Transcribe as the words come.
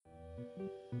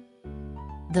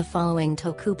The following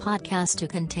Toku podcast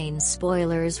contains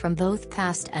spoilers from both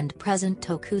past and present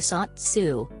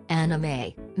tokusatsu,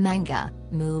 anime, manga,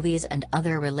 movies and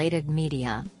other related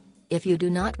media. If you do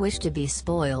not wish to be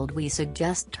spoiled, we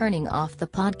suggest turning off the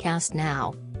podcast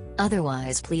now.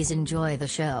 Otherwise, please enjoy the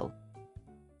show.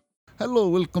 Hallo,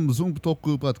 welkom zum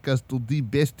Toku Podcast, die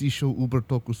beste Show über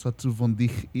Tokusatsu von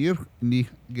dich ihr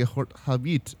nicht gehört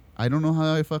habt. I don't know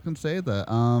how I fucking say that.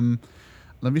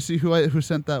 Let me see who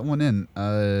sent that one in.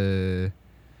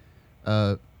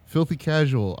 Filthy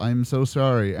Casual, I'm so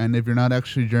sorry. And if you're not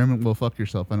actually German, well, fuck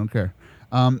yourself. I don't care.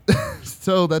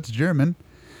 So that's German.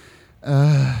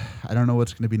 I don't know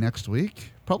what's going to be next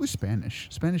week. Probably Spanish.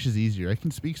 Spanish is easier. I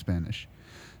can speak Spanish.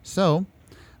 So,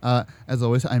 as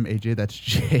always, I'm AJ. That's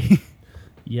Jay.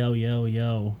 Yo, yo,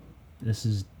 yo. This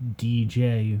is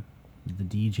DJ. The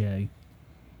DJ.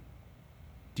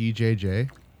 DJJ.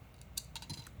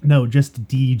 No, just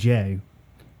DJ.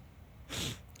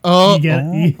 Oh, You get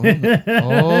it?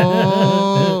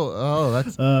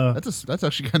 that's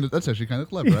actually kind of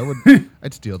clever.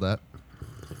 I'd steal that.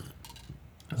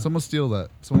 Someone steal that.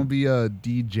 Someone be a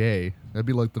DJ. That'd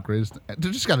be like the greatest.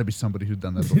 There just got to be somebody who's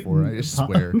done that before. I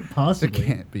swear. Possibly.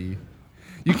 There can't be.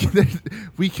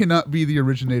 We cannot be the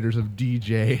originators of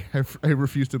DJ. I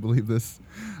refuse to believe this.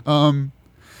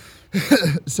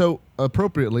 So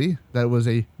appropriately, that was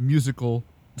a musical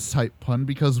type pun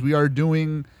because we are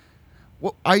doing.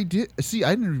 Well, I didn't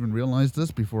even realize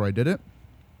this before I did it.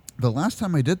 The last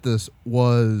time I did this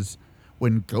was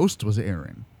when Ghost was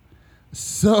airing.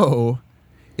 So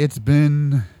it's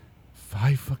been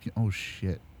 5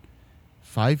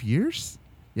 years?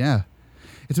 Yeah.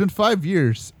 It's been 5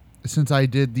 years since I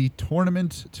did the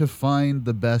tournament to find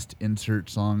the best insert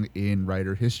song in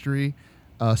writer history,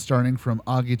 starting from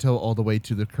Agito all the way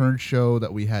to the current show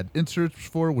that we had inserts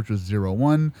for, which was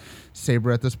 01.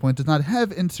 Saber at this point does not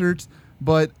have inserts,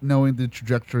 but knowing the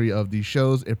trajectory of these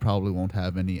shows, it probably won't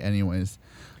have any anyways.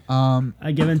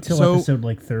 I give it until episode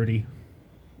like 30.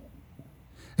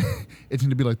 It's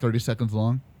going to be like 30 seconds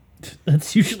long.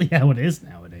 That's usually how it is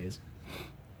nowadays.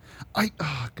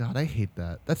 God, I hate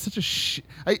that. That's such a shit.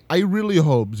 I really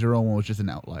hope 01 was just an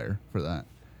outlier for that.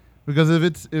 Because if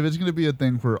it's going to be a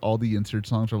thing where all the insert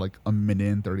songs are like a minute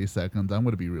and 30 seconds, I'm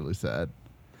going to be really sad.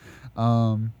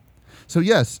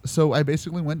 So I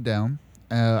basically went down.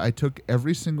 I took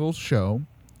every single show,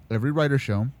 every writer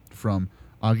show from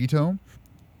Agito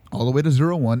all the way to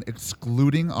 01,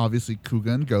 excluding obviously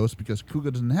Kuga and Ghost, because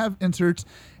Kuga doesn't have inserts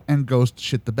and Ghost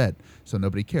shit the bed, so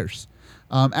nobody cares.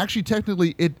 Actually,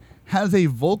 technically, it has a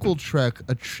vocal track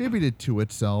attributed to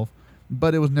itself,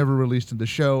 but it was never released in the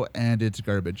show, and it's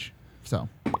garbage. So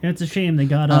It's a shame they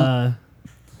got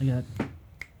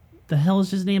the hell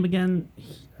is his name again?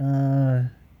 Guy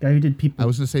who did people. I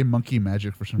was gonna say Monkey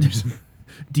Magic for some reason.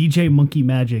 DJ Monkey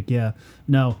Magic, yeah.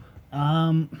 No.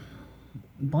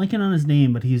 Blanking on his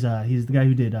name, but he's the guy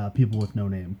who did People with No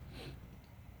Name.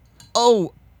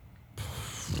 Oh,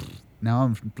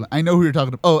 now I know who you're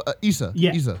talking about. Oh, Issa.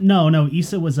 Yeah. Issa. No.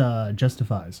 Issa was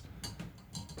Justifies.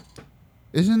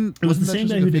 It was the same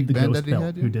guy who did the Ghost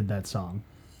Belt who did that song.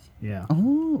 Yeah.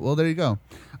 Oh, well, there you go.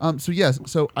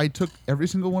 So I took every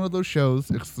single one of those shows,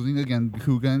 excluding, again,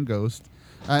 Kuga and Ghost.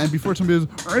 And before somebody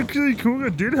goes, actually,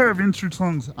 Kuga did have insert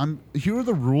songs. Here are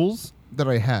the rules that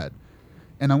I had.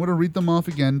 And I'm going to read them off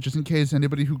again, just in case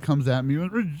anybody who comes at me,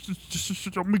 and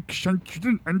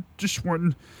this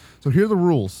one. So here are the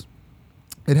rules.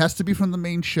 It has to be from the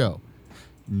main show.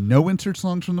 No insert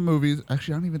songs from the movies.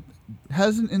 Actually, I don't even...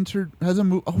 Has a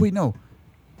movie... Oh, wait, no.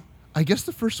 I guess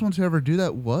the first one to ever do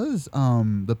that was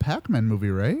the Pac-Man movie,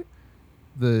 right?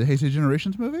 The Heisei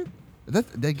Generations movie? I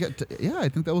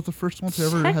think that was the first one to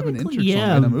ever have an insert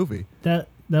song in a movie. That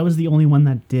was the only one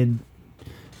that did...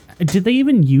 Did they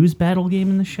even use Battle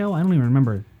Game in the show? I don't even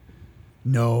remember.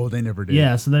 No, they never did.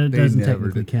 Yeah, so that doesn't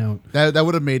technically count. That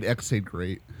would have made X8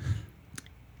 great.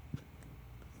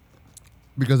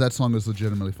 Because that song is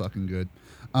legitimately fucking good.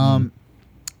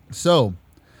 So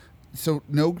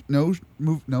no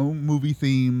movie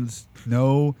themes,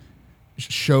 no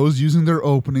shows using their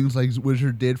openings like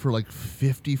Wizard did for like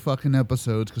 50 fucking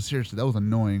episodes. Because seriously, that was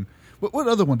annoying. What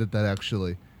other one did that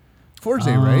actually? Forze,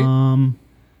 right?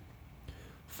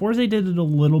 Forze did it a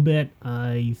little bit.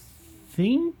 I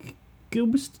think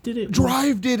Ghost did it.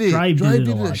 Drive did it. Drive did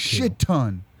it a shit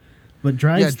ton. But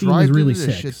Drive's theme is really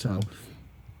sick.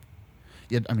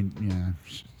 Yeah, I mean, yeah.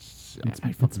 It's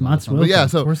Matsuoka. Yeah,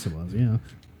 of course it was. Yeah.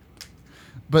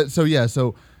 But so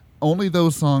only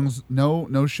those songs.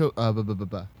 No show.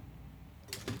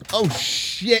 Oh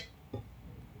shit!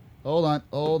 Hold on.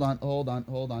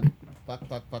 Fuck.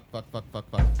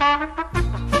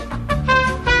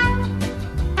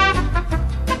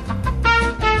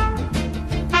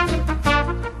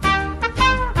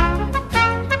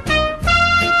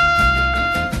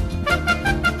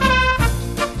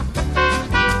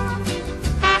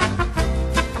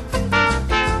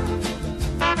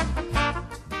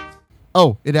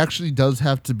 Oh, it actually does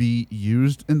have to be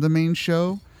used in the main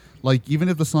show. Like, even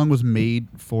if the song was made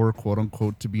for quote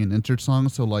unquote to be an insert song,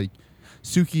 so like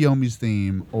Tsukiyomi's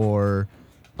theme or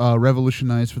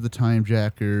Revolutionized for the Time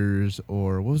Jackers,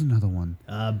 or what was another one?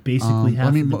 Basically half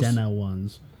of the most- Den-O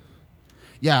ones.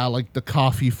 Yeah, like the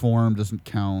coffee form doesn't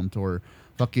count, or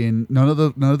fucking none of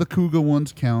the Kuga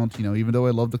ones count. You know, even though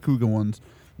I love the Kuga ones,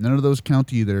 none of those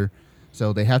count either.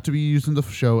 So they have to be used in the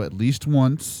show at least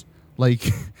once.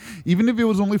 Like, even if it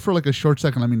was only for like a short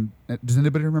second. I mean, does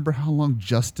anybody remember how long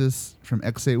Justice from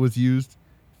X8 was used?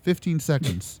 15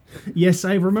 seconds. Yes,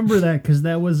 I remember that because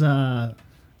that was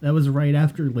right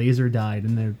after Laser died,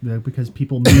 and because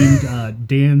people memed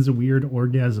Dan's weird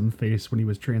orgasm face when he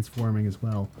was transforming as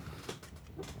well.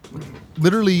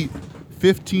 Literally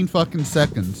 15 fucking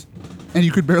seconds, and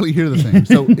you could barely hear the thing.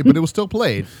 So, but it was still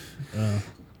played.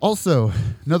 Also,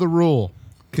 another rule: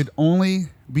 could only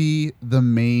be the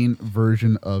main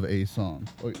version of a song.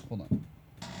 Oh, wait, hold on.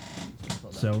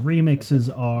 So remixes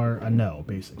are a no,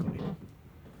 basically.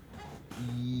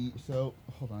 So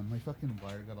hold on, my fucking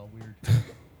wire got all weird.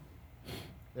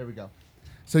 There we go.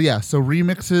 So yeah, so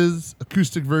remixes,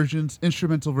 acoustic versions,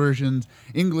 instrumental versions,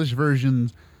 English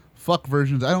versions, fuck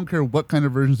versions. I don't care what kind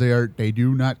of versions they are. They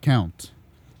do not count.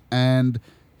 And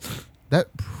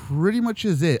that pretty much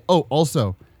is it. Oh,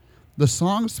 also, the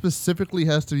song specifically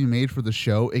has to be made for the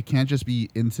show. It can't just be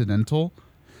incidental.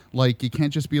 Like, it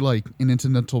can't just be like an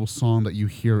incidental song that you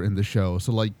hear in the show.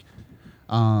 So like,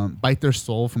 Bite Their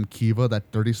Soul from Kiva,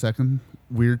 that 30-second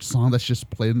weird song that's just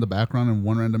played in the background in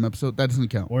one random episode, that doesn't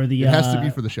count. Or the it has to be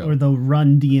for the show. Or the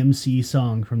Run DMC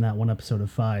song from that one episode of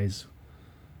Fies.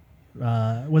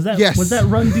 Was that Yes. was that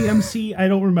Run DMC? I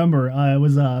don't remember. It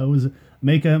was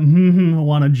Make a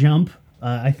Wanna Jump.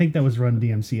 I think that was Run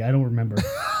DMC. I don't remember.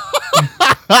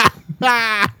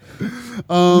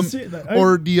 Or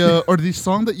the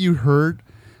song that you heard,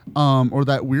 or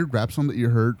that weird rap song that you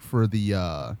heard for the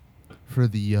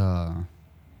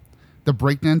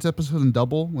breakdance episode in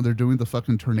Double when they're doing the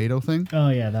fucking tornado thing. Oh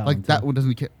yeah, that Like one that too. one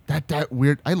doesn't count. That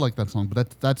weird. I like that song,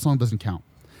 but that song doesn't count.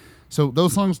 So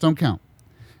those songs don't count.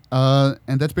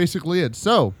 And that's basically it.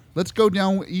 So let's go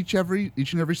down each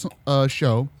and every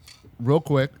show real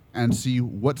quick and see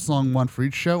what song won for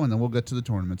each show, and then we'll get to the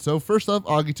tournament. So first off,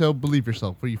 Agito, Believe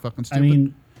Yourself. Are you fucking stupid? I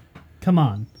mean, come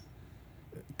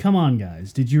on,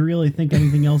 guys. Did you really think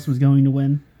anything else was going to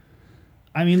win?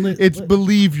 I mean, it's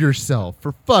Believe Yourself,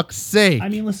 for fuck's sake. I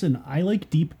mean, listen, I like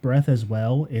Deep Breath as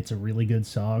well. It's a really good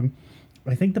song.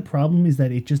 I think the problem is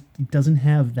that it doesn't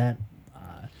have that.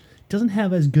 Doesn't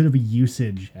have as good of a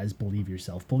usage as Believe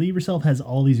Yourself. Believe Yourself has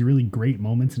all these really great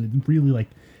moments, and it really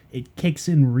it kicks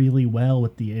in really well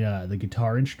with the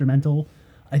guitar instrumental.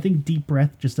 I think Deep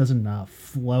Breath just doesn't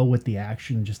flow with the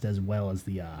action just as well as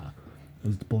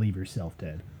as Believe Yourself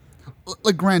did.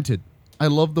 Like, granted, I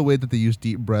love the way that they use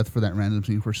Deep Breath for that random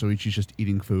scene where Soichi's just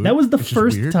eating food. That was the It's just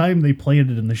first weird. time they played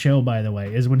it in the show, by the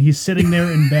way, is when he's sitting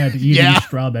there in bed eating Yeah.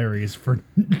 strawberries for.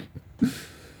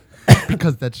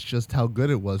 Because that's just how good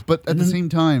it was. But at the same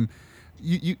time,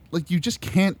 you just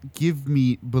can't give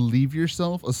me Believe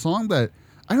Yourself, a song that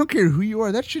I don't care who you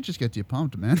are, that shit just gets you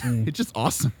pumped, man. It's just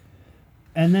awesome.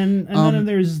 And then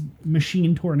there's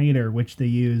Machine Tornado, which they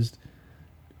used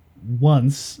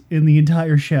once in the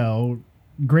entire show.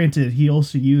 Granted, he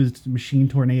also used Machine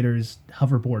Tornado's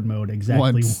hoverboard mode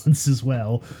exactly once as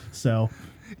well. So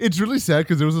It's really sad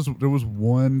because there was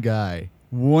one guy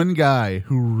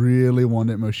who really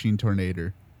wanted Machine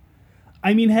Tornado.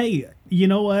 I mean, hey, you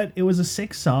know what? It was a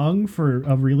sick song for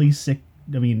a really sick.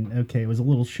 I mean, okay, it was a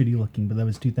little shitty looking, but that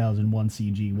was 2001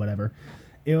 CG, whatever.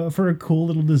 For a cool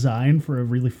little design for a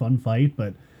really fun fight,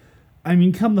 but I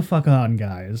mean, come the fuck on,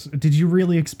 guys. Did you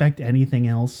really expect anything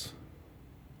else?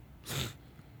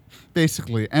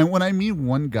 Basically. And when I mean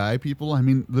one guy, people, I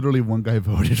mean literally one guy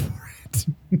voted for it.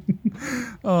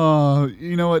 Oh,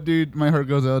 you know what, dude? My heart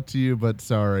goes out to you, but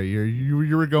sorry.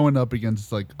 You were going up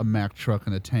against like a Mack truck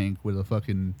and a tank with a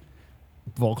fucking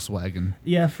Volkswagen.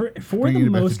 Yeah, for Bringing the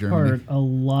it back to most Germany. part, a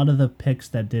lot of the picks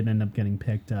that did end up getting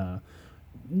picked, I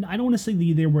don't want to say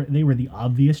they were the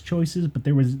obvious choices, but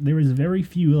there was very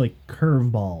few like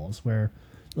curveballs where,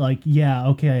 like, yeah,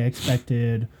 okay, I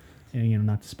expected, and, you know,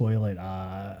 not to spoil it,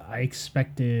 I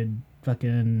expected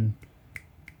fucking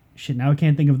shit. Now I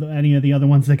can't think of any of the other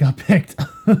ones that got picked.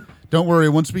 Don't worry,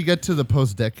 once we get to the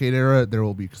post-decade era, there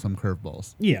will be some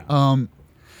curveballs. Yeah.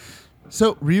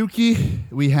 So Ryuki,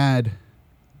 we had,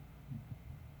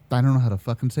 I don't know how to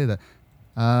fucking say that.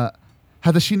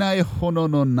 Hadashinai Hono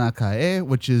no Nakae,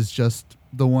 which is just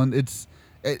the one. It's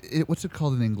what's it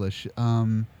called in English? Shit.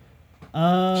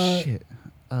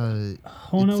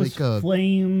 Hono's it's like a-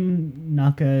 flame,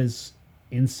 Naka's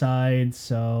inside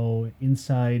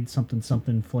something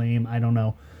something flame. I don't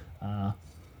know.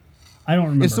 I don't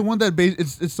remember. It's the one that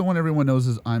it's the one everyone knows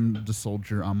is I'm the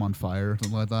soldier, I'm on fire,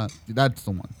 something like that. That's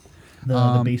the one.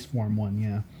 The bass form one,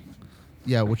 yeah.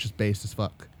 Yeah, which is bass as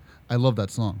fuck. I love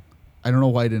that song. I don't know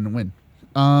why I didn't win.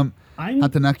 I'm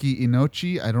Hatanaki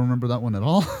Inochi, I don't remember that one at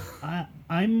all.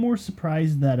 I'm more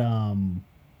surprised that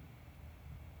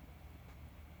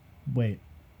wait,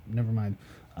 never mind.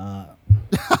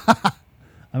 I've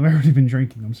already been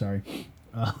drinking. I'm sorry.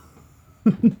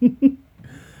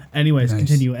 Anyways, Nice.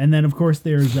 continue. And then of course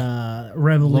there's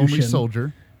Revolution. Lonely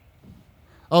Soldier.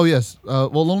 Oh yes.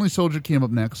 Well, Lonely Soldier came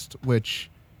up next, which,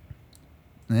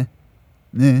 Yeah.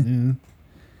 and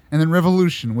then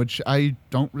Revolution, which I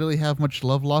don't really have much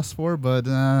love lost for, but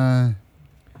I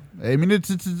mean it's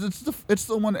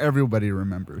the one everybody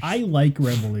remembers. I like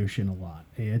Revolution a lot.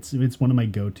 It's one of my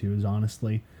go-tos,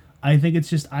 honestly. I think it's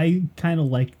just I kind of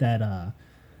like that.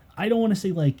 I don't want to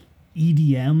say like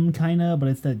EDM kind of, but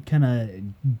it's that kind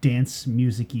of dance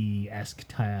music-y esque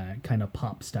kind of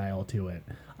pop style to it.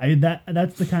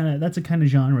 That's a kind of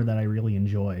genre that I really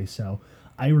enjoy. So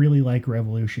I really like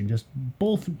Revolution, just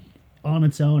both on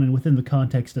its own and within the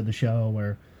context of the show,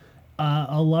 where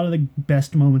a lot of the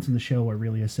best moments in the show are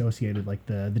really associated, like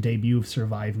the debut of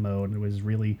Survive Mode.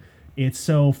 It's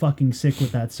so fucking sick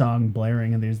with that song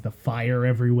blaring, and there's the fire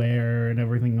everywhere and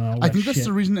everything. I think that's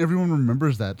the reason everyone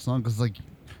remembers that song, because like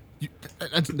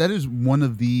that is one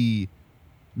of the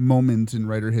moments in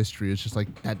writer history. It's just like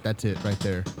that's it right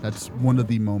there. That's one of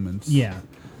the moments. Yeah.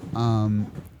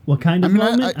 What kind of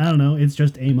moment? I don't know. It's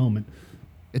just a moment.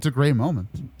 It's a great moment.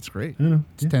 It's great. I don't know.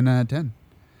 It's 10 out of 10.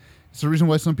 It's the reason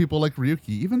why some people like Ryuki,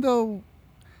 even though,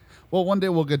 well, one day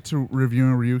we'll get to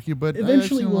reviewing Ryuki, but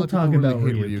Eventually we'll talk about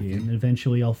hate Ryuki, and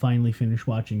eventually I'll finally finish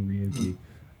watching Ryuki.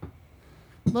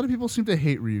 A lot of people seem to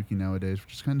hate Ryuki nowadays,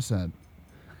 which is kind of sad.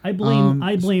 I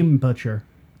blame Butcher.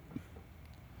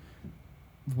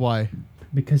 Why?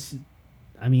 Because,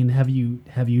 I mean, have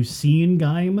you seen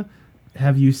Gaim?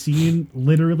 Have you seen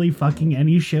literally fucking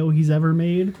any show he's ever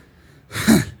made?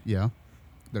 Yeah,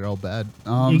 they're all bad.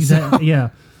 Exactly. Yeah.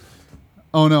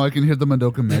 Oh no, I can hear the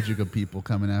Madoka magic of people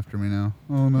coming after me now.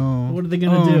 Oh no. What are they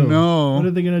gonna do? No. What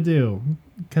are they gonna do?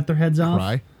 Cut their heads off?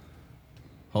 Cry.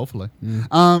 Hopefully.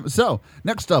 Mm. So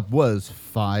next up was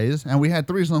Fies, and we had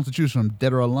 3 songs to choose from: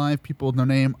 Dead or Alive, People with No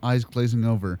Name, Eyes Glazing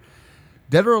Over.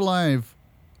 Dead or Alive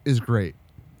is great.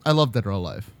 I love Dead or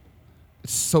Alive.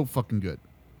 It's so fucking good.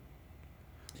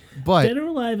 But Dead or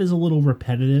Alive is a little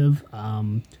repetitive.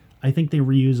 I think they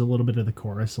reuse a little bit of the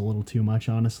chorus a little too much,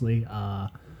 honestly.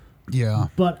 yeah,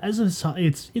 But as a song,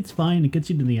 it's fine. It gets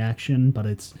you to the action, but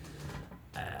it's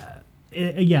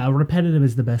repetitive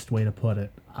is the best way to put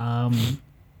it.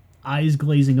 Eyes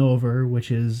Glazing Over, which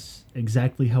is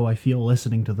exactly how I feel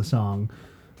listening to the song.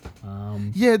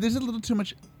 yeah. There's a little too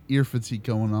much ear fatigue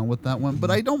going on with that one,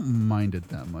 but I don't mind it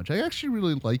that much. I actually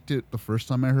really liked it the first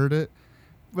time I heard it.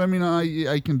 But I mean,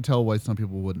 I can tell why some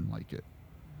people wouldn't like it.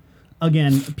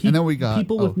 Again, and then we got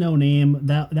People with No Name.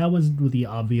 That was the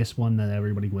obvious one that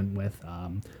everybody went with.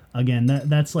 Again,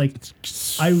 that's like,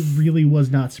 I really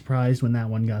was not surprised when that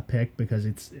one got picked, because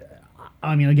it's,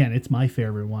 I mean, again, it's my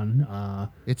favorite one.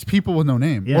 It's People with No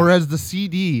Name, Yeah. or as the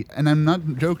CD, and I'm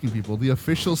not joking, people. The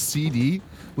official CD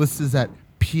list is at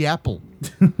Piapple.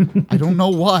 I don't know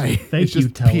why. Thank you,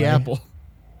 just Tele. Piapple.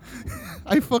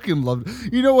 I fucking love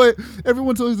it. You know what?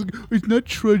 Everyone's always like, it's not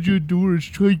Treasure Door, it's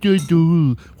Treasure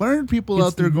Door. Why aren't people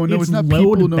out there going, no, it's not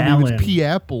People with No Name, it's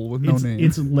Piapple with no name.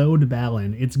 It's Lode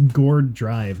Ballin. It's Gord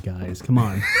Drive, guys. Come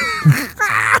on.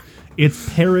 It's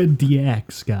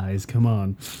Paradx, guys. Come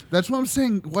on. That's what I'm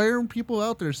saying. Why aren't people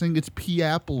out there saying it's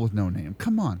Piapple with no name?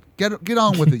 Come on. Get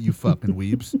on with it, you fucking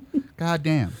weebs. God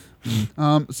damn.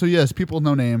 So yes, People with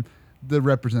No Name, the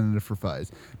representative for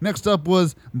Fies. Next up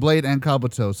was Blade and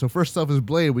Kabuto. So first up is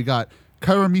Blade. We got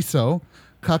Karamiso,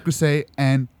 Kakusei,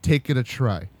 and Take It a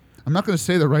Try. I'm not going to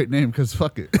say the right name because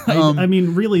fuck it. I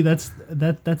mean, really, that's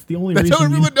the only That's reason how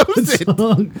everyone knows it.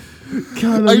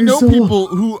 God,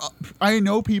 I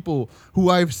know people who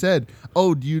I've said,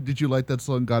 "Oh, did you like that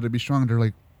song? Gotta Be Strong." They're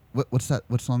like, "What's that?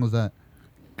 What song was that?"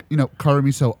 You know,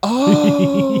 Karamiso.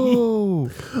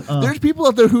 Oh, there's people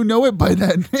out there who know it by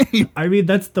that name. I mean,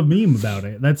 that's the meme about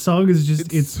it. That song is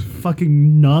just it's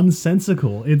fucking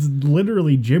nonsensical. It's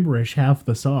literally gibberish half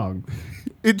the song.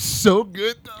 It's so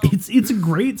good though. It's a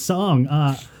great song.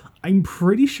 I'm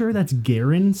pretty sure that's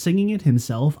Garen singing it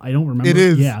himself. I don't remember. It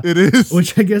is. Yeah. It is.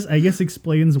 Which I guess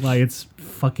explains why it's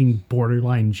fucking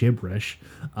borderline gibberish.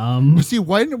 See,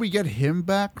 why didn't we get him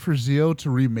back for Zio to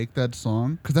remake that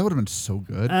song? Because that would have been so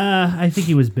good. I think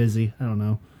he was busy. I don't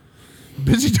know.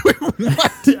 Busy doing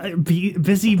what?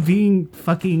 Busy being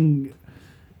fucking.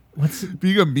 What's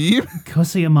Being a meme?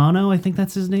 Kosei Amano? I think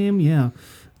that's his name. Yeah.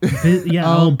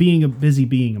 Being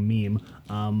a meme.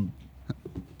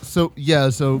 So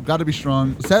Gotta Be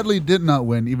Strong sadly did not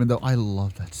win, even though I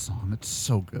love that song. It's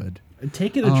so good.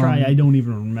 Take It a Try. I don't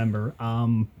even remember.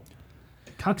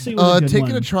 Coxey was a good Take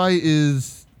one. It a Try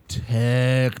is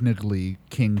technically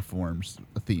King Form's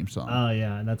theme song. Oh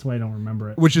yeah, that's why I don't remember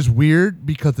it. Which is weird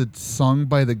because it's sung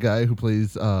by the guy who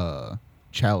plays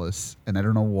Chalice, and I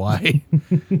don't know why,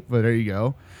 but there you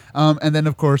go. And then,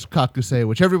 of course, Kakusei,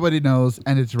 which everybody knows,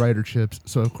 and it's Rider Chips,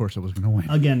 so of course it was going to win.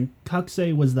 Again,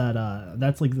 Coxey was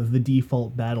that's like the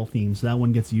default battle theme, so that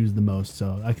one gets used the most.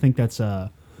 So I think that's,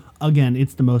 again,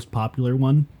 it's the most popular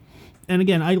one. And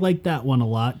again, I like that one a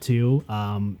lot too.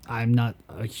 I'm not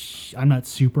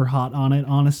super hot on it,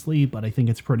 honestly, but I think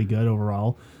it's pretty good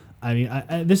overall. I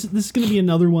mean, this is going to be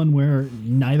another one where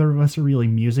neither of us are really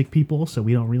music people, so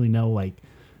we don't really know like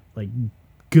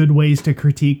good ways to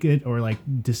critique it or like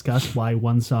discuss why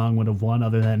one song would have won,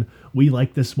 other than we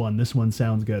like this one. This one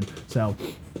sounds good. So,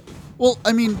 well,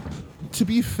 I mean, to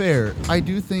be fair, I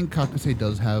do think Kakusei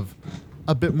does have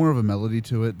a bit more of a melody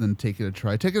to it than Take It a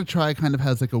Try. Take It a Try kind of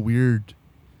has like a weird,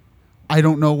 I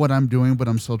don't know what I'm doing, but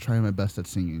I'm still trying my best at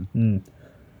singing.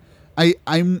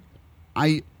 I'm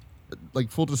like,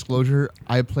 full disclosure,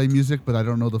 I play music, but I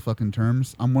don't know the fucking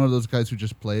terms. I'm one of those guys who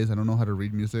just plays. I don't know how to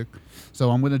read music.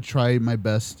 So I'm going to try my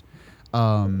best.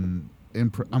 I'm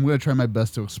going to try my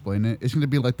best to explain it. It's going to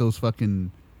be like those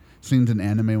fucking scenes in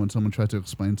anime when someone tries to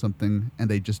explain something and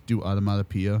they just do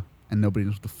onomatopoeia and nobody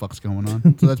knows what the fuck's going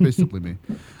on. So that's basically me.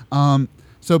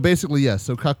 So basically, yes.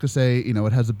 So Kakusei,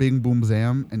 it has a bing, boom,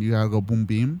 zam, and you got to go boom,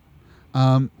 beam.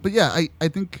 But yeah, I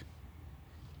think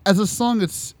as a song,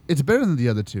 it's better than the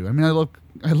other two. I mean, I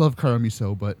love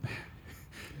Karamiso, but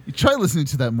you try listening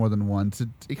to that more than once,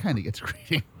 it kind of gets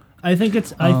grating. I think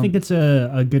it's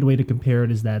a good way to compare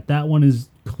it is that one is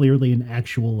clearly an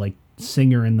actual like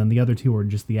singer, and then the other two are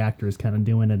just the actors kind of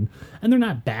doing it. And they're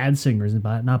not bad singers,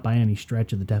 not by any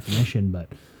stretch of the definition, but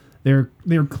they're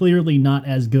clearly not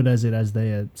as good as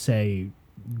they say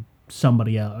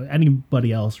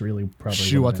anybody else really probably.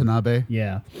 Shu Watanabe.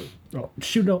 Yeah. Oh,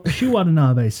 Shu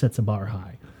Watanabe sets a bar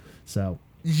high. So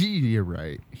you're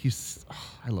right.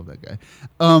 I love that guy.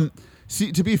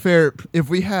 See, to be fair, if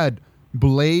we had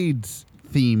Blade's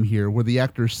theme here where the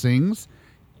actor sings,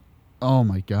 oh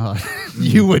my god,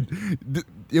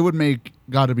 it would make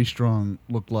Gotta Be Strong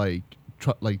look like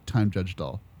Time Judge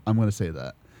Doll. I'm going to say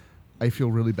that. I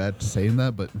feel really bad saying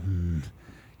that, but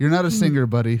you're not a singer,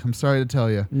 buddy. I'm sorry to tell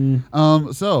you.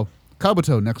 So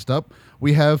Kabuto, next up,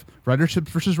 we have Rider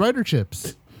Chips versus Rider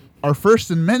Chips. Our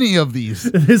first in many of these.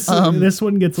 This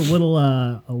one gets a little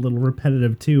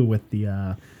repetitive too with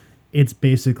the it's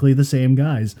basically the same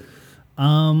guys.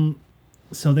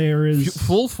 So there is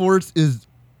Full Force is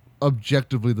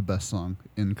objectively the best song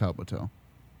in Kabuto.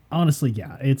 Honestly,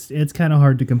 yeah, it's kind of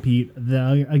hard to compete.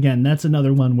 Again, that's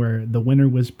another one where the winner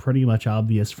was pretty much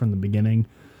obvious from the beginning.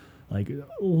 Like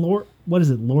what is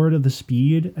it? Lord of the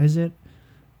Speed, is it?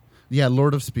 Yeah,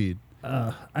 Lord of Speed.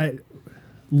 They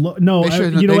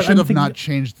should have not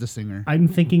changed the singer. I'm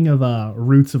thinking of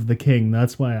Roots of the King.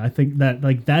 That's why I think that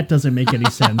that doesn't make any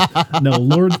sense. No,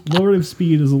 Lord of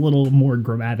Speed is a little more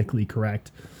grammatically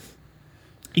correct.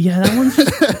 Yeah,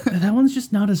 that one's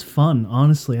just not as fun.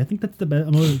 Honestly, I think that's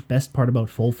the best part about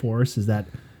Full Force is that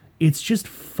it's just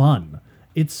fun.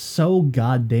 It's so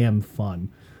goddamn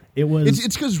fun.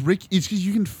 It's because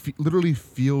you can literally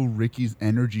feel Ricky's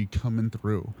energy coming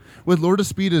through. With Lord of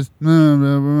Speed is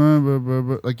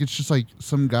like it's just like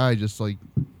some guy just like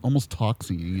almost talk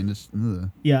singing and just.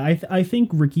 Yeah, I think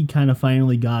Ricky kind of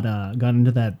finally got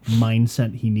into that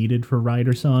mindset he needed for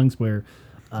Rider songs where.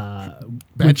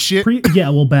 Bad shit.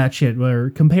 Bad shit. Where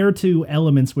compared to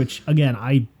Elements, which again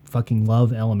I fucking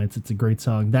love Elements. It's a great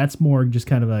song. That's more just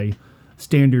kind of a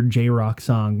standard J-rock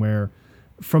song where.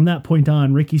 From that point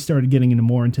on, Ricky started getting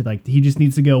into like he just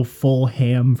needs to go full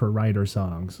ham for Rider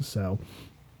songs. So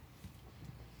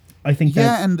I think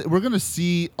and we're gonna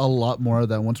see a lot more of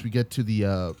that once we get to the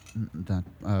I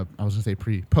was gonna say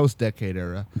post decade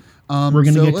era. We're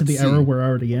gonna get to the era we're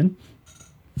already in.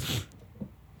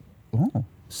 Oh,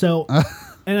 so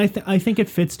and I think it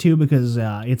fits too because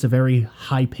it's a very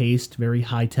high paced, very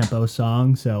high tempo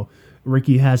song. So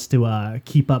Ricky has to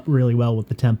keep up really well with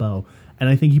the tempo. And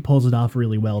I think he pulls it off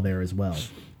really well there as well.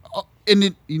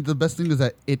 And the best thing is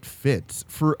that it fits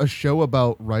for a show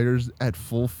about riders at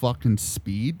full fucking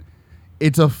speed.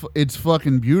 It's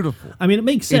fucking beautiful. I mean, it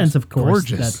makes sense, of course,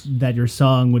 gorgeous. that your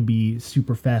song would be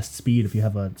super fast speed if you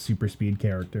have a super speed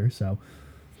character. So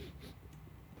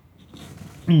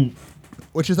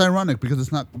Which is ironic because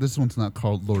it's not. This one's not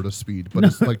called Lord of Speed, but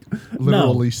it's like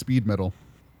literally speed metal.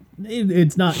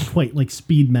 It's not quite like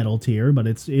speed metal tier, but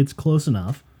it's close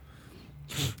enough.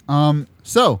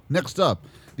 So next up,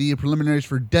 the preliminaries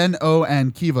for Den-O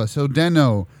and Kiva. So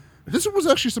Den-O, this one was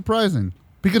actually surprising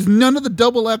because none of the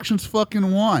double actions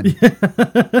fucking won,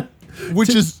 which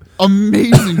is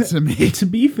amazing to me. To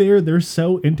be fair, they're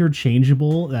so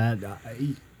interchangeable that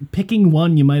picking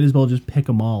one, you might as well just pick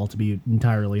them all. To be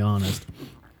entirely honest.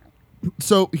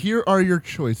 So here are your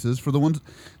choices for the ones.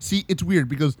 See, it's weird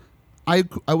because I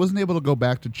wasn't able to go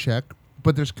back to check,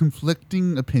 but there's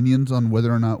conflicting opinions on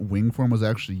whether or not wing form was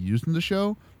actually used in the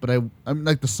show. But I'm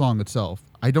like the song itself.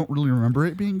 I don't really remember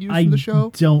it being used in the show.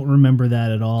 I don't remember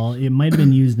that at all. It might have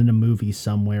been used in a movie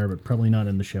somewhere, but probably not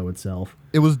in the show itself.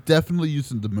 It was definitely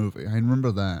used in the movie. I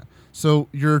remember that. So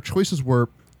your choices were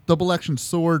double action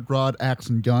sword, rod, axe,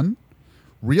 and gun,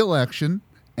 real action,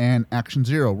 and action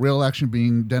zero. Real action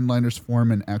being Denliner's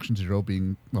form, and action zero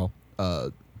being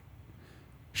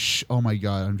oh my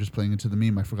god, I'm just playing into the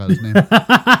meme. I forgot his name.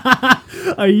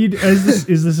 Are you? Is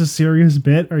this a serious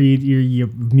bit? Or you're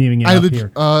memeing it up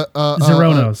here?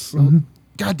 Zeronos.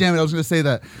 God damn it! I was going to say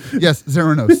that. Yes,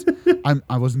 Zeronos.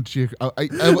 I wasn't sure. I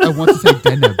want to say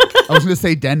Deneb. I was going to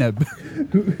say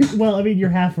Deneb. Well, I mean, you're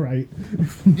half right.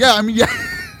 Yeah, I mean, yeah.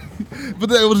 But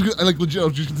then I was like legit. I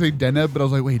was just gonna say Deneb, but I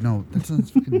was like, wait, no, that's not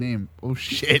his fucking name. Oh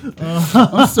shit!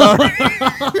 I'm sorry.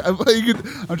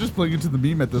 I'm just playing into the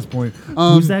meme at this point.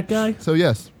 Who's that guy? So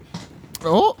yes.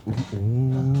 Oh.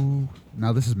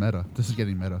 Now this is meta. This is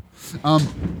getting meta.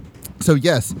 So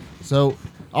yes. So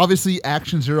obviously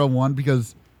Action Zero won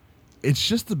because it's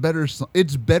just the better.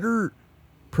 It's better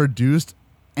produced,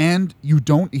 and you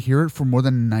don't hear it for more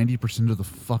than 90% of the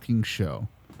fucking show.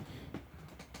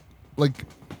 Like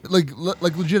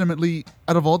legitimately,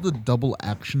 out of all the double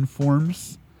action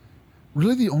forms,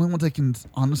 really the only ones I can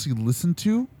honestly listen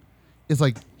to is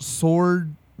like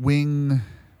sword, wing,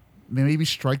 maybe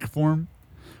strike form.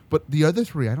 But the other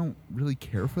three, I don't really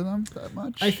care for them that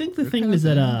much. I think the thing is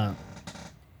that,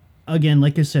 again,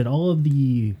 like I said, all of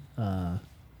the what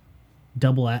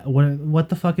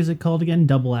the fuck is it called again?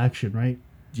 Double action, right?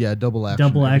 Yeah, double action.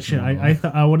 Double action.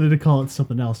 I wanted to call it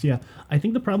something else. Yeah, I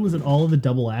think the problem is that all of the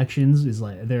double actions is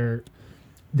like they're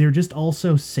just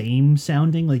also same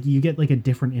sounding. Like you get like a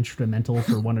different instrumental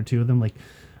for one or two of them. Like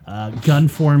gun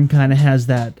form kind of has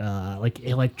that like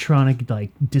electronic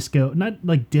like disco, not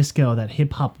like disco, that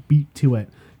hip hop beat to it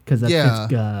because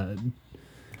that's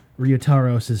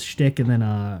Ryutaro's shtick. And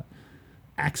then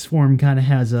Axe form kind of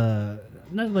has a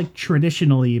not like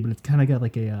traditionally, but it's kind of got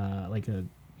like a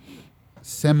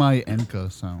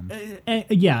semi-Enka sound.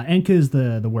 Yeah, Enka is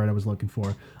the word I was looking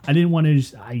for. I didn't want to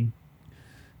just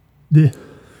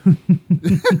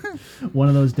one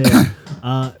of those days.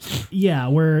 Yeah,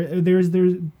 where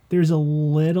there's a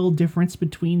little difference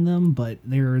between them, but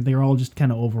they're all just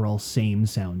kind of overall same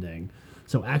sounding.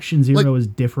 So Action Zero is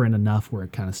different enough where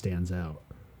it kind of stands out.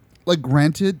 Like,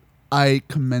 granted, I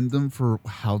commend them for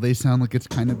how they sound. Like, it's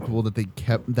kind of cool that they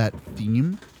kept that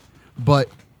theme, but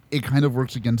it kind of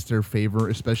works against their favor,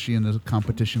 especially in a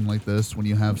competition like this when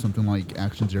you have something like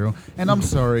Action Zero. And I'm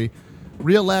sorry,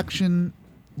 real action.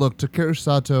 Look, Takeru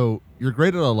Sato, you're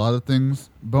great at a lot of things.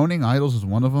 Boning idols is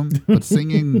one of them, but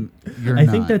singing, you're not.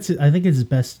 I think it's his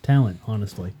best talent,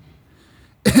 honestly.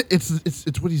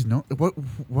 It's what he's known.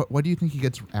 Why do you think he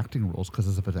gets acting roles?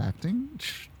 Because of his acting?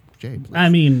 Jay, please. I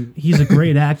mean, he's a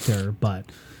great actor, but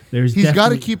he's got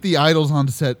to keep the idols on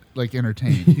set like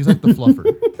entertained. He's like the fluffer.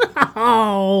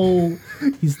 Oh,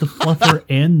 he's the fluffer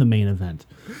and the main event.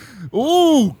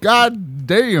 Oh, god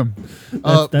damn!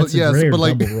 That's a rare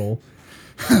double role.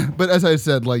 But as I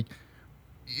said, like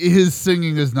his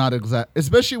singing is not exact,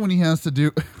 especially when he has to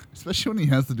do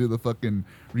the fucking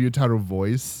Ryutaro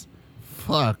voice.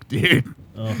 Fuck, dude.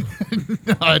 Oh.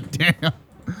 God damn.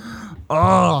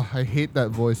 Oh, I hate that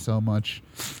voice so much.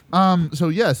 So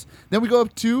yes, then we go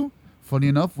up to, funny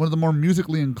enough, one of the more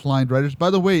musically inclined writers.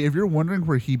 By the way, if you're wondering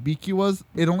where Hibiki was,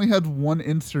 it only had one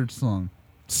insert song.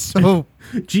 So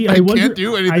gee, I can't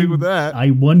do anything with that. I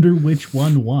wonder which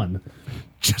one won.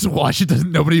 Just watch it.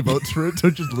 Nobody votes for it, so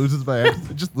it just loses by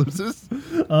accident. It just loses.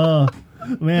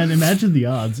 Man, imagine the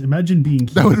odds. Imagine being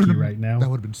Hibiki right now. That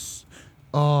would have been.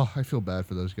 I feel bad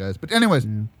for those guys. But anyways,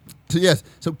 so yes,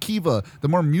 so Kiva, the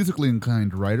more musically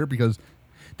inclined writer, because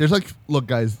there's like, look,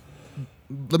 guys,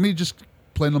 let me just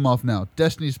play them off now.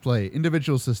 Destiny's Play,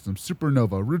 Individual System,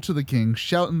 Supernova, Roots of the King,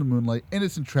 Shout in the Moonlight,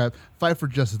 Innocent Trap, Fight for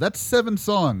Justice. That's 7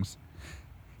 songs.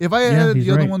 If I added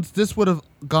the other ones, this would have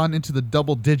gone into the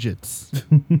double digits.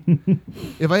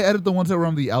 If I added the ones that were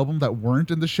on the album that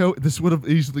weren't in the show, this would have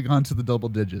easily gone to the double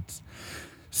digits.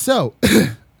 So,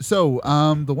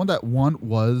 the one that won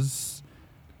was,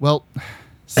 well,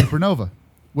 Supernova,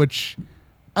 which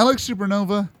I like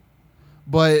Supernova,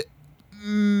 but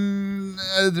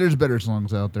there's better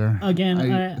songs out there.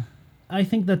 Again, I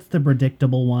think that's the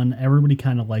predictable one. Everybody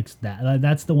kind of likes that.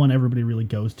 That's the one everybody really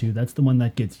goes to. That's the one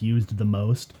that gets used the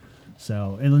most.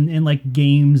 So, in like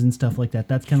games and stuff like that,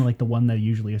 that's kind of like the one that I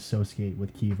usually associate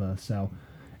with Kiva. So,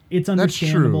 it's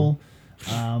understandable.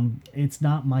 It's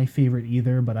not my favorite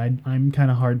either, but I'm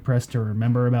kind of hard pressed to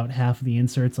remember about half of the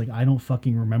inserts. Like, I don't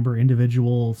fucking remember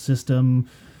individual system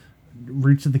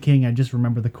Roots of the King. I just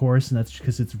remember the chorus, and that's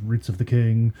because it's Roots of the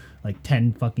King like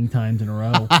 10 fucking times in a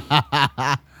row.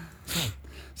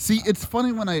 See, it's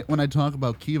funny when I talk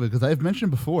about Kiva, because I've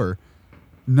mentioned before,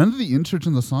 none of the inserts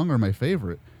in the song are my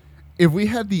favorite. If we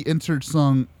had the insert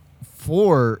song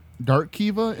for Dark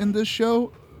Kiva in this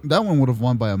show, that one would have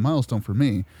won by a milestone for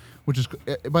me. Which is,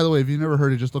 by the way, if you've never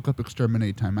heard it, just look up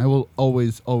Exterminate Time. I will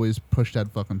always push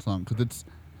that fucking song, because it's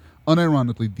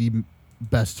unironically the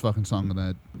best fucking song on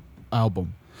that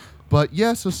album. But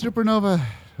yeah, so Supernova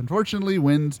unfortunately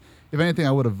wins. If anything,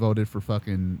 I would have voted for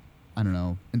fucking, I don't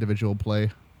know, individual play,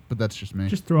 but that's just me.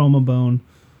 Just throw him a bone.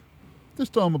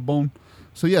 Just throw him a bone.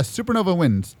 So yes, Supernova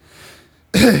wins.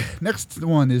 Next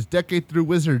one is Decade Through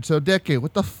Wizard. So Decade,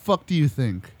 what the fuck do you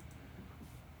think?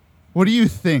 What do you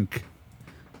think?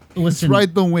 Listen, it's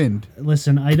Ride the Wind.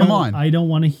 Listen, I don't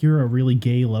want to hear a really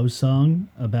gay love song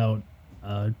about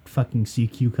fucking sea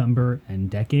cucumber and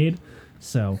Decade.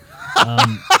 So,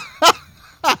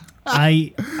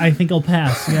 I think I'll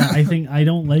pass. Yeah, I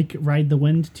don't like Ride the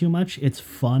Wind too much. It's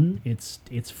fun.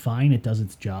 It's fine. It does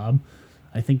its job.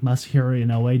 I think Masahiro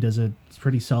Inoue does a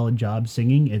pretty solid job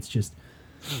singing. It's just,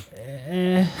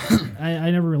 I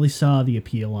never really saw the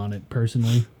appeal on it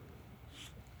personally.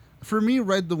 For me,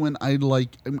 Ride the Wind,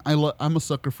 I'm a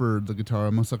sucker for the guitar.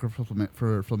 I'm a sucker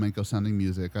for flamenco sounding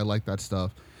music. I like that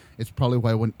stuff. It's probably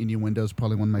why Innuendo is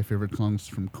probably one of my favorite songs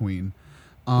from Queen.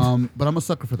 But I'm a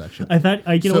sucker for that shit.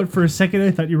 For a second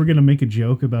I thought you were going to make a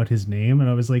joke about his name, and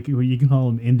I was like, well, you can call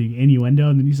him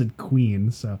Innuendo, and then you said Queen,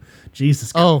 so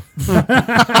Jesus Christ.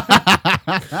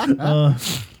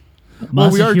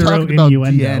 Well, we are talking about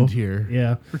Innuendo. the end here.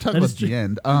 Yeah. We're talking about the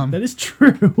end. That is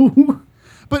true.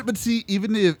 But see,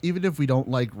 even if we don't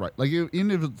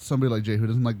even if it's somebody like Jay who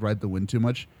doesn't like Ride the Wind too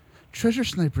much, Treasure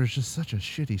Sniper is just such a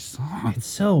shitty song. It's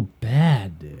so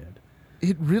bad, dude.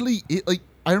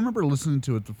 I remember listening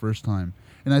to it the first time,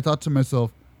 and I thought to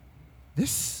myself,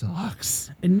 this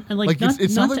sucks. And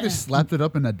it sounds like they slapped it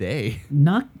up in a day.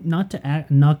 Not to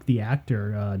knock the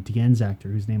actor, Dien's actor,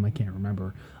 whose name I can't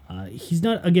remember. He's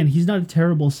not a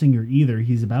terrible singer either.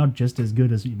 He's about just as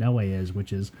good as Inoue is,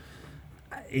 which is,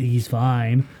 he's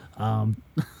fine.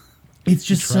 It's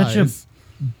just such a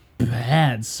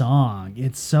bad song.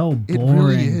 It's so boring. It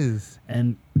really is.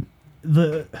 And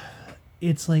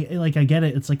it's like I get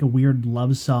it. It's like a weird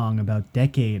love song about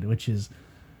Decade, which is,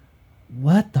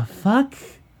 what the fuck?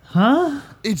 Huh?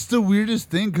 It's the weirdest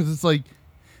thing, because it's like,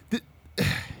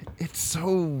 it's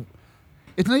not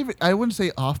even, I wouldn't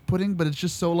say off-putting, but it's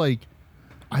just so like,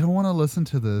 I don't want to listen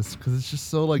to this, because it's just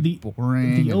so like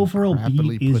boring. The overall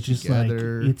beat is just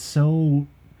together. Like, it's so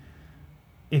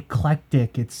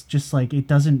eclectic. It's just like, it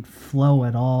doesn't flow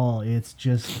at all. It's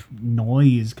just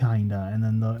noise, kinda, and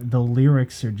then the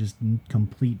lyrics are just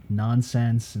complete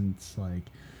nonsense, and it's like,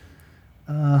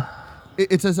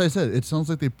 It's as I said, it sounds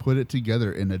like they put it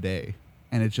together in a day,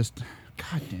 and it's just,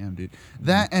 goddamn, dude.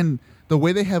 That and the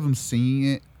way they have him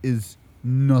singing it is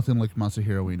nothing like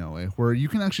Masahiro Inoue, where you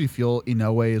can actually feel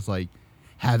Inoue is like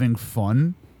having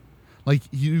fun. Like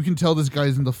you can tell this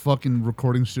guy's in the fucking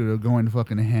recording studio going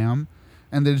fucking ham,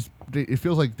 and it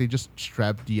feels like they just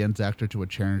strapped Dien's actor to a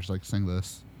chair and just like sing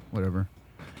this, whatever.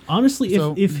 Honestly,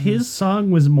 if his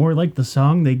song was more like the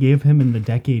song they gave him in the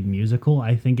Decade musical,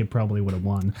 I think it probably would have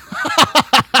won.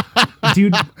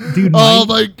 dude. Oh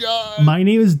my god! My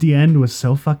Name Is Dien was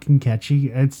so fucking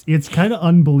catchy. It's kind of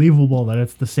unbelievable that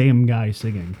it's the same guy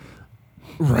singing.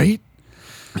 Right?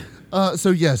 So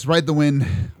yes, Ride the Wind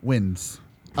wins.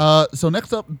 So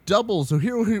next up, double. So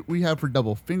here we have for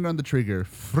double: Finger on the Trigger,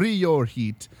 Free Your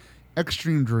Heat,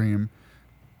 Extreme Dream,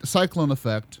 Cyclone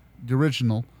Effect, the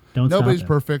original, Nobody's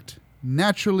Perfect,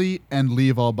 Naturally, and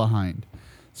Leave All Behind.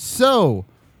 So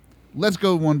let's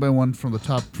go one by one from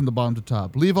the bottom to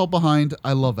top. Leave All Behind.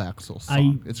 I love Axel's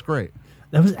song. It's great.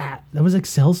 That was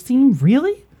Excel's theme,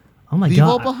 really? Oh my god! Leave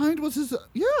All Behind was his.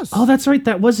 Yes. Oh, that's right.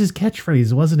 That was his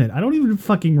catchphrase, wasn't it? I don't even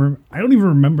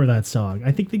remember that song.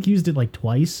 I think they used it like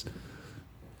twice.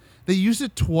 They used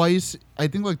it twice. I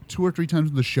think like 2 or 3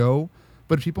 times in the show,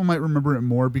 but people might remember it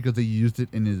more because they used it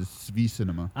in his V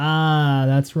Cinema. Ah,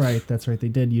 that's right. That's right. They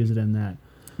did use it in that.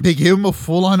 They gave him a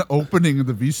full-on opening of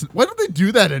the V Cinema. Why don't they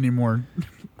do that anymore?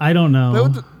 I don't know.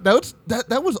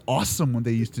 That was awesome when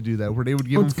they used to do that, where they would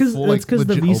give Well, him it's full, like, because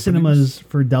the legit V openings. Cinemas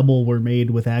for Double were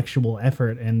made with actual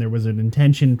effort, and there was an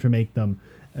intention to make them,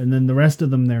 and then the rest of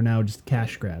them they're now just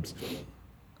cash grabs.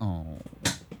 Oh,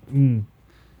 Mm.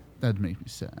 that'd make me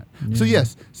sad. So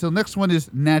yes, so next one is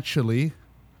Naturally.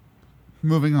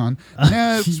 Moving on.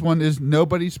 Next one is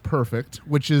Nobody's Perfect,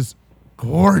 which is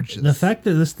gorgeous. The fact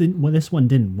that this one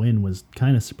didn't win was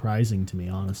kind of surprising to me,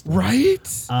 honestly. Right?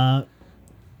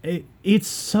 It's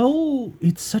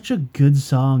such a good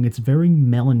song. It's very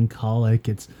melancholic.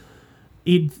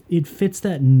 It fits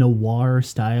that noir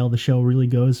style the show really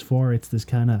goes for. It's this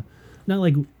kind of not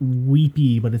like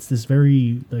weepy, but it's this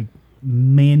very like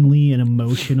manly and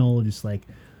emotional, just like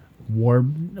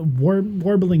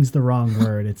warbling's the wrong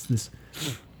word. It's this.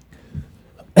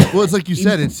 Well, it's like you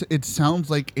said. It sounds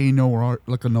like a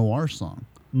noir song.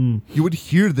 Mm. You would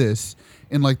hear this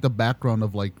in like the background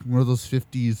of like one of those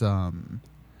 50s.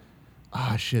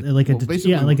 Shit. Like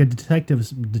basically, like a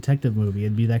detective movie.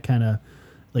 It'd be that kind of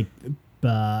like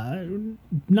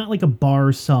not like a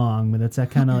bar song, but that's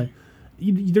that kind of like.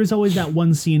 There's always that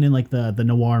one scene in like the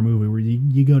noir movie where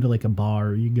you go to like a bar,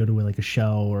 or you go to like a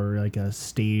show or like a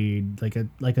stage, like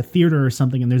a theater or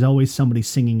something, and there's always somebody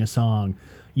singing a song.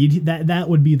 That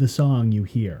would be the song you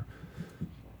hear.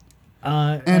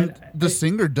 And the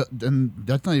singer, and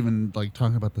that's not even like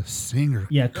talking about the singer.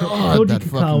 Yeah, God, Koji that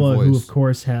fucking Kakawa, who voice. of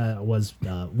course was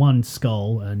one,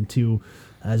 Skull, and two,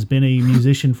 has been a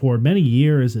musician for many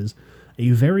years, is a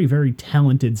very, very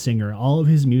talented singer. All of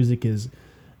his music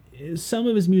some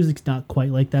of his music's not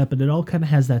quite like that, but it all kind of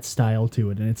has that style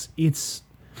to it, and it's.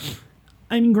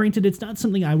 I mean, granted, it's not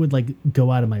something I would like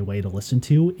go out of my way to listen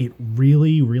to. It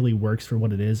really, really works for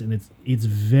what it is, and it's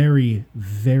very,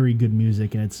 very good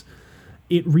music, and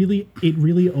it really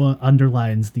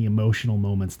underlines the emotional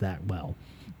moments that well.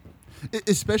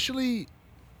 Especially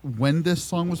when this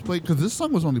song was played, because this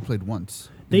song was only played once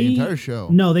in the entire show.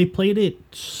 No, they played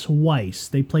it twice.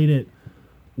 They played it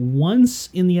once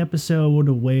in the episode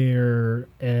where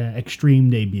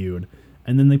Extreme debuted,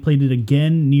 and then they played it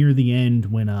again near the end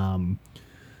when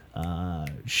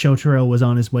Shotaro was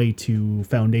on his way to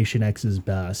Foundation X's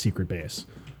secret base.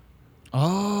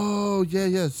 Oh,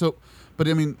 yeah. So, but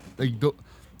I mean, like,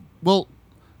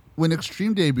 when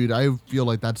Extreme debuted, I feel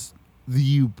like that's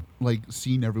the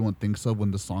scene everyone thinks of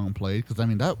when the song played, because I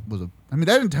mean that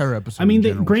entire episode. I mean, in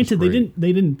general was granted, great.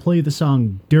 they didn't play the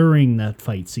song during that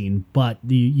fight scene, but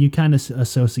you kind of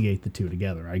associate the two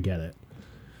together. I get it.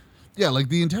 Yeah, like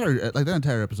that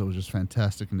entire episode was just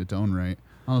fantastic in its own right.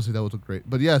 Honestly, that was great.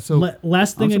 But yeah, so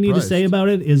last thing I need to say about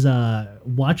it is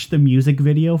watch the music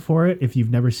video for it if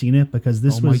you've never seen it, because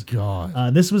this my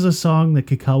God. this was a song that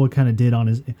Kakawa kind of did on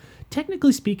his.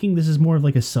 Technically speaking, this is more of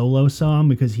like a solo song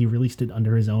because he released it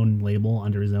under his own label,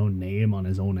 under his own name, on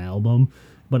his own album,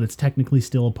 but it's technically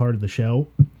still a part of the show.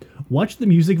 Watch the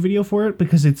music video for it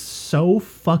because it's so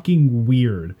fucking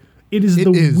weird. It is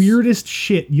the weirdest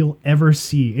shit you'll ever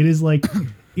see. It is like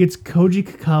it's Koji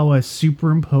Kakawa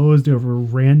superimposed over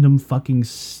random fucking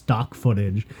stock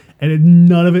footage, and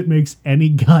none of it makes any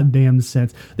goddamn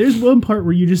sense. There's one part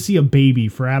where you just see a baby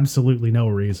for absolutely no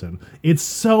reason. It's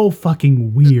so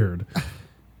fucking weird.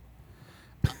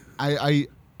 I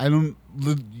don't.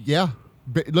 Yeah,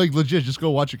 like legit, just go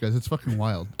watch it, guys. It's fucking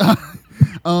wild.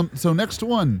 So next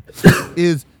one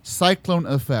is Cyclone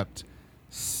Effect.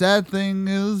 Sad thing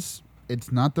is,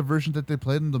 it's not the version that they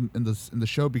played in the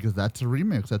show, because that's a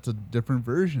remix. That's a different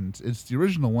version. It's the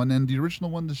original one, and the original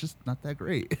one is just not that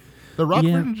great. The rock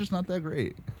version is just not that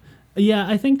great. Yeah,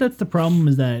 I think that's the problem,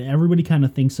 is that everybody kind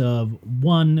of thinks of,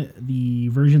 one, the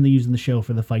version they use in the show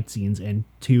for the fight scenes, and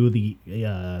two, the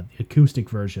acoustic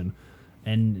version.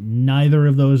 And neither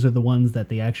of those are the ones that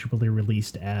they actually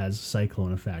released as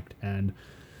Cyclone Effect. And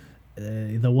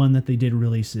the one that they did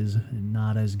release is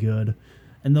not as good.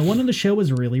 And the one on the show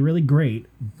is really, really great,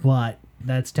 but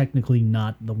that's technically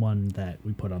not the one that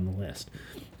we put on the list.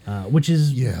 Which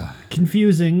is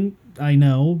confusing, I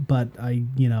know, but I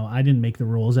didn't make the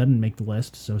rules. I didn't make the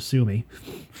list, so sue me.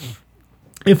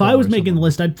 If I was making the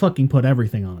list, I'd fucking put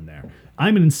everything on there.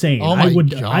 I'm insane. Oh my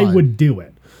God. I would do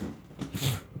it.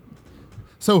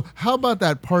 So how about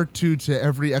that part 2 to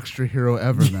every extra hero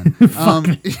ever then?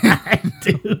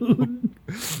 Dude.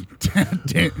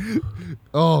 Damn.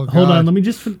 Oh, God. Hold on, let me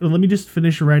just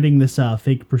finish writing this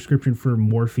fake prescription for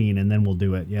morphine, and then we'll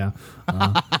do it. Yeah.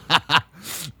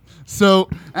 So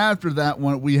after that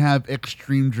one, we have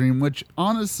Extreme Dream, which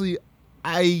honestly,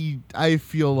 I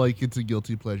feel like it's a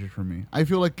guilty pleasure for me. I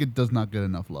feel like it does not get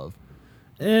enough love.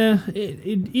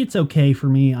 It's okay for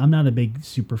me. I'm not a big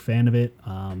super fan of it.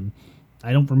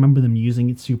 I don't remember them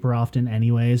using it super often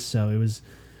anyways, so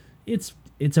it's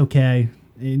okay.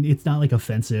 It's not like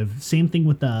offensive. Same thing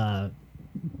with the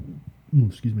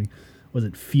excuse me. Was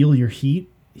it Feel Your Heat?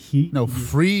 No,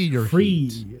 Free Your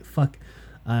Heat. Fuck.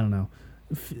 I don't know.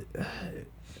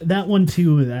 That one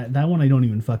too. That one I don't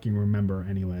even fucking remember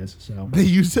anyways. So They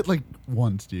used it like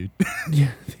once, dude. yeah.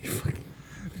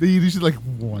 They used it like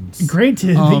once.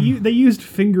 Granted, they used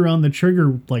Finger on the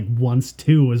Trigger like once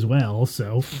too as well.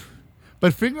 So,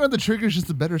 but Finger on the Trigger is just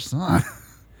a better song.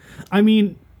 I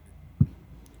mean,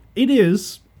 it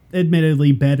is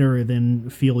admittedly better than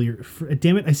Feel Your.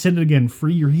 Damn it! I said it again.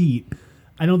 Free Your Heat.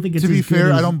 I don't think it's. To be as good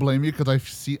fair, as, I don't blame you because I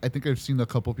think I've seen a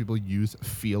couple people use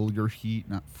 "Feel Your Heat,"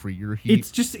 not "Free Your Heat."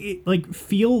 It's just like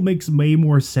Feel makes way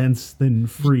more sense than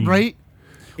Free, right?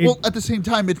 Well, at the same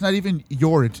time, it's not even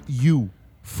your; it's you.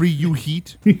 Free you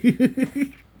heat.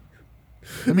 I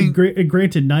mean,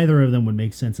 granted, neither of them would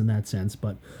make sense in that sense,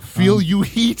 but feel you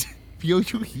heat. Feel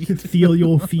you heat. Feel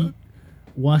your feet.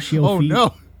 Wash your feet. Oh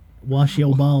no. Wash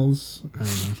your balls. I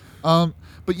don't know.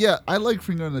 But yeah, I like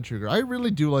Finger on the Trigger. I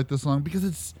really do like this song because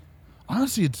it's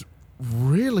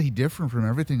really different from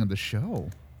everything on the show.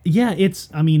 Yeah, it's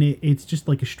just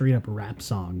like a straight up rap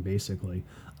song, basically.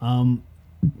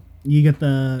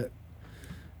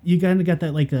 You kind of got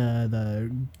that like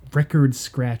the record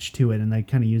scratch to it, and they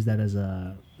kind of use that as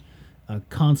a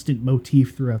constant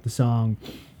motif throughout the song.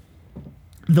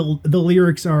 The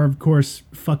lyrics are, of course,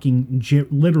 fucking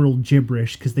literal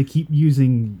gibberish because they keep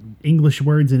using English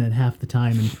words in it half the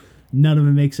time, and none of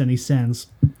it makes any sense.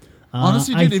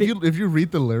 Honestly, dude, if you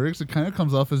read the lyrics, it kind of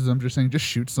comes off as them just saying, "Just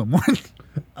shoot someone."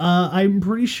 I'm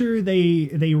pretty sure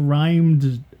they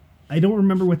rhymed. I don't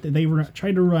remember what they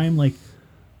tried to rhyme like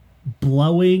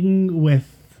blowing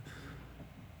with.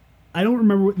 I don't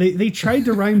remember. They tried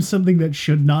to rhyme something that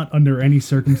should not, under any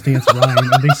circumstance, rhyme,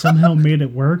 and they somehow made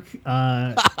it work.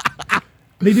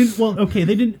 They didn't. Well, okay,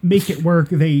 they didn't make it work.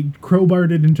 They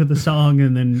crowbarred it into the song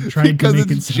and then tried to make it.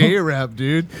 Because it's J-rap,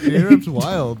 dude. J-rap's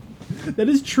wild. That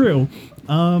is true.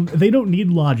 They don't need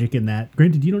logic in that.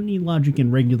 Granted, you don't need logic in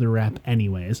regular rap,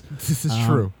 anyways. This is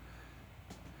true.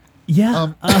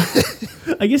 Yeah,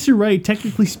 I guess you're right.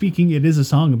 Technically speaking, it is a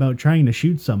song about trying to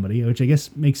shoot somebody, which I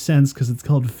guess makes sense because it's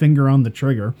called Finger on the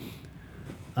Trigger.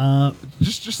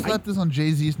 Just slap this on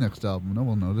Jay-Z's next album. No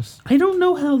one will notice. I don't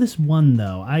know how this won,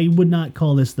 though. I would not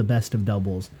call this the best of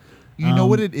doubles. You know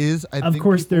what it is? Of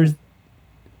course, there's...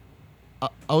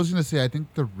 I was going to say, I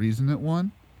think the reason it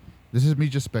won, this is me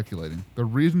just speculating, the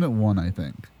reason it won, I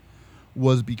think,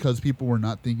 was because people were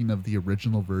not thinking of the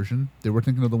original version. They were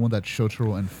thinking of the one that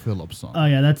Shotaro and Philip song. Oh,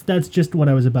 yeah, that's just what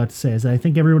I was about to say. Is I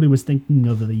think everybody was thinking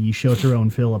of the Shotaro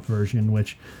and Philip version,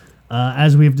 which,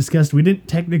 as we have discussed, we didn't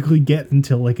technically get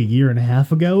until like a year and a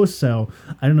half ago, so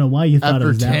I don't know why you thought it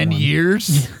was that one. After 10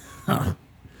 years?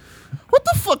 What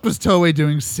the fuck was Toei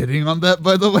doing sitting on that,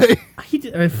 by the way?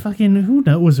 I fucking, who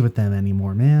knows with them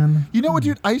anymore, man? You know what,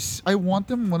 dude? I want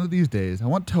them one of these days. I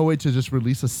want Toei to just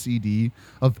release a CD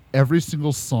of every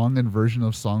single song and version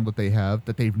of song that they have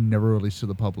that they've never released to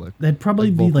the public. That'd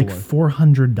probably be like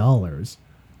 $400.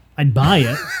 I'd buy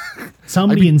it.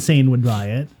 Somebody insane would buy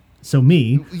it. So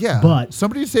me. Yeah. But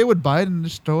somebody say would buy it and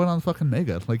just throw it on fucking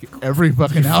Mega. Like every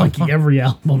fucking album. Fucking every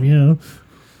album, yeah.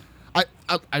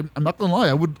 I'm not gonna lie.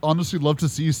 I would honestly love to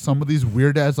see some of these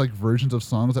weird ass like versions of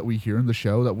songs that we hear in the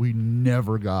show that we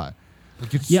never got.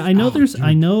 Like yeah, I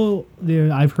know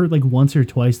I've heard like once or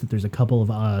twice that there's a couple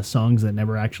of songs that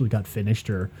never actually got finished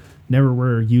or never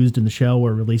were used in the show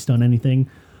or released on anything.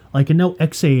 Like I know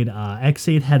X-Aid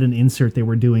had an insert they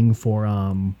were doing for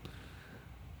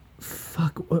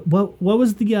what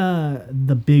was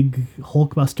the big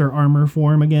Hulkbuster armor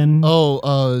form again?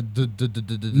 Oh,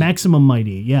 Maximum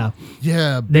Mighty, yeah.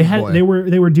 Yeah, they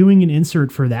were doing an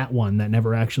insert for that one that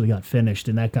never actually got finished,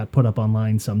 and that got put up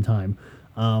online sometime.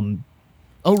 Oh,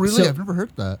 really? I've never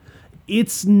heard that.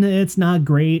 It's not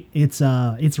great. It's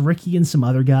Ricky and some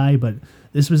other guy, but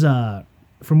this was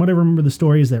from what I remember, the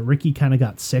story is that Ricky kind of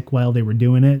got sick while they were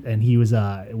doing it, and he was,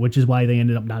 which is why they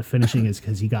ended up not finishing, is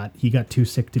because he got too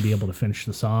sick to be able to finish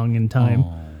the song in time.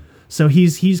 Oh. So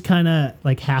he's kind of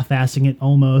like half-assing it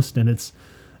almost, and it's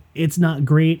not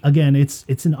great. Again,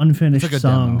 it's an unfinished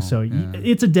song, demo. So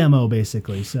it's a demo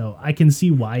basically. So I can see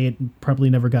why it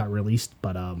probably never got released,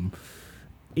 but I'm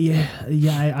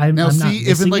now I'm see not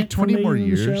if in like 20 more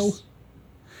years.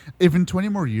 If in 20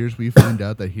 more years we find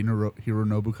out that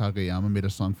Hironobu Kageyama made a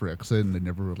song for X-Aid and they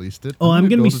never released it, I'm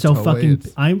gonna be so fucking.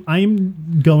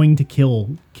 I'm going to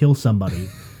kill somebody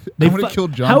I'm gonna kill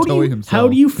John how Toei himself. How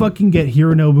do you fucking get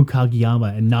Hironobu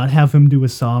Kageyama and not have him do a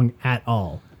song at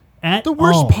all? The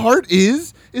worst part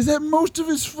is that most of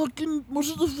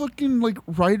the fucking like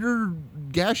writer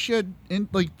Gashet and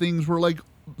like things were like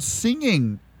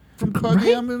singing from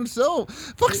Kageyama himself.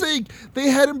 Fuck's sake, they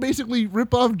had him basically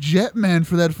rip off Jetman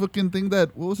for that fucking thing.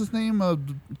 That what was his name?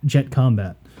 Jet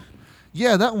Combat.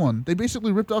 Yeah, that one. They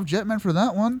basically ripped off Jetman for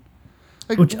that one.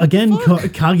 Like, which again,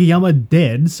 Kageyama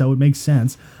did, so it makes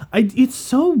sense. It's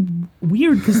so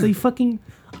weird because they fucking.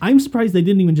 I'm surprised they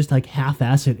didn't even just like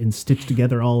half-ass it and stitch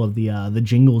together all of the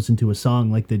jingles into a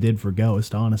song like they did for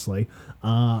Ghost. Honestly,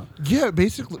 yeah,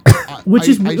 basically, which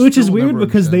is weird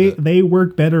because that. they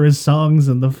work better as songs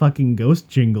than the fucking Ghost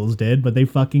jingles did, but they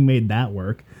fucking made that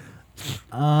work.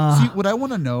 See, what I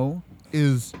want to know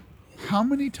is how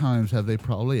many times have they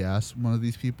probably asked one of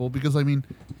these people? Because I mean,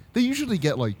 they usually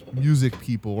get like music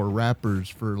people or rappers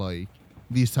for like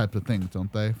these types of things,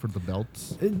 don't they? For the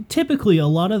belts. Typically, a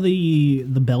lot of the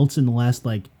belts in the last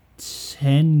like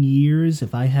 10 years,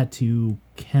 if I had to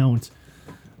count,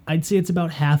 I'd say it's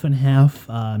about half and half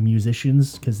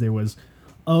musicians, because there was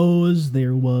O's,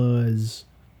 there was,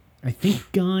 I think,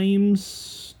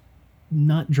 Gimes,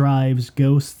 not Drives,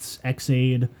 Ghosts,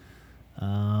 Xaid.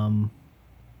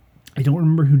 I don't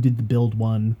remember who did the build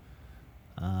one.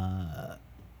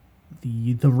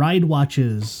 The Ride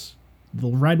Watches. The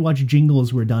Ride Watch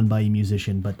jingles were done by a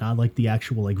musician, but not like the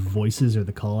actual like voices or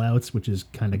the call-outs, which is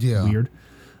kind of weird.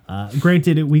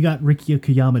 Granted, we got Riki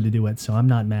Okayama to do it, so I'm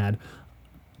not mad.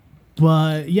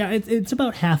 But yeah, it's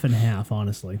about half and half,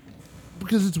 honestly.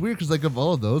 Because it's weird, because like of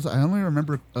all of those, I only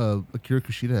remember Akira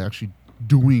Kushida actually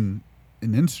doing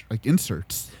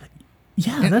inserts.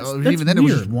 Yeah, that's even then weird. It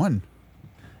was just one.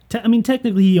 I mean,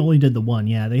 technically, he only did the one.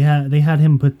 Yeah, they had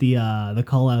him put the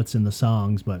call-outs in the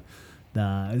songs, but.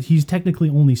 He's technically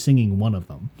only singing one of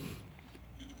them.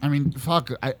 I mean, fuck.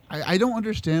 I don't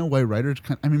understand why writers.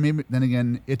 I mean, maybe then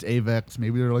again, it's Avex.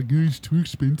 Maybe they're like, it's too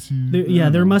expensive.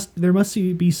 There must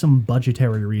be some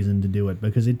budgetary reason to do it,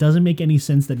 because it doesn't make any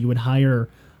sense that you would hire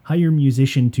a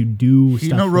musician to do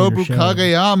stuff for your show.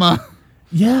 Kageyama.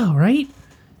 Yeah, right.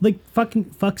 Like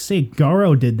fuck's sake,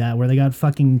 Garo did that where they got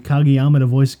fucking Kageyama to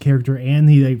voice a character and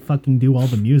they fucking do all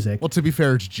the music. Well, to be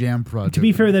fair, it's Jam Project. To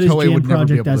be fair, that is Jam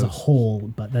Project as a whole,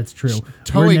 but that's true.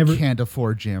 Toei can't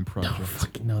afford Jam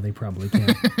Project. No, they probably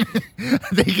can't.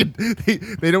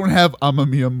 They don't have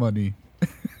Amamiya money.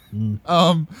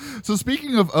 So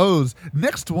speaking of O's,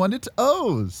 next one, it's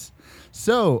O's.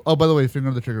 So, by the way, Finger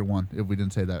on the Trigger won, if we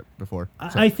didn't say that before.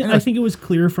 So, I think it was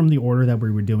clear from the order that we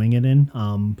were doing it in.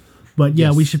 But yeah,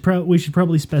 yes. we should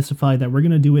probably specify that we're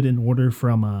going to do it in order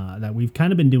from that we've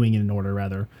kind of been doing it in order,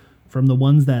 rather, from the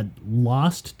ones that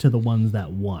lost to the ones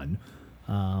that won.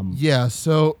 Yeah,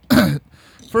 so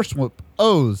first one,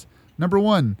 O's. Number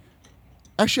one.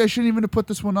 Actually, I shouldn't even have put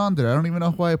this one on there. I don't even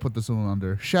know why I put this one on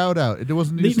there. Shout out. It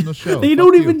wasn't used in the show. They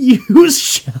don't even use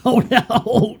shout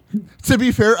out. To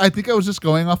be fair, I think I was just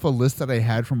going off a list that I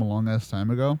had from a long ass time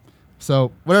ago.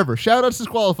 So, whatever. Shout out's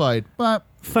disqualified. But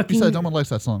besides, no one likes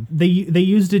that song. They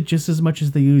used it just as much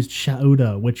as they used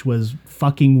Shouda, which was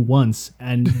fucking once.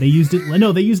 And they used it...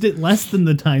 No, they used it less than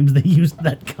the times they used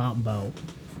that combo.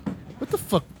 What the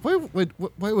fuck? Why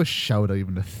was Shouda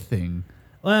even a thing?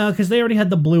 Well, because they already had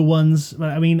the blue ones. But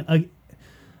I mean,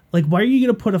 like, why are you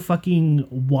going to put a fucking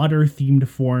water-themed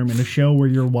form in a show where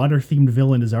your water-themed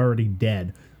villain is already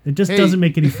dead? It just doesn't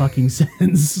make any fucking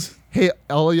sense. Hey,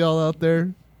 all of y'all out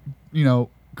there, you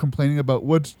know, complaining about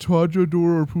what's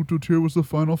Tajador or Putotir was the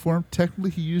final form.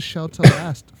 Technically, he used Shouta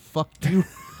last. Fuck you.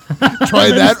 Try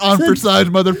that on for size,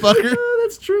 motherfucker.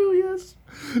 That's true, yes.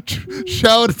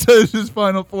 Shouta is his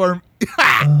final form.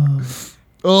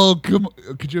 Oh, come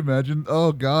on. Could you imagine?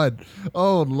 Oh, God.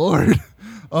 Oh, Lord.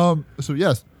 So,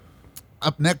 yes.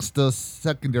 Up next, the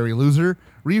secondary loser,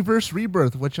 Reverse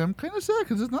Rebirth, which I'm kind of sad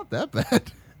because it's not that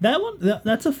bad. That one,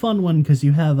 that's a fun one because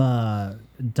you have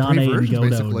Dade and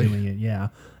Godo doing it. Yeah,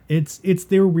 it's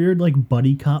their weird like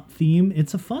buddy cop theme.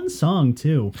 It's a fun song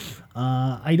too.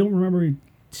 I don't remember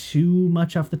too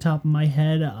much off the top of my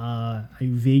head. I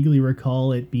vaguely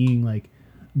recall it being like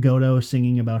Godo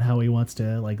singing about how he wants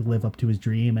to like live up to his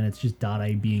dream, and it's just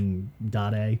Dade being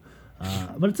Dade.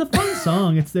 But it's a fun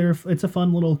song. It's a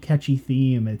fun little catchy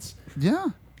theme.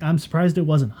 I'm surprised it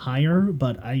wasn't higher,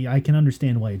 but I can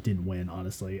understand why it didn't win.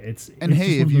 Honestly, and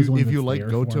hey, if you like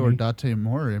Goto or Date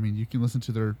more, I mean, you can listen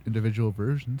to their individual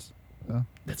versions.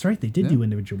 That's right, they did do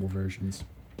individual versions.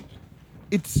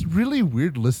 It's really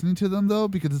weird listening to them though,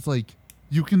 because it's like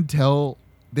you can tell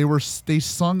they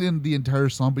sung in the entire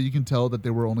song, but you can tell that they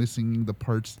were only singing the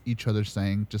parts each other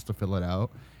sang just to fill it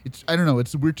out. It's I don't know,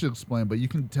 it's weird to explain, but you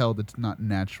can tell that it's not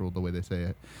natural the way they say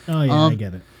it. Oh yeah, I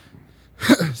get it.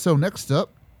 So next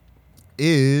up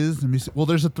is, let me see, well,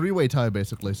 there's a three-way tie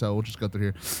basically, so we'll just go through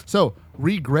here. So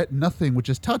Regret Nothing, which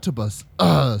is Tataba's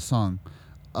song.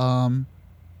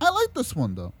 I like this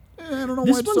one though. I don't know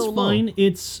This why it's one's so fine. low.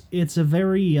 It's a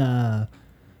very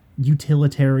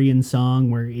utilitarian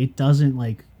song where it doesn't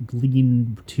like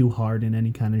lean too hard in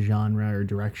any kind of genre or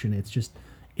direction.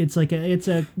 It's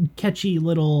a catchy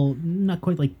little, not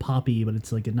quite like poppy, but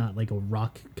it's like not like a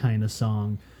rock kind of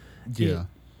song. Yeah.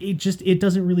 It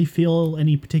doesn't really feel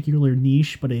any particular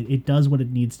niche, but it does what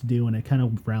it needs to do, and it kind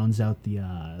of rounds out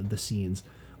the scenes,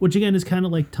 which again is kind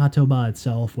of like Tatoba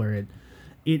itself, where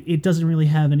it doesn't really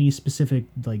have any specific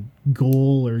like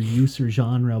goal or use or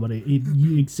genre, but it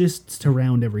exists to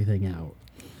round everything out.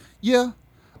 Yeah.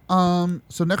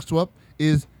 So next up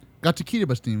is Got to Keep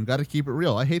It Steam. Got to Keep It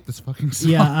Real. I hate this fucking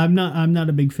song. Yeah, I'm not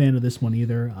a big fan of this one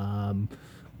either.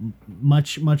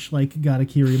 Much like Gata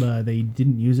Kiriba, they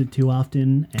didn't use it too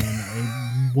often, and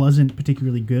it wasn't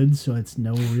particularly good, so it's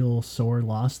no real sore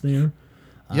loss there.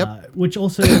 Yep. Which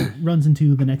also runs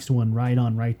into the next one, Ride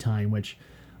On Right Time, which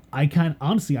I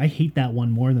honestly hate that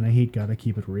one more than I hate Gotta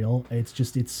Keep It Real.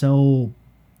 It's so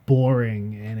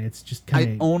boring, and it's just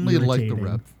kind of I only like the irritating.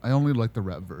 rap. I only like the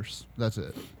rap verse. That's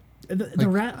it. The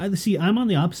rap. See, I'm on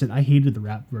the opposite. I hated the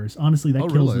rap verse. Honestly, that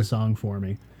kills really? the song for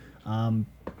me.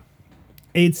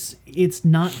 It's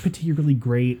not particularly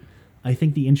great. I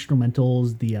think the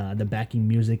instrumentals, the backing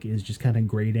music is just kind of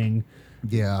grating.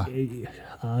 Yeah.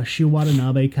 Shu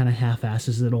Watanabe kind of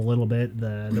half-asses it a little bit.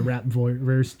 The rap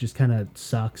verse just kind of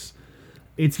sucks.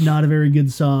 It's not a very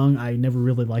good song. I never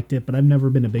really liked it, but I've never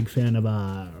been a big fan of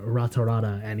Rata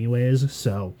Rata anyways,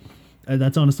 so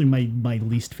that's honestly my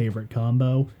least favorite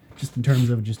combo, just in terms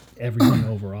of just everything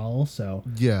overall, so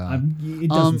Yeah. it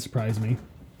doesn't surprise me.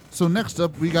 So next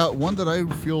up, we got one that I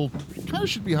feel kind of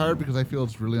should be higher because I feel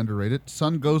it's really underrated.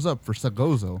 Sun Goes Up for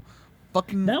Sagozo.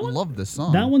 Fucking That one- love this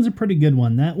song. That one's a pretty good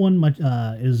one. That one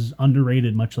is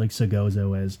underrated, much like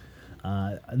Sagozo is.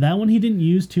 That one he didn't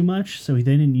use too much, so they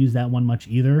didn't use that one much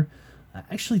either.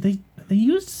 Actually, they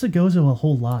used Sagozo a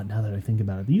whole lot. Now that I think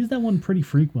about it, they used that one pretty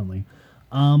frequently.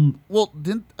 Well,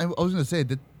 I was gonna say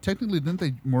that technically didn't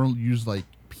they more use like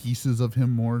pieces of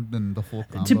him more than the full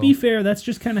combo? To be fair, that's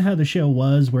just kind of how the show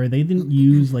was, where they didn't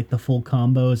use like the full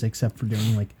combos except for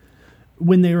doing like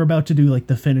when they were about to do like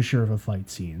the finisher of a fight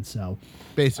scene. So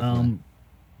Basically.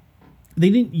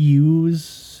 they didn't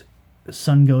use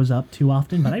Sun Goes Up too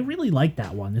often, but I really like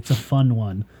that one. It's a fun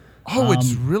one.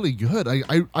 It's really good.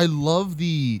 I love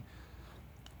the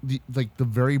like the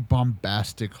very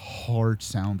bombastic hard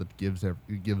sound that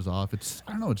it gives off. It's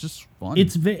I don't know, it's just fun.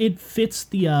 It fits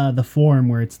the form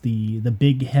where it's the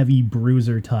big heavy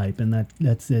bruiser type, and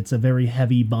it's a very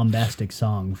heavy bombastic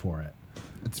song for it.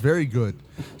 It's very good.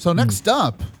 So next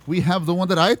up, we have the one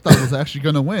that I thought was actually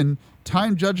going to win,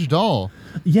 Time Judge Doll.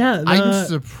 Yeah, I'm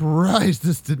surprised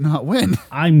this did not win.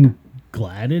 I'm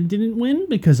glad it didn't win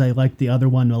because I liked the other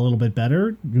one a little bit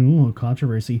better. Ooh,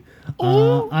 controversy.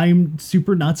 I'm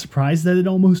super not surprised that it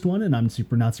almost won, and I'm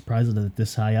super not surprised that it's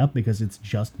this high up because it's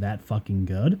just that fucking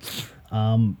good.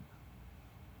 Of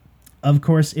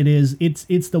course, it is.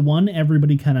 It's the one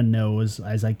everybody kind of knows,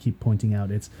 as I keep pointing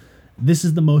out. This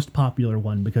is the most popular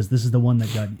one because this is the one that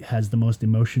has the most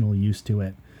emotional use to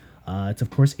it. It's of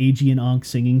course Eiji and Ankh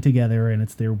singing together, and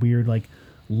it's their weird like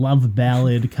love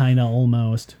ballad kind of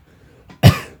almost.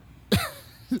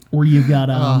 Where you've got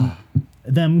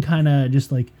them kind of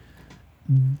just like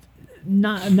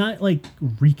not like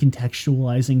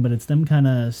recontextualizing, but it's them kind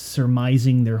of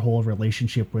surmising their whole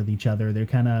relationship with each other. They're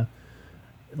kind of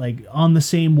like on the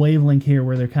same wavelength here,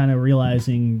 where they're kind of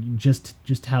realizing just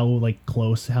how like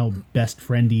close, how best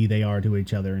friendy they are to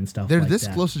each other and stuff. They're like this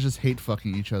that. close to just hate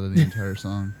fucking each other the entire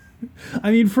song.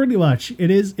 I mean, pretty much. It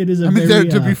is. A I mean, very,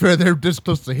 to be fair, they're this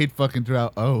close to hate fucking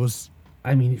throughout O's.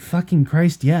 I mean, fucking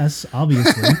Christ, yes,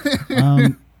 obviously.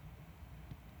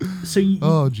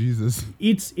 Oh Jesus!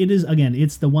 It is again.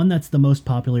 It's the one that's the most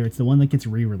popular. It's the one that gets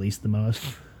re-released the most.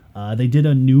 They did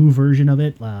a new version of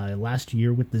it last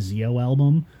year with the Zio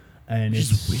album, and it's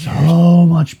so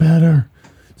much better,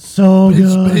 so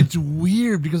good. But it's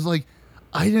weird because like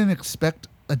I didn't expect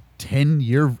a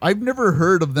 10-year. I've never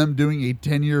heard of them doing a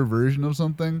 10-year version of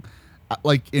something,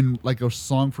 like in like a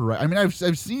song for. I mean, I've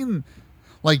seen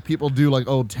like people do like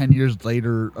 10 years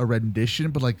later a rendition,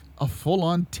 but like a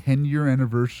full-on 10-year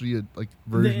anniversary like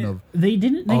version of they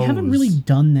haven't really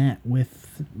done that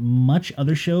with much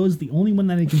other shows. The only one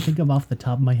that I can think of off the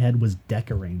top of my head was Deck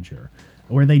Arranger,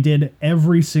 where they did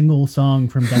every single song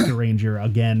from Deca Ranger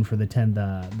again for the 10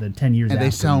 years. And after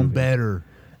they sound movie. better.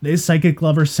 This Psychic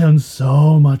Lover sounds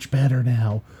so much better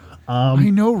now. I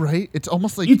know, right? It's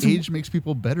almost like it's- age makes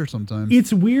people better sometimes.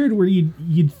 It's weird where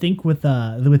you'd think with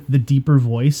the deeper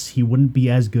voice he wouldn't be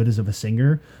as good as of a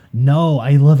singer. No,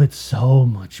 I love it so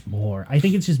much more. I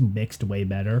think it's just mixed way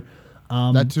better.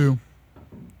 That too.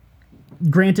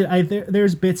 Granted,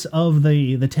 there's bits of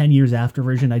the 10 years after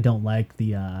version I don't like,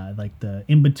 the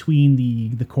in between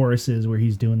the choruses where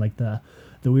he's doing like the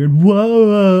weird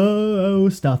whoa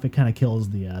stuff. It kind of kills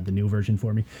the new version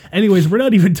for me. Anyways, we're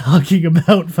not even talking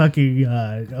about fucking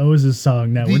Oz's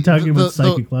song now. We're talking about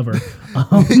Psychic Lover.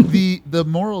 The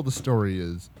moral of the story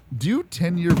is do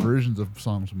 10-year versions of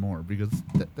songs more because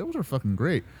those are fucking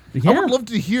great. Yeah. I would love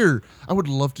to hear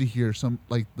some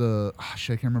like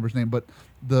shit, I can't remember his name, but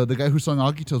the guy who sung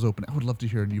Agito's Open. I would love to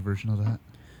hear a new version of that.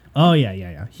 Oh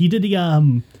yeah. He did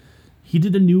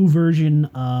a new version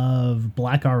of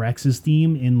Black RX's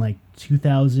theme in like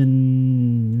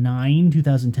 2009,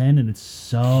 2010, and it's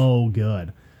so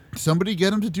good. Somebody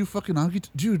get him to do fucking Agito.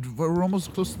 Dude, we're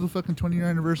almost close to the fucking 20-year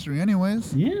anniversary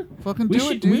anyways. Yeah. Fucking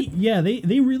do it, dude.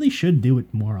 They really should do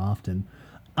it more often.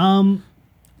 So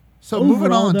moving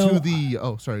overall, on though, to the...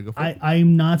 Oh, sorry, go for it.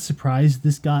 I'm not surprised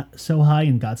this got so high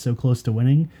and got so close to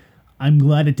winning. I'm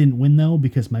glad it didn't win, though,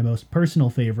 because my most personal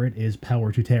favorite is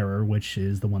Power to Terror, which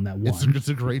is the one that won. It's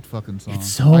a great fucking song. It's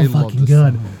so I love fucking this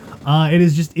good. song. It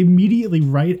is just immediately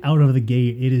right out of the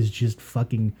gate. It is just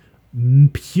fucking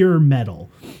pure metal.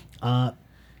 First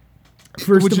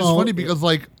Which of is all, funny because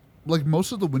like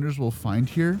most of the winners we'll find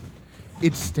here,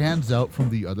 it stands out from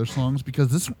the other songs because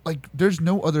this there's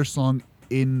no other song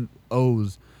in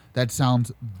O's that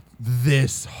sounds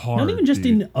this hard. not even just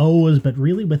dude. in O's, but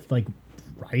really with like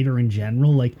Ryder in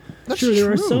general. Like, That's sure,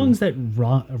 there are true. songs that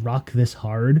rock this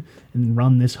hard and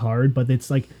run this hard, but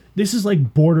it's like this is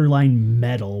like borderline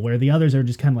metal, where the others are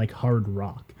just kind of like hard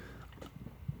rock.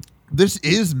 This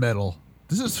is metal.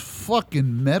 This is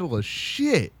fucking metal as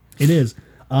shit. It is. This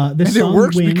And it song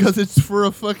works wins. because it's for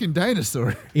a fucking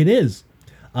dinosaur. It is.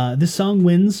 This song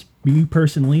wins me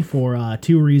personally for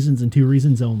two reasons and two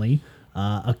reasons only.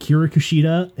 Akira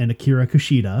Kushida and Akira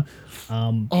Kushida.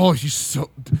 Oh, he's so...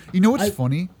 You know what's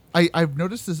funny? I've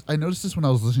noticed this. I noticed this when I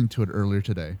was listening to it earlier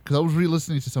today because I was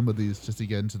re-listening to some of these just to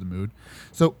get into the mood.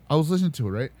 So I was listening to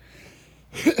it, right?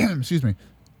 Excuse me.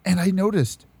 And I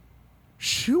noticed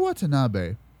Shu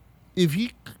Watanabe, if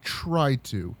he tried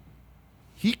to,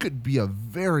 he could be a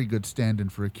very good stand-in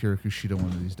for Akira Kushida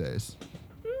one of these days.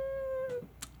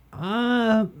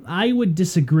 I would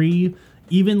disagree.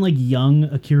 Even like young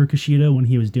Akira Kushida, when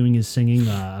he was doing his singing,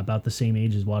 about the same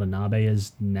age as Watanabe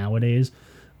is nowadays,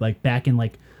 like back in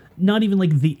like not even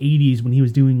like the 80s when he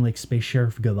was doing like Space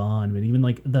Sheriff Gavan, but even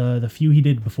like the few he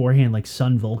did beforehand, like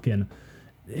Sun Vulcan,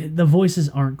 the voices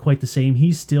aren't quite the same.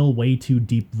 He's still way too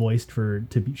deep voiced to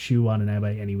be Shu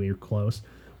Watanabe anywhere close.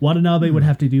 Watanabe would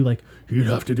have to do like he'd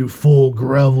have to do full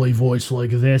gravelly voice like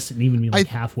this and even be like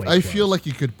halfway. I close. feel like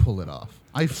he could pull it off.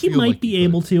 He might be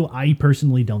able to. I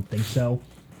personally don't think so.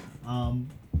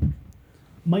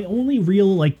 My only real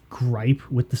like gripe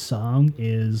with the song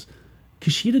is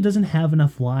Kushida doesn't have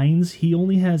enough lines. He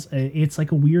only has it's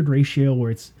like a weird ratio where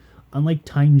it's unlike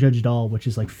Time Judge Doll, which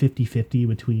is like 50-50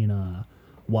 between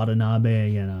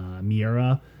Watanabe and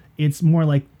Miura. It's more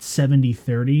like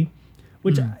 70-30,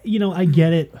 which I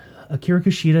get it. Akira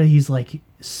Kushida, he's like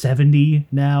 70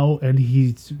 now, and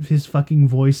his fucking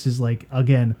voice is like,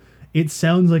 again, it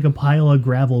sounds like a pile of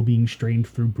gravel being strained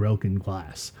through broken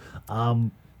glass.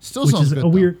 Still which sounds is good, a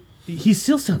weird. He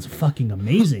still sounds fucking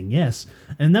amazing, yes.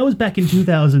 And that was back in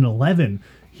 2011.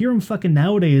 Hear him fucking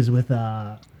nowadays with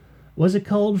what's it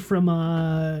called from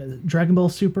Dragon Ball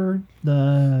Super,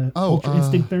 the Ultra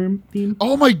Instinct theme.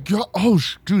 Oh my god!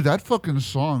 Dude, that fucking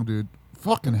song, dude.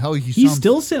 Fucking hell, he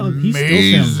still sounds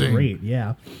great.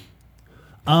 Yeah.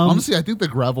 Honestly, I think the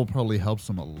gravel probably helps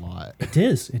him a lot.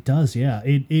 It does, yeah.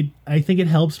 I think it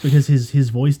helps because his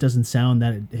voice doesn't sound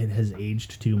that it has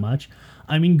aged too much.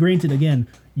 I mean, granted, again,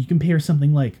 you compare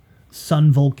something like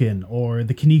Sun Vulcan or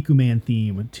the Kinnikuman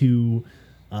theme to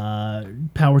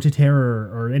Power to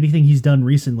Terror or anything he's done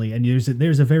recently, and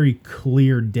there's a very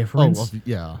clear difference. Oh, well,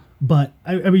 yeah. But,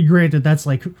 I mean, granted, that's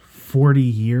like 40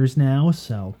 years now,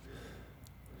 so...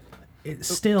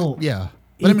 It's still... Yeah.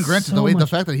 But I mean, it's granted, so the much-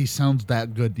 fact that he sounds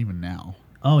that good even now.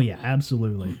 Oh yeah,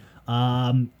 absolutely.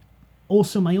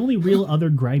 Also, my only real other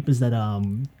gripe is that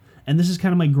and this is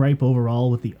kind of my gripe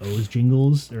overall with the O's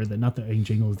jingles, or not the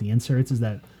jingles, the inserts, is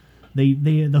that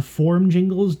the form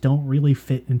jingles don't really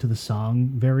fit into the song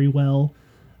very well.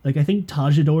 Like I think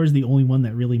Tajador is the only one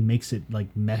that really makes it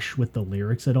like mesh with the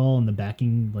lyrics at all and the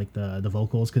backing, like the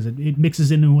vocals, because it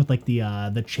mixes in with like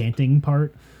the chanting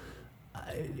part.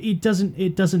 It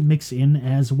doesn't mix in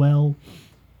as well,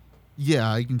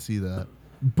 Yeah, I can see that.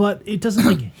 but it doesn't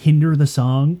like hinder the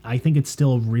song. I think it's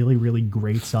still a really really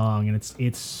great song, and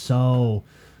it's so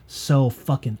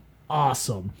fucking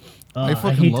awesome. I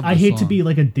fucking love I this hate to song. be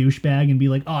like a douchebag and be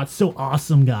like, oh, it's so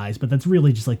awesome, guys, but that's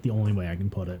really just like the only way I can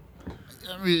put it.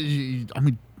 I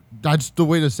mean, that's the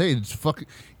way to say it.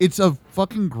 It's a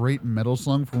fucking great metal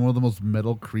song from one of the most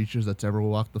metal creatures that's ever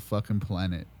walked the fucking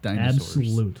planet, dinosaurs.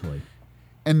 Absolutely.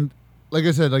 And like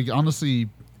I said, like honestly,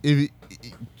 it's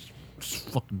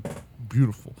fucking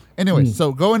beautiful. Anyway,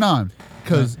 so going on,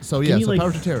 because Give me, like,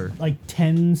 Power to Terror. Like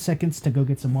 10 seconds to go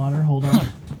get some water. Hold on.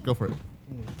 Go for it.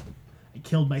 I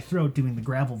killed my throat doing the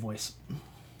gravel voice.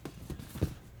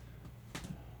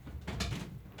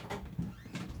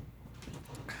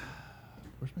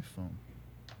 Where's my phone?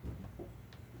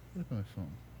 Where's my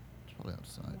phone? It's probably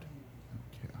outside.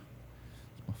 Okay.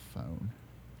 It's my phone.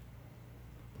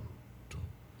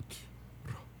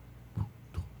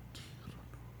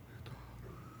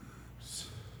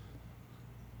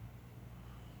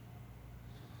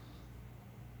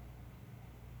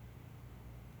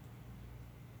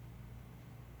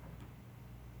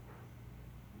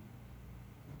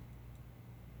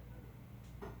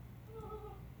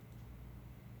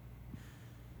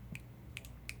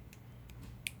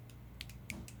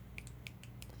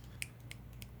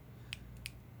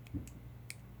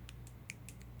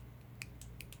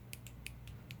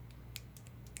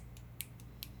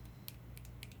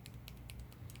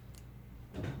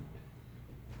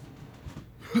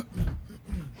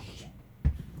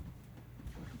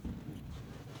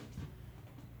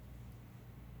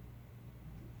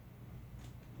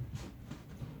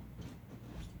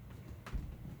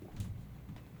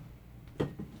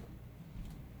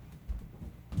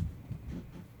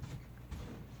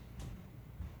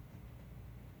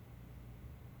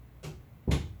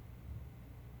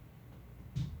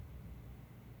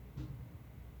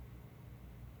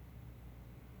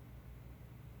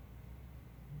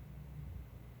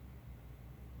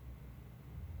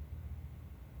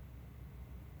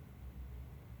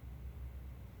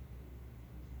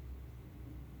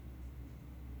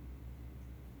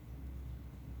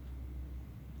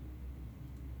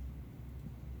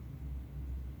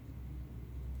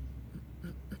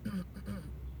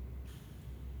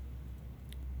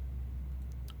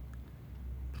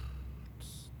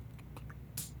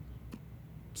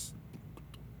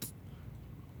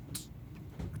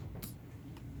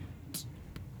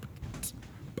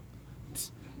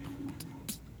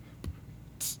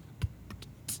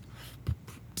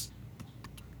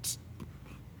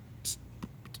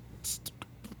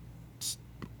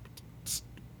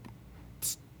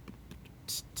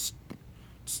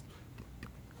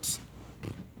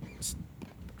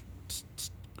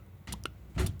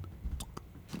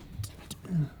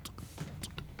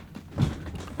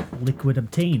 Liquid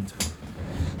obtained.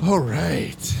 All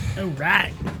right. All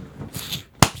right.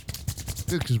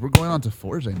 Good, because we're going on to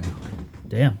Forza now.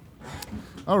 Damn.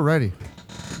 Alrighty.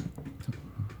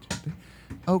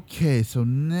 Okay, so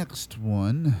next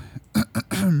one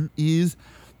is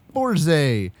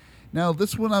Forza. Now,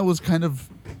 this one I was kind of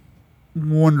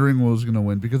wondering what was going to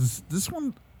win, because this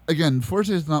one, again,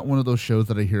 Forza is not one of those shows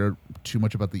that I hear too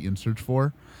much about the inserts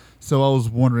for. So I was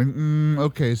wondering,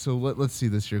 okay, so let's see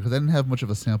this year, because I didn't have much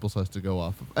of a sample size to go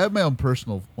off of. I have my own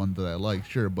personal one that I like,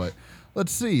 sure, but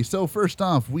let's see. So first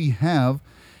off, we have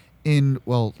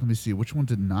let me see, which one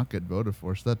did not get voted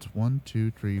for? So that's 1,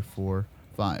 2, 3, 4,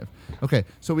 5. Okay,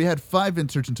 so we had 5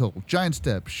 inserts in total. Giant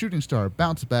Step, Shooting Star,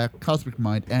 Bounce Back, Cosmic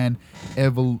Mind, and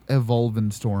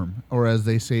Evolvin Storm, or as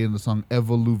they say in the song,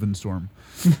 Evoluven Storm.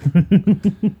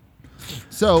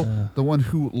 So, the one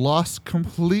who lost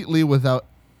completely without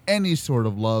any sort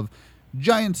of love,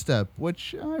 Giant Step,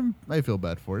 which I feel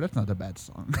bad for. That's not a bad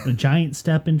song. A giant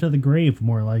step into the grave,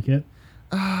 more like it.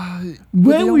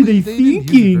 What were they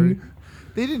thinking?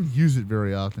 They didn't use it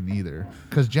very often either,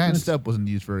 because Giant Step wasn't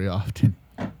used very often.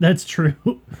 That's true.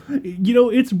 You know,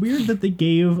 it's weird that they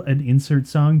gave an insert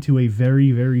song to a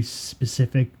very, very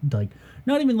specific, like,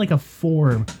 not even like a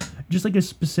form, just like a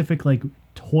specific, like,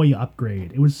 toy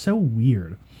upgrade. It was so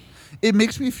weird. It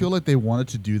makes me feel like they wanted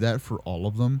to do that for all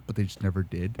of them, but they just never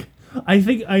did. I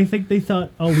think they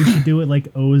thought, oh, we should do it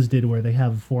like O's did, where they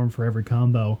have a form for every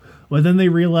combo. But then they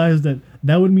realized that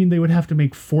would mean they would have to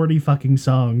make 40 fucking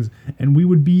songs, and we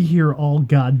would be here all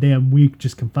goddamn week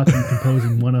just fucking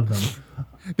composing one of them.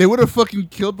 They would have fucking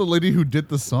killed the lady who did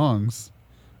the songs.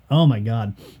 Oh my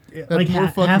god. like poor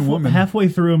fucking woman. halfway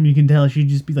through him, you can tell she'd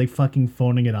just be like fucking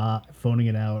phoning it out.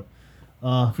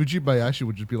 Fujibayashi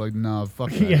would just be like, nah,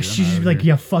 fuck that. Yeah, she'd just be like,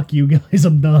 yeah, fuck you guys,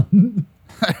 I'm done.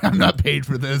 I'm not paid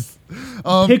for this.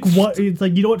 Pick what? It's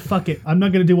like, you know what? Fuck it. I'm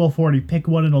not gonna do all 40. Pick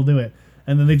one and I'll do it.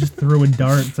 And then they just threw a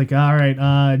dart. It's like, all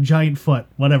right, giant foot,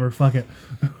 whatever. Fuck it.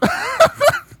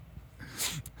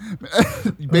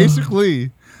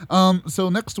 Basically. So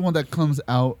next one that comes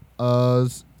out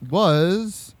was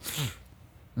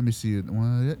let me see it.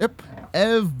 Yep,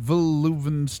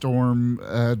 Evolven Storm.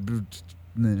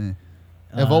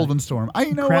 Evolven Storm. I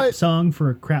know crap what song for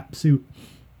a crap suit.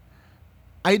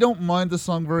 I don't mind the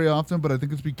song very often, but I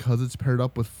think it's because it's paired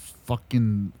up with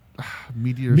fucking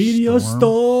Meteor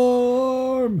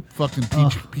Storm. Fucking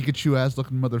Pikachu ass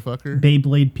looking motherfucker.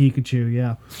 Beyblade Pikachu,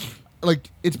 yeah.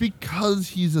 Like, it's because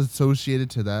he's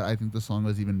associated to that. I think the song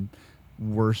was even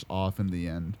worse off in the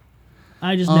end.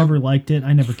 I just never liked it.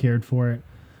 I never cared for it.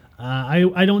 I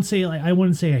wouldn't say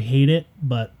I hate it,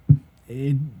 but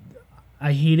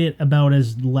I hate it about a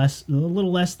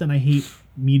little less than I hate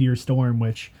Meteor Storm,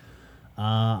 which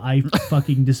I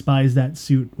fucking despise that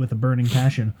suit with a burning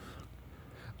passion.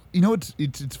 You know,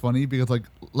 it's funny because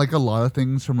like a lot of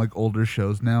things from like older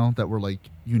shows now that were like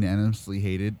unanimously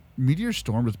hated. Meteor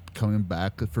Storm is coming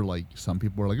back for like some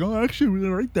people are like, oh, I actually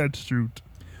really like that suit.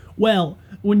 Well,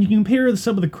 when you compare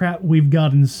some of the crap we've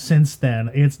gotten since then,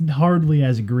 it's hardly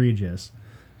as egregious.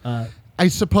 I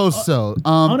suppose so.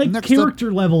 On a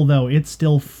character level, though, it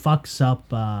still fucks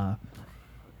up.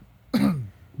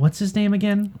 What's his name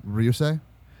again? Ryusei?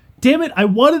 Damn it! I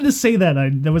wanted to say that. I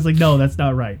was like, no, that's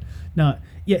not right. No,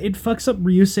 yeah, it fucks up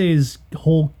Ryusei's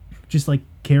whole just like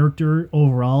character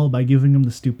overall by giving him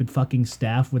the stupid fucking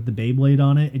staff with the Beyblade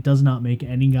on it. It does not make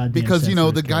any goddamn sense. Because, you know,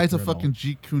 for his the guy's a character at all. fucking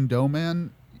Jeet Kune Do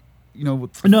man. You know,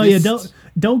 with No, fists, yeah,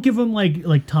 don't give him like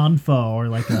Tonfo or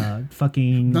like a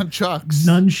fucking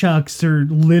nunchucks or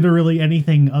literally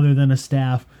anything other than a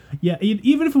staff. Yeah,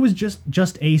 even if it was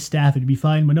just a staff, it'd be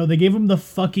fine. But no, they gave him the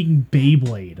fucking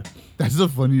Beyblade. That's the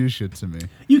funniest shit to me.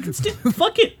 You can still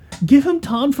fuck it. Give him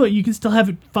Tonfa. You can still have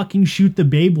it fucking shoot the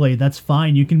Beyblade. That's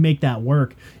fine. You can make that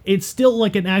work. It's still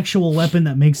like an actual weapon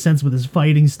that makes sense with his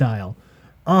fighting style.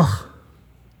 Ugh.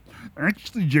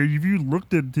 Actually, Jerry, if you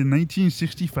looked at the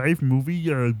 1965 movie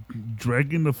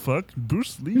Dragon the Fuck,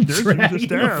 Bruce Lee, there's the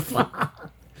staff.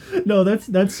 No,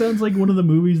 that sounds like one of the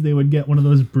movies they would get one of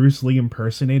those Bruce Lee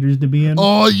impersonators to be in.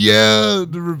 Oh yeah,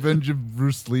 The Revenge of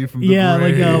Bruce Lee from the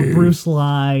Grave. Like Bruce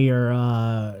Lee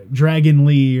or Dragon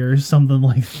Lee or something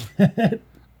like that.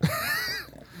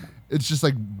 It's just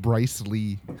like Bryce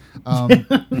Lee.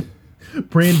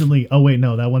 Brandon Lee. Oh wait,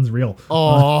 no, that one's real.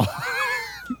 Oh.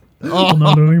 Oh,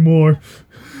 not anymore.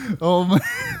 Oh my.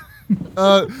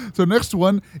 So next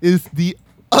one is the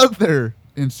other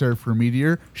insert for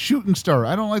Meteor, Shooting Star.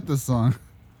 I don't like this song.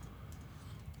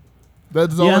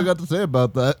 That's all I got to say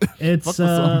about that.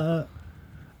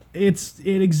 It's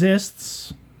it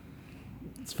exists.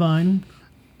 It's fine.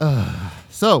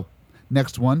 So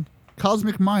next one,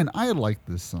 Cosmic Mind. I like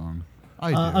this song.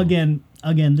 I do.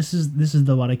 Again, this is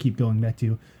the one I keep going back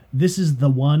to. This is the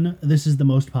one. This is the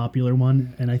most popular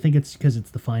one, and I think it's because it's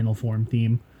the final form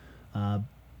theme.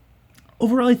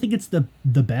 Overall, I think it's the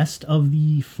best of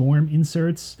the form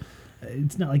inserts.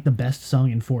 It's not like the best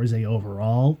song in Forza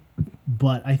overall,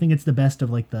 but I think it's the best of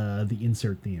like the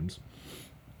insert themes.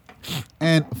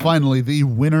 And finally, the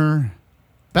winner,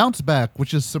 Bounce Back,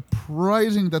 which is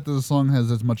surprising that the song has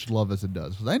as much love as it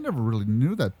does. Because I never really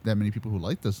knew that many people who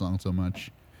like this song so much.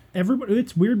 Everybody,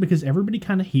 it's weird because everybody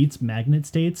kind of hates Magnet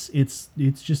States. It's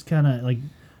just kind of like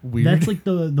weird. That's like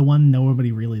the one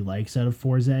nobody really likes out of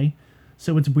Forza.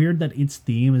 So it's weird that its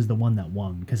theme is the one that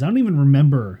won because I don't even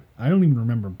remember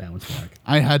Bounce Back.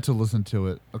 I had to listen to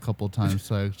it a couple of times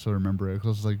to actually remember it because I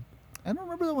was like, I don't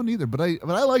remember that one either. But I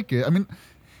like it. I mean,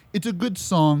 it's a good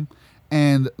song,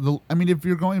 and if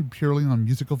you're going purely on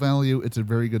musical value, it's a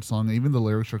very good song. Even the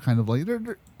lyrics are kind of like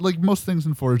they're like most things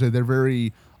in Forza. They're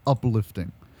very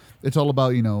uplifting. It's all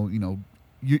about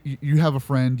you have a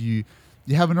friend, you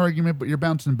have an argument, but you're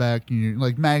bouncing back. And you're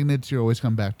like magnets. You always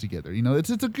come back together. You know,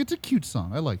 it's a cute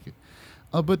song. I like it,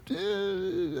 but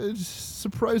it's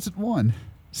surprised it won.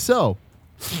 So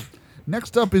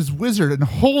next up is Wizard, and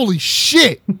holy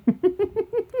shit!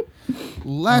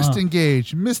 Last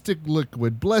Engage, Mystic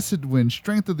Liquid, Blessed Wind,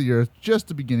 Strength of the Earth, Just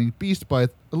the Beginning, Beast by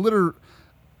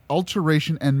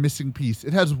Alteration, and Missing Piece.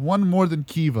 It has one more than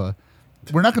Kiva.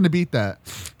 We're not going to beat that.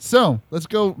 So let's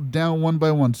go down one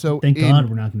by one. So thank God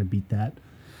we're not going to beat that.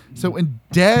 So in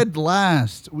dead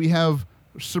last, we have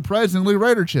surprisingly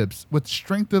Rider Chips with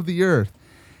Strength of the Earth.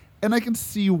 And I can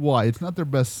see why. It's not their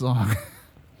best song.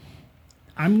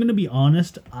 I'm gonna be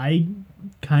honest. I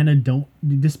kind of don't,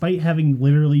 despite having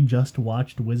literally just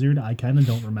watched Wizard, I kind of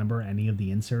don't remember any of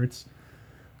the inserts.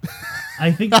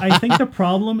 I think the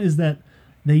problem is that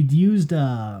they used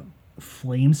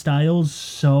flame styles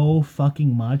so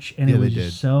fucking much, and Yeah, it they was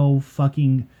did. so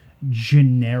fucking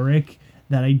generic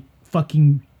that I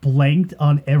fucking blanked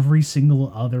on every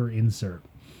single other insert.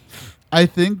 I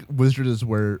think Wizard is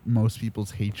where most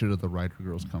people's hatred of the Rider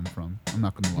Girls come from. I'm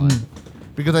not going to lie.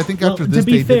 Because I think Well, after this,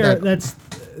 to be they fair, did that.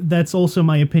 that's also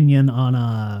my opinion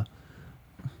on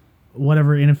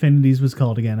whatever Infinities was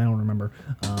called again. I don't remember.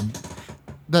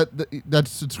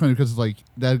 That's it's funny because like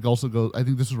that also goes. I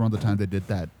think this was around the time they did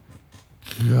that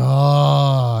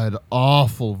god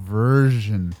awful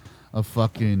version of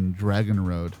fucking Dragon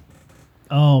Road.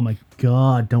 Oh my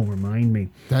god! Don't remind me.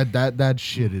 That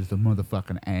shit is the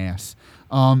motherfucking ass.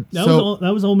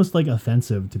 That was almost like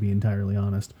offensive, to be entirely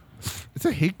honest. It's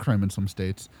a hate crime in some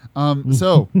states.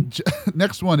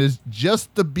 Next one is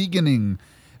Just the Beginning.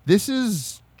 This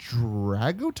is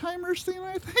Drago Timer's theme,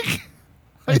 I think.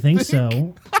 I think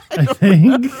so. I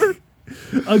think.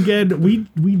 Again,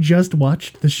 we just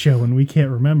watched the show and we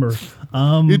can't remember.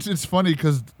 It's funny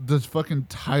because the fucking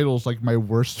title's like my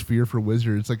worst fear for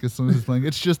Wizard. It's like as soon as it's playing,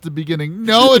 it's just the beginning.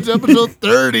 No, it's episode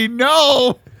 30.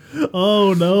 No,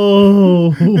 Oh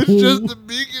no! it's just the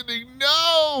beginning.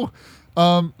 No.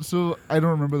 So I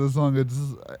don't remember the song. It's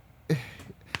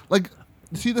like,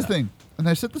 see the thing, and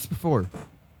I said this before.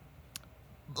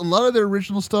 A lot of their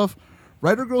original stuff,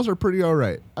 Rider Girls are pretty all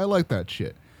right. I like that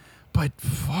shit. But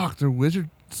fuck, their Wizard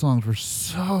songs were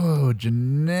so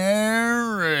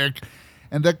generic.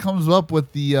 And that comes up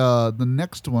with the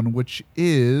next one, which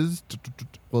is,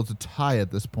 well, it's a tie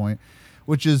at this point,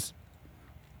 which is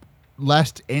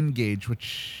Last Engage,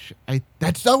 which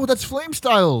that's Flame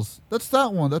Styles. That's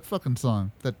that one, that fucking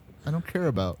song that I don't care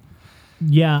about.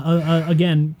 Yeah,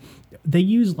 again, they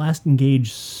use Last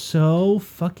Engage so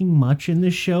fucking much in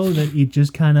this show that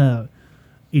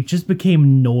it just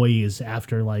became noise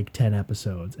after like 10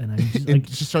 episodes, and I just, like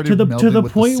just started to the melding with the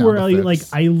point where sound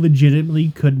effects. I legitimately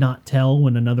could not tell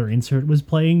when another insert was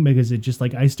playing because it just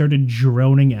like I started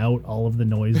droning out all of the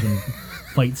noise when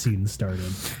fight scenes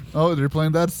started. Oh, they're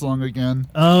playing that song again.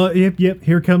 Yep.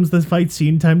 Here comes the fight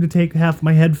scene. Time to take half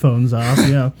my headphones off.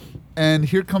 Yeah. And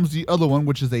here comes the other one,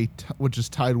 which is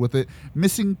tied with it,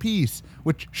 Missing Piece,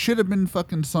 which should have been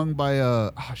fucking sung by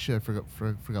I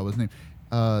forgot his name.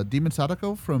 Demon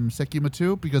Sadako from Sekima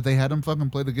 2, because they had him fucking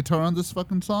play the guitar on this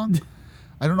fucking song.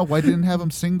 I don't know why they didn't have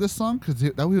him sing this song, because he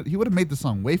would have made the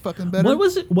song way fucking better.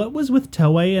 What was with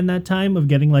Toei in that time of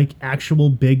getting like actual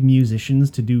big musicians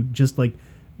to do just like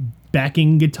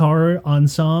backing guitar on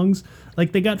songs?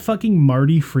 Like they got fucking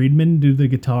Marty Friedman do the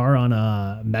guitar on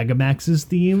Megamax's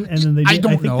theme, and then I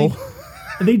don't know.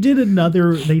 They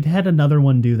had another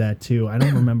one do that too. I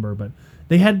don't remember, but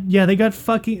they got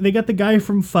the guy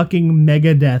from fucking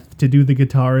Megadeth to do the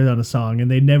guitar on a song,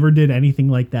 and they never did anything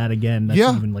like that again. That's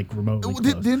even like remotely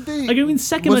close. Didn't they? Like I mean,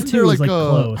 Sekima wasn't 2 there, is like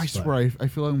close. I but- swear, I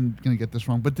feel like I'm gonna get this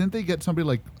wrong, but didn't they get somebody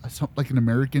like an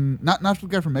American, not the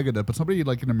guy from Megadeth, but somebody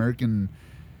like an American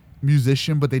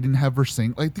musician, but they didn't have her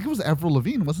sing? Like, I think it was Avril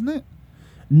Lavigne, wasn't it?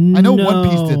 I know One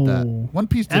Piece did that. One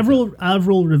Piece did that.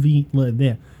 Avril Lavigne.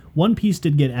 Yeah. One Piece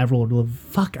did get Avril Lavigne.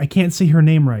 Fuck, I can't say her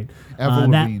name right. Avril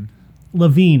Lavigne.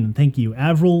 Lavigne, thank you.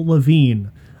 Avril Lavigne.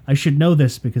 I should know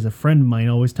this because a friend of mine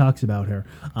always talks about her.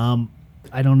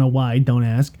 I don't know why. Don't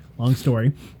ask. Long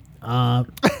story.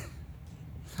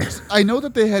 I know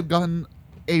that they had gotten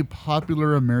a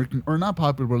popular American, or not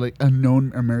popular, but like a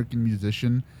known American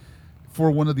musician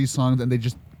for one of these songs, and they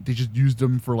just used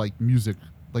them for like music,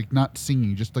 like not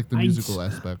singing, just like the musical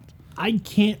aspect. I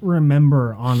can't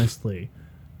remember, honestly.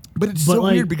 But it's But, so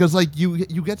like- weird because like you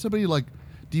get somebody like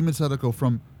Demon Sadako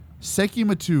from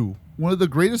Sekima 2, one of the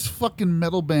greatest fucking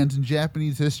metal bands in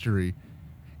Japanese history,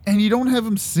 and you don't have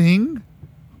him sing?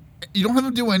 You don't have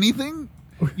him do anything?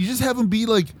 You just have him be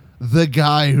like the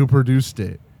guy who produced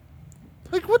it.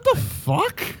 Like, what the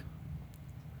fuck?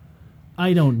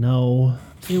 I don't know.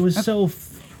 It was so.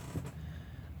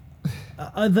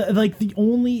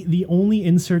 The only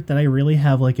insert that I really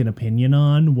have like an opinion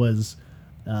on was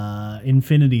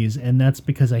Infinities, and that's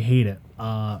because I hate it.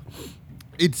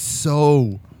 It's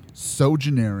so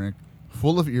generic,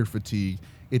 full of ear fatigue.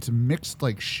 It's mixed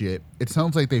like shit. It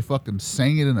sounds like they fucking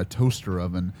sang it in a toaster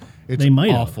oven. It's They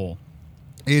might have. awful.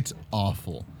 It's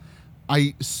awful.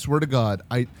 I swear to God.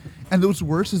 And what's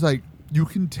worse is like you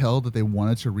can tell that they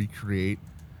wanted to recreate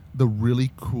the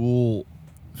really cool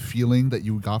feeling that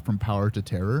you got from Power to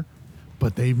Terror,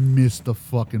 but they missed the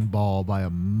fucking ball by a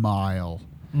mile.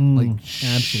 Like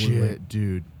absolutely. shit,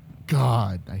 dude.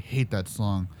 God, I hate that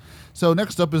song. So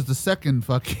next up is the second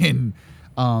fucking,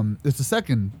 it's the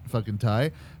second fucking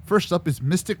tie. First up is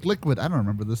Mystic Liquid. I don't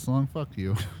remember this song. Fuck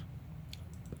you.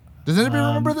 Does anybody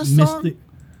remember this song?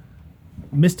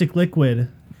 Mystic Liquid.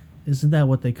 Isn't that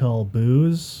what they call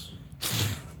booze?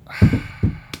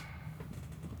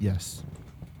 Yes.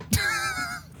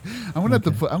 I'm gonna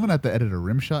have to edit a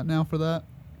rim shot now for that.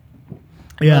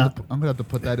 Yeah. I'm gonna have to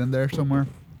put that in there somewhere.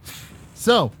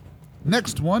 So,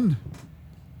 next one,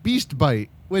 Beast Bite.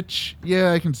 Which,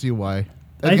 yeah, I can see why.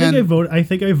 Again, I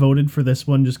think I voted for this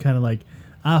one, just kind of like,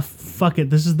 fuck it.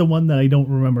 This is the one that I don't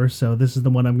remember, so this is the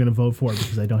one I'm gonna vote for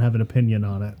because I don't have an opinion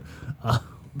on it.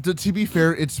 to be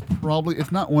fair, it's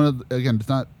not one of it's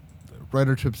not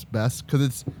Writer Trip's best because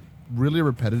it's really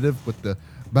repetitive with the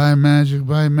buy magic,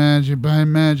 buy magic, buy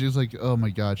magic. It's like, oh my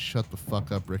god, shut the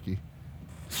fuck up, Ricky.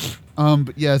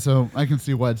 But yeah, so I can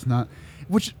see why it's not.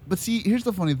 But see, here's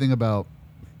the funny thing about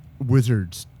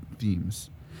Wizards themes.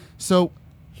 So,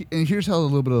 and here's how a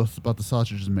little bit about the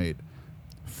sausage is made: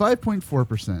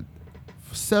 5.4%,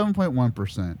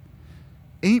 7.1%,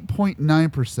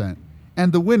 8.9%,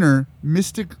 and the winner,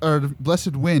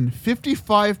 Blessed Wind,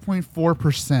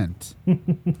 55.4%.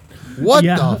 What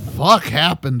the fuck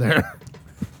happened there?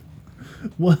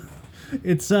 Well,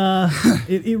 it's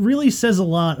it really says a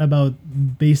lot about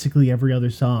basically every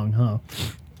other song, huh?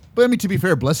 But I mean, to be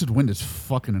fair, Blessed Wind is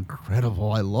fucking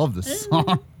incredible. I love this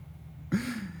song.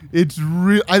 It's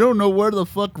real. I don't know where the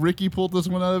fuck Ricky pulled this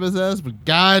one out of his ass, but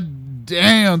god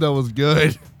damn, that was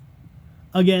good.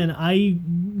 Again, I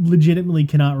legitimately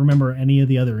cannot remember any of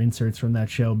the other inserts from that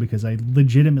show because I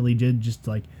legitimately did just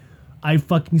like, I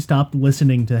fucking stopped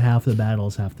listening to half the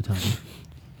battles half the time.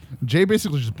 Jay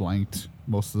basically just blanked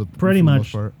most of the Pretty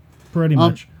much. Pretty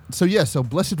much. So yeah, so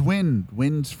Blessed Wind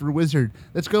wins for Wizard.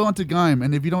 Let's go on to Gaim,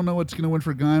 and if you don't know what's going to win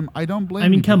for Gaim, I don't blame you. I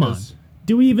mean, come on.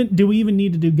 Do we even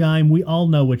need to do Gaim? We all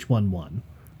know which one won.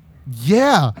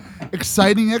 Yeah,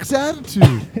 Exciting X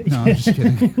Attitude. No, I'm just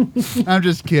kidding. I'm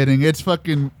just kidding. It's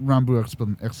fucking Rambu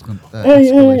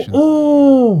Escalation.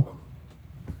 Oh!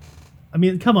 I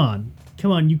mean, come on.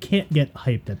 You can't get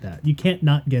hyped at that. You can't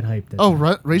not get hyped at that. Oh,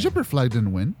 Raise Up Your Flag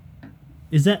didn't win.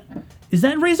 Is that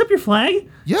Raise Up Your Flag?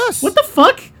 Yes. What the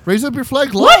fuck? Raise Up Your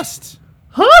Flag lost.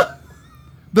 Huh?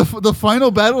 The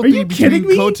final battle theme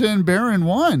between Kota and Baron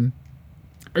won.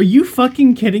 Are you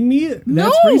fucking kidding me? No.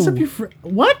 That's Raise Up Your Flag.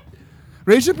 What?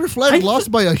 Raise Up Your Flag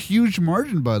lost by a huge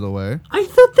margin, by the way. I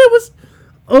thought that was...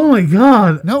 Oh my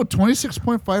god. No,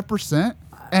 26.5%.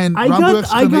 And I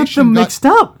got them mixed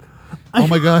up. Oh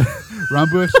my god.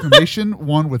 Rambu Exclamation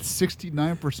won with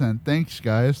 69%. Thanks,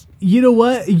 guys. You know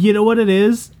what? You know what it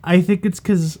is? I think it's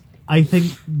because I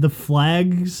think the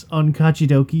flag's on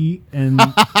Kachidoki, and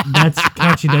that's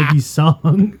Kachidoki's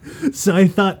song. So I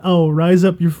thought, oh, Rise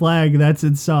Up Your Flag, that's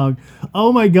its song.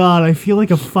 Oh my god, I feel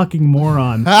like a fucking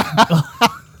moron.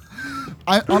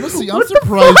 I'm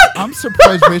surprised. I'm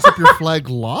surprised Raise Up Your Flag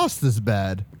lost this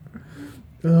bad.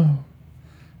 Oh.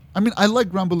 I mean, I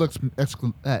like Rumble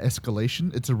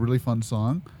Escalation. It's a really fun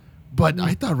song. But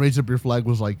I thought Raise Up Your Flag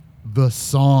was like the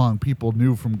song people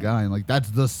knew from Gaim. Like,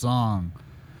 that's the song.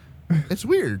 It's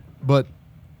weird. But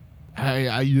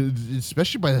I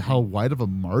especially by how wide of a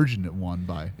margin it won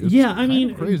by. Yeah, I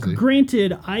mean, crazy.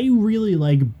 Granted, I really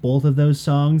like both of those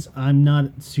songs. I'm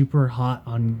not super hot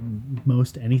on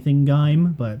most anything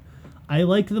Gaim, but I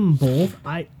like them both.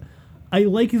 I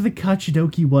like the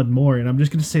Kachidoki one more, and I'm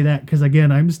just gonna say that because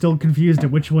again, I'm still confused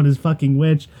at which one is fucking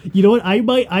which. You know what? I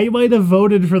might have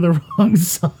voted for the wrong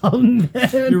song.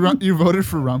 Then. You voted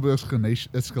for Rumble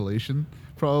Escalation,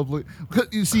 probably.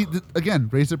 You see, again,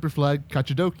 Raise Up Your Flag,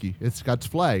 Kachidoki. It's got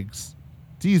flags.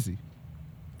 It's easy.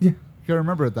 Yeah, you gotta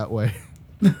remember it that way.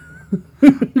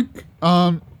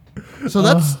 So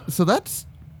that's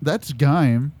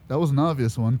Gaim. That was an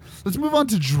obvious one. Let's move on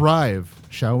to Drive,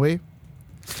 shall we?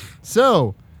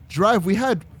 So, Drive, we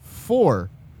had four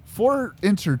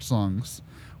insert songs.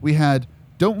 We had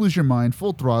Don't Lose Your Mind,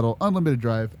 Full Throttle, Unlimited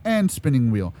Drive, and Spinning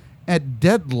Wheel. At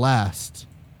dead last,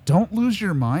 Don't Lose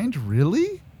Your Mind?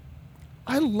 Really?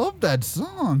 I love that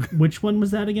song. Which one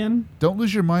was that again? Don't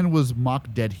Lose Your Mind was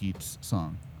Mock Dead Heat's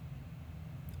song.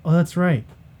 Oh, that's right.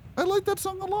 I like that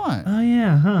song a lot. Oh,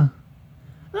 yeah, huh?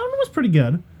 That one was pretty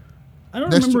good. I don't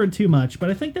remember it too much, but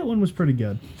I think that one was pretty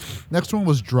good. Next one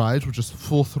was Drives, which is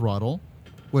Full Throttle,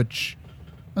 which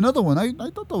another one I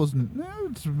thought that was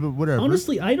it's whatever.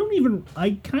 Honestly, I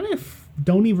kind of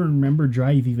don't even remember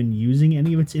Drive even using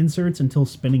any of its inserts until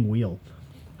Spinning Wheel.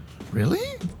 Really?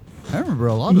 I remember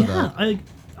a lot of that. Yeah,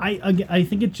 I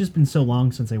think it's just been so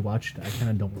long since I watched it. I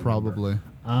kind of don't remember. Probably.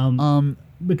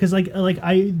 Because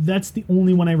that's the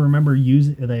only one I remember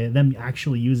them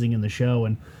actually using in the show,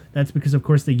 and that's because of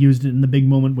course they used it in the big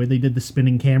moment where they did the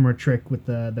spinning camera trick with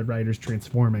the riders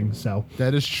transforming. So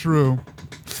that is true.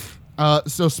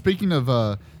 So speaking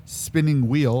of spinning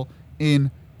wheel,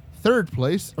 in second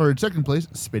place,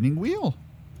 spinning wheel.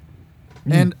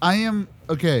 And I am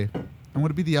okay. I'm going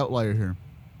to be the outlier here.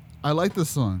 I like this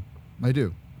song, I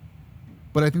do.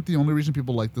 But I think the only reason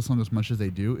people like this song as much as they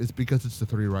do is because it's the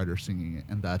three riders singing it,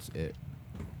 and that's it.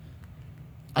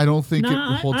 I don't think it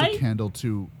holds a candle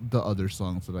to the other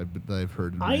songs that I've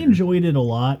heard. I enjoyed it a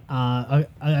lot.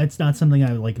 It's not something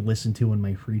I listen to in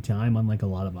my free time, unlike a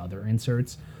lot of other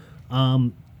inserts.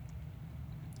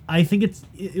 I think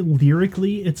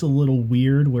lyrically it's a little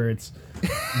weird, where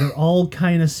they're all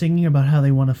kind of singing about how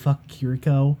they want to fuck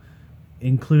Kiriko,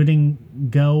 including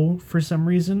Go for some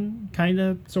reason, kind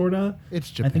of, sort of.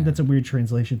 It's Japan. I think that's a weird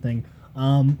translation thing.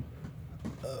 I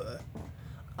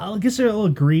guess I'll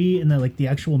agree in that the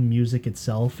actual music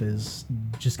itself is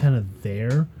just kind of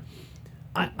there.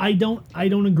 I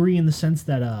don't agree in the sense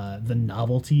that the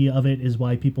novelty of it is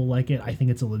why people like it. I think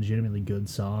it's a legitimately good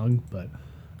song, but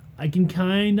I can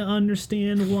kind of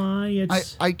understand why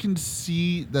it's... I can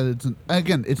see that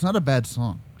it's not a bad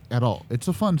song at all. It's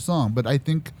a fun song, but I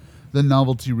think the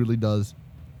novelty really does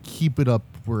keep it up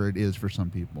where it is for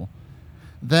some people.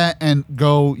 That and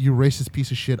Go, you racist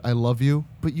piece of shit, I love you,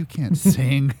 but you can't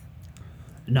sing.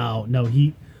 No,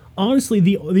 he... Honestly,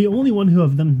 the only one who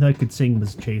of them that could sing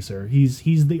was Chaser.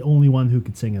 He's the only one who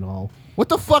could sing at all. What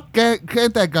the fuck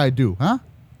can't that guy do, huh?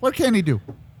 What can he do?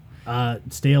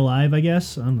 Stay alive, I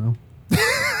guess. I don't know.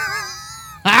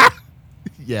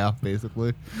 Yeah,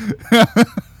 basically.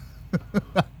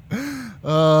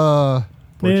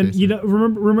 Man, Chaser.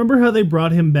 remember how they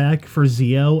brought him back for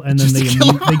Zio, and then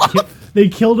they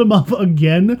killed him off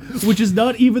again, which is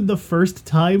not even the first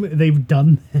time they've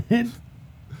done that.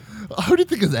 How do you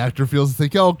think his actor feels? It's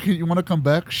like, oh, you want to come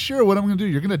back? Sure, what I'm going to do?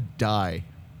 You're going to die.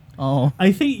 Oh.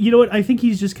 I think, you know what? I think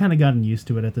he's just kind of gotten used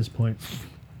to it at this point.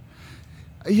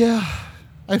 Yeah.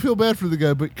 I feel bad for the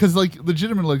guy, but because,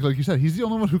 legitimately, like you said, he's the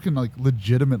only one who can,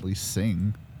 legitimately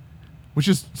sing, which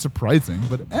is surprising,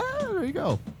 but there you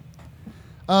go.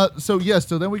 So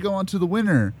then we go on to the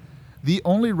winner. The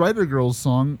only Writer Girls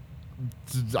song,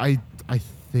 I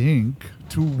think,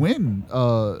 to win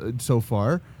so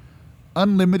far.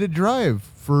 Unlimited Drive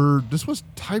this was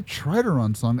Type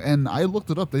Trideron song, and I looked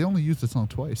it up. They only used the song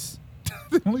twice.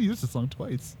 I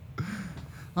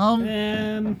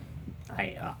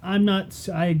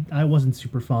wasn't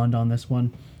super fond on this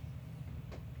one.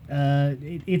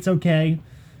 It's okay.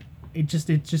 It's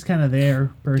just kind of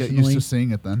there personally. Get used to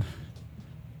seeing it then.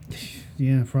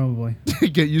 Yeah, probably.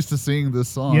 Get used to singing this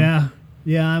song. Yeah,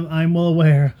 I'm well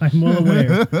aware.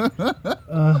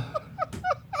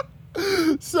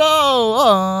 So,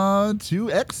 on to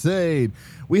Xade.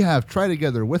 We have Try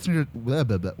Together, Within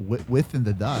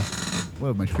the Dark. What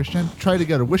am I, Christian? Try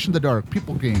Together, Wish in the Dark,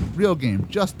 People Game, Real Game,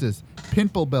 Justice,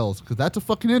 Pinball Bells, because that's a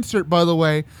fucking insert, by the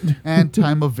way, and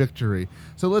Time of Victory.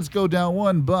 So let's go down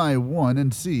one by one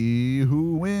and see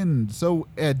who wins. So,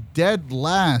 at dead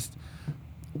last,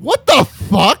 what the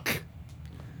fuck?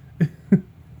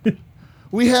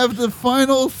 We have the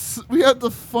final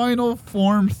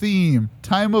form theme,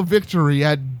 Time of Victory,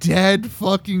 at dead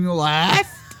fucking last.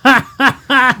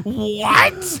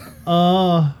 What?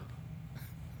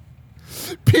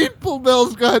 Pinball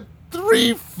Bells got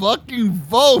 3 fucking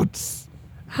votes.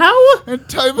 How? And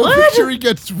Time of Victory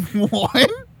gets 1.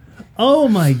 Oh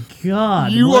my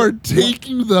god! You are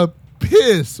taking the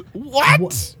piss.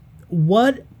 What?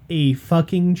 What a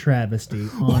fucking travesty,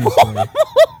 honestly.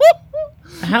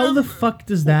 How the fuck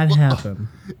does that happen?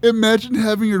 Imagine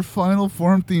having your final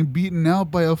form theme beaten out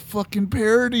by a fucking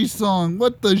parody song.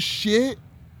 What the shit?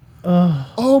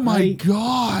 Oh my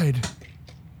god.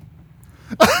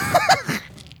 I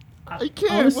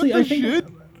can't. Honestly, what the shit?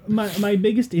 My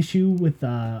biggest issue with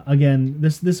again,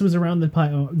 this was around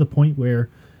the point where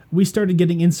we started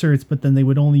getting inserts, but then they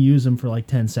would only use them for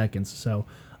 10 seconds. So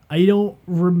I don't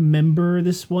remember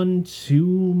this one too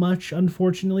much,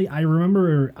 unfortunately. I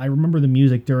remember the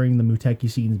music during the Muteki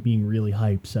scenes being really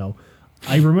hype, so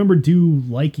I remember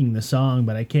liking the song,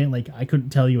 but I couldn't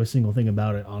tell you a single thing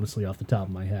about it, honestly, off the top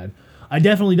of my head. I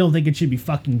definitely don't think it should be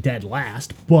fucking dead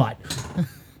last, but...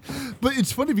 But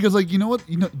it's funny because, you know what?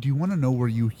 Do you want to know where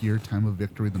you hear Time of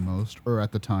Victory the most, or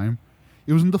at the time?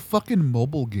 It was in the fucking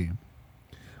mobile game.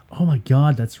 Oh my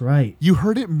god, that's right. You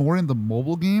heard it more in the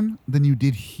mobile game than you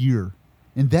did here.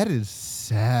 And that is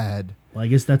sad. Well, I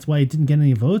guess that's why it didn't get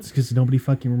any votes, because nobody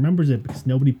fucking remembers it, because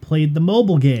nobody played the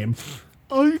mobile game.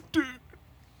 I did.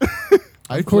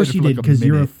 Of course you did, because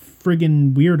you're a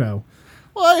friggin' weirdo.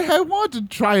 Well, I wanted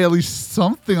to try at least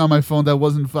something on my phone that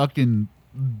wasn't fucking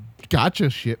gotcha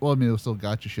shit. Well, I mean, it was still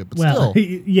gotcha shit, but Well, still.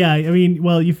 yeah, I mean,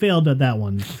 well, you failed at that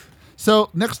one. So,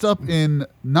 next up in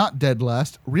not dead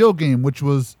last, Real Game, which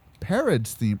was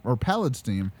Palad's theme.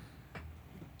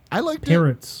 I liked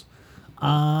Parrots.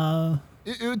 I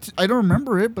don't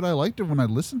remember it, but I liked it when I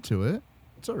listened to it.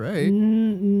 It's all right.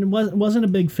 Wasn't a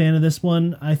big fan of this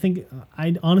one. I think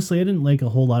I didn't like a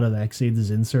whole lot of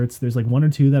Xade's inserts. There's like one or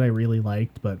two that I really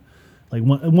liked, but like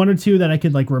one or two that I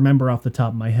could like remember off the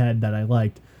top of my head that I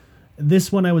liked.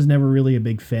 This one I was never really a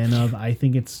big fan of. I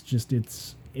think it's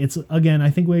again, I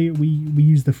think we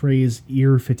use the phrase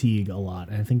ear fatigue a lot,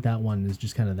 and I think that one is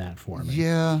just kind of that for me.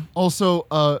 Yeah. Also,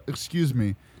 excuse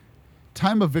me.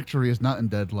 Time of Victory is not in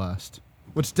dead last.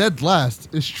 What's dead last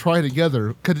is Try Together,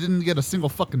 because it didn't get a single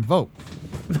fucking vote.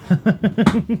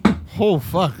 Oh,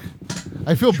 fuck.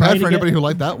 I feel bad for anybody who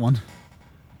liked that one.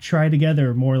 Try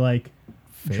Together, more like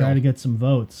Fail. try to get some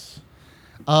votes.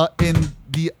 In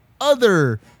the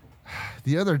other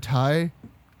tie,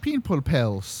 People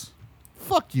Pals.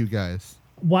 Fuck you guys.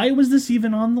 Why was this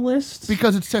even on the list?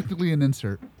 Because it's technically an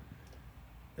insert.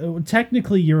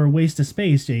 Technically, you're a waste of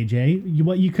space, JJ.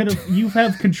 You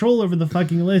have control over the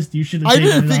fucking list. You should have. I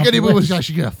didn't think anyone was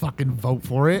actually gonna fucking vote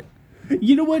for it.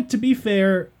 You know what? To be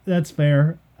fair, that's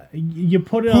fair. You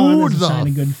put it on as a sign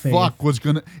of good faith. Who the fuck was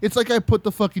gonna? It's like I put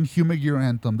the fucking Human Gear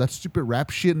anthem, that stupid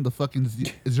rap shit, in the fucking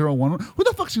 01. Who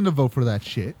the fuck's gonna vote for that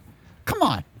shit? Come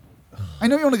on. I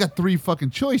know you only got 3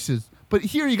 fucking choices, but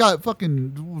here you got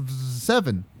fucking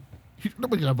 7.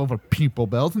 Nobody's gonna vote for People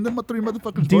Bells, and then 3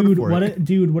 motherfuckers voted for it.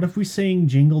 Dude, what if we sang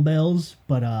Jingle Bells,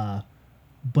 but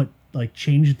like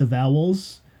changed the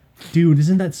vowels? Dude,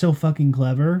 isn't that so fucking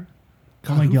clever?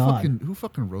 God, oh my god. Who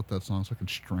fucking wrote that song so I can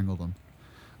strangle them?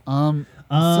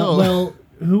 Well,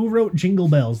 who wrote Jingle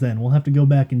Bells then? We'll have to go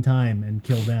back in time and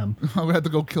kill them. we had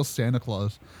to go kill Santa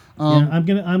Claus. Yeah, I'm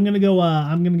gonna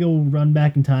go run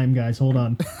back in time, guys. Hold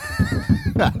on.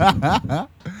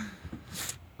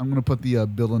 I'm gonna put the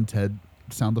Bill and Ted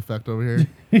sound effect over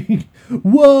here.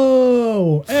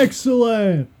 Whoa!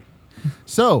 Excellent.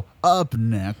 So up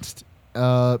next,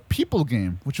 People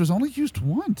Game, which was only used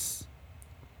once.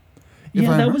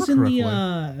 Yeah, that was in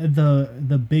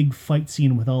the big fight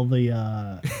scene with all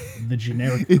the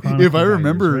generic. If I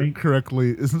remember right?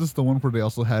 correctly, isn't this the one where they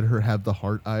also had her have the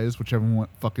heart eyes, which everyone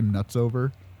went fucking nuts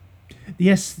over?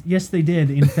 Yes, they did.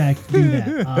 In fact, do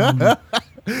that.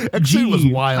 X8 was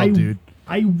wild, dude.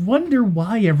 I wonder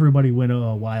why everybody went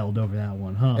wild over that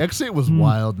one, huh? X8 was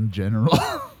wild in general.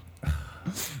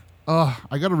 I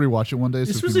got to rewatch it one day.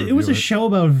 It was a show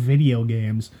about video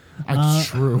games. That's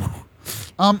true.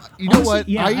 You know what?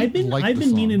 Yeah, I've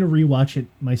been meaning to rewatch it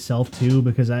myself too,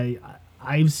 because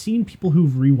I've seen people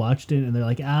who've rewatched it and they're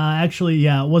like, actually,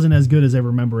 yeah, it wasn't as good as I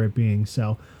remember it being.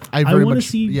 So I want to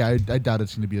see. Yeah, I doubt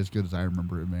it's going to be as good as I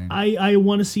remember it being. I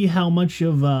want to see how much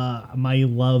of my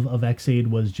love of X8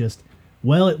 was just,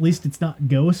 well, at least it's not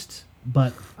Ghost,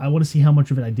 but I want to see how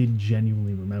much of it I did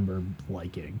genuinely remember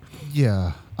liking.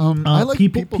 Yeah. I like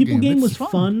People Game was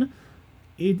fun.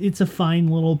 It's a fine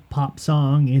little pop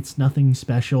song. It's nothing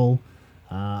special.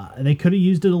 They could have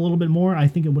used it a little bit more. I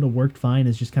think it would have worked fine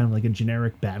as just kind of like a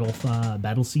generic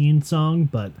battle scene song.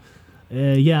 But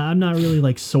yeah, I'm not really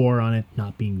like sore on it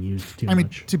not being used too much. I mean,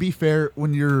 to be fair,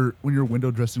 when your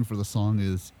window dressing for the song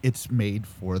is it's made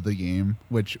for the game.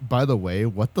 Which, by the way,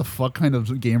 what the fuck kind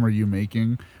of game are you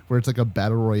making where it's like a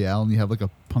battle royale and you have like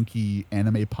a punky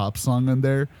anime pop song in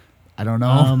there? I don't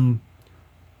know.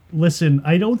 Listen,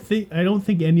 I don't think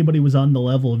anybody was on the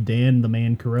level of Dan the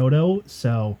Man Kuroda,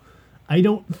 so I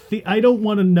don't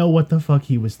want to know what the fuck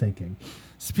he was thinking.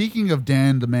 Speaking of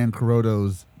Dan the Man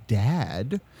Kuroda's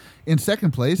dad, in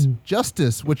second place,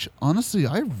 Justice, which honestly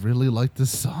I really like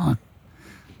this song.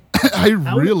 I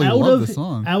really love the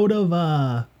song. Out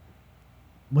of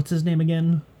what's his name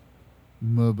again? I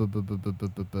know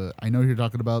who you're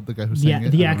talking about, the guy who sang it.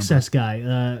 The Access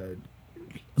guy.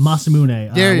 Masamune,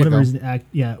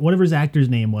 whatever his actor's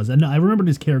name was. I remembered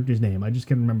his character's name. I just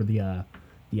couldn't remember the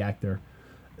actor.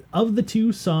 Of the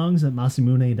 2 songs that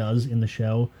Masamune does in the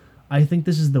show, I think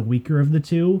this is the weaker of the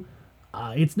 2.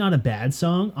 It's not a bad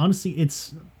song. Honestly,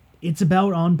 it's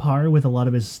about on par with a lot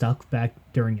of his stuff back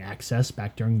during Access,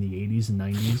 back during the 80s and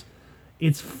 90s.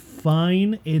 It's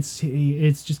fine. It's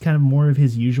just kind of more of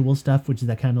his usual stuff, which is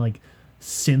that kind of like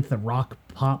synth rock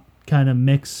pop kind of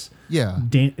mix. Yeah.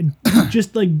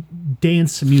 Just like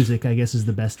dance music, I guess is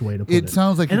the best way to put it. It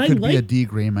sounds like it could be a D.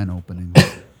 Grayman opening.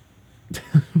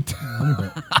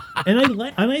 and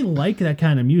I like that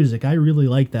kind of music. I really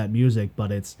like that music,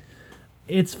 but it's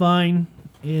fine.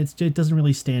 it doesn't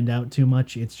really stand out too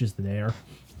much. It's just there.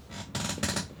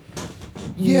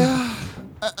 Yeah,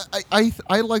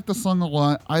 I like the song a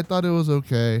lot. I thought it was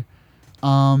okay.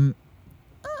 I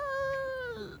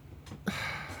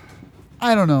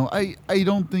don't know. I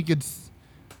don't think it's.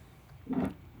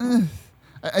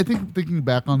 I think thinking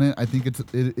back on it, I think it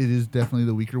is definitely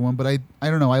the weaker one. But I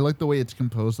don't know. I like the way it's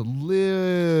composed a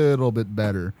little bit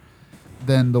better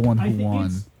than the one who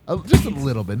won. Just a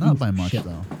little bit, not by much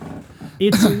though.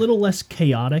 It's a little less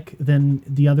chaotic than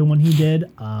the other one he did,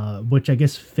 which I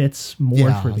guess fits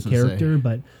more for the character.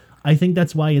 But I think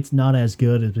that's why it's not as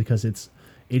good, is because it's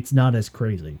not as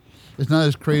crazy. It's not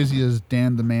as crazy as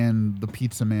Dan the Man, the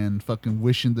Pizza Man, fucking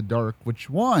Wish in the Dark, which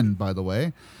won, by the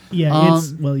way. Yeah,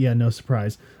 no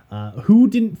surprise. Who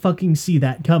didn't fucking see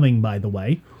that coming, by the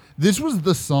way? This was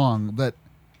the song that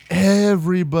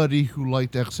everybody who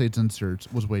liked Ex-Aid's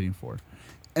Inserts was waiting for.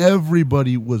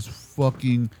 Everybody was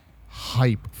fucking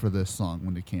hype for this song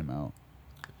when it came out.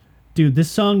 Dude,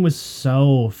 this song was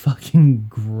so fucking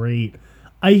great.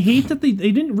 I hate that they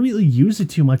didn't really use it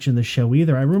too much in the show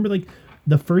either. I remember, like,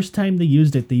 the first time they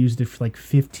used it for like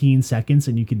 15 seconds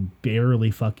and you could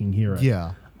barely fucking hear it.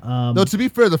 Yeah. No, to be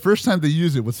fair, the first time they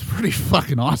used it was pretty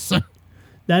fucking awesome.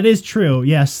 That is true.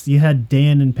 Yes, you had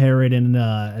Dan and Parrot in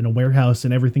a warehouse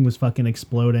and everything was fucking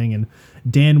exploding and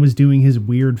Dan was doing his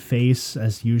weird face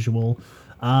as usual.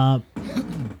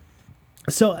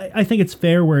 So I think it's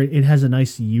fair where it has a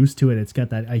nice use to it. It's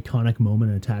got that iconic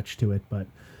moment attached to it, but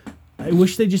I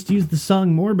wish they just used the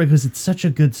song more because it's such a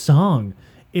good song.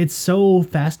 It's so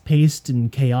fast-paced and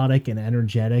chaotic and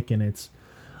energetic, and it's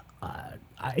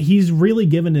he's really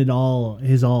given it all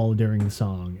his all during the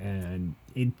song, and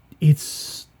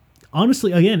it's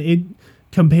honestly, again, it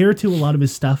compared to a lot of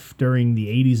his stuff during the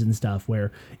 80s and stuff,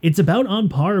 where it's about on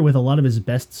par with a lot of his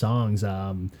best songs.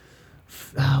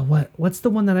 What's the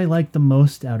one that I like the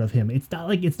most out of him? It's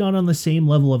not on the same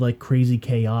level of like crazy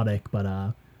chaotic, but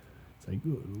it's like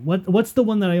what's the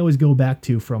one that I always go back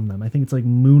to from them? I think it's like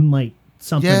Moonlight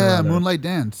something. Yeah, Moonlight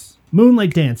Dance.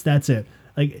 Moonlight Dance, that's it.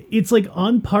 Like it's like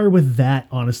on par with that,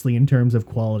 honestly, in terms of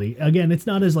quality. Again, it's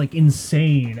not as like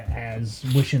insane as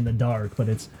Wish in the Dark, but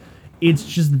it's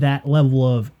just that level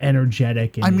of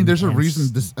energetic. And I mean, there's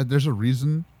intense. there's a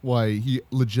reason why he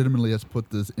legitimately has put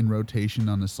this in rotation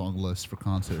on his song list for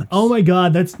concerts. Oh my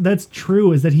god, that's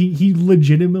true. Is that he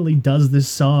legitimately does this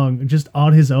song just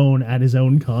on his own at his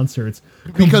own concerts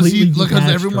because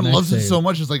completely everyone detached loves from it so Ex-Aid.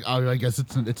 much. It's like, oh, I guess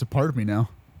it's a part of me now.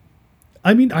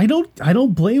 I mean, I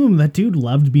don't blame him. That dude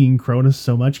loved being Cronus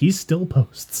so much. He still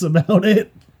posts about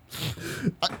it.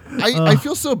 I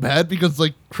feel so bad because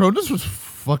like Cronus was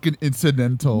fucking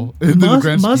incidental in the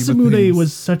grand scheme of Masamune things.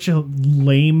 was such a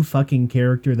lame fucking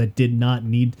character that did not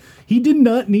need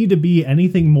to be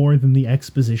anything more than the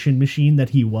exposition machine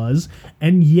that he was,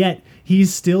 and yet he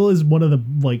still is one of the,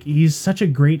 like, he's such a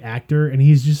great actor and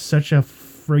he's just such a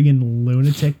friggin'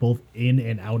 lunatic both in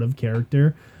and out of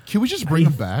character. Can we just bring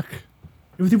him back?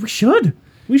 We should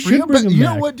bring him back. You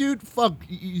know what, dude? Fuck.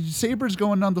 Saber's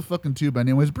going down the fucking tube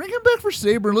anyways. Bring him back for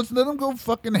Saber. Let's let him go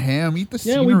fucking ham. Eat the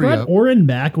Yeah, scenery we brought up. Orin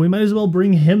back. We might as well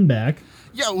bring him back.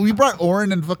 Yeah, we brought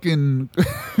Orin and fucking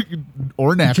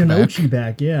Ornak Janochi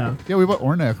back. back, yeah. Yeah, we brought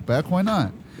Ornak back. Why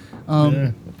not?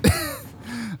 Yeah.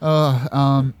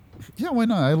 Yeah, why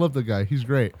not? I love the guy. He's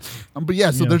great. But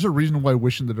yeah, so Yeah. there's a reason why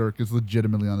Wish in the Dark is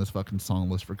legitimately on this fucking song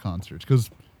list for concerts, because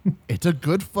it's a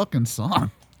good fucking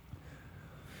song.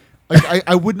 Like,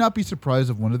 I would not be surprised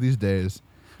if one of these days,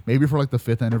 maybe for like the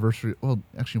 5th anniversary. Well,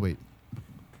 actually, wait.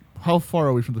 How far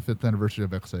are we from the 5th anniversary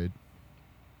of Ex-Aid?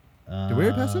 Did we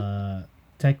already pass it?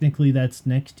 Technically, that's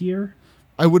next year.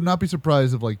 I would not be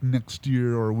surprised if like next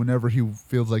year or whenever he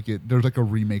feels like it, there's like a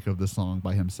remake of the song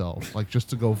by himself, like just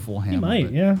to go full ham. He might,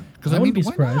 with it. yeah. Because I I mean, wouldn't be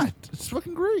why surprised. not? It's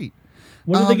fucking great.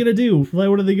 What are they gonna do? Like,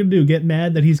 what are they gonna do? Get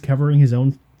mad that he's covering his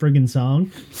own friggin'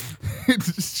 song?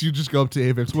 You just go up to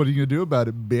Avex. What are you gonna do about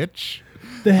it, bitch?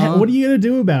 What are you gonna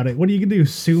do about it? What are you gonna do?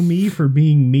 Sue me for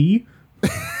being me?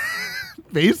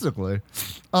 Basically.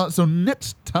 So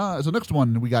next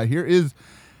one we got here is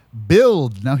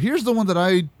Build. Now here's the one that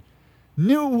I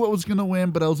knew what was gonna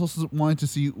win, but I was also wanting to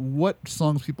see what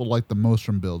songs people liked the most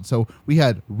from Build. So we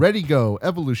had Ready Go,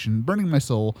 Evolution, Burning My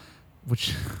Soul,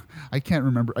 which I can't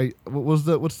remember. What's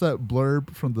that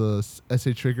blurb from the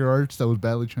SA Trigger Arts that was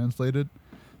badly translated?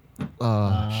 Shit.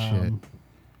 I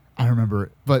remember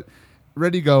it. But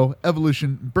Ready Go,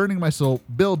 Evolution, Burning My Soul,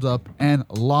 Build Up, and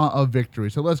Law of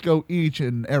Victory. So let's go each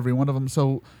and every one of them.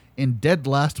 So in dead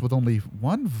last with only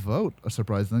one vote, a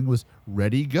surprising thing, was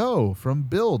Ready Go from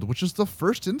Build, which is the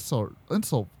first insert.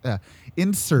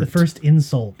 The first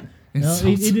insult. No,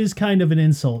 Insult. it is kind of an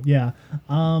insult, yeah.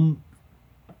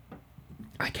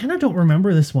 I kind of don't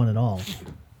remember this one at all.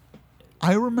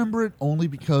 I remember it only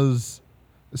because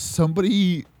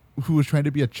somebody who was trying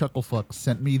to be a chuckle fuck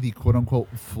sent me the quote unquote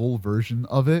full version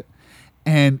of it,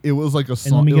 and it was like a And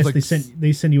song. let me It was guess, like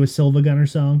they send you a Silva Gunner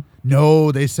song.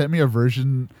 no, they sent me a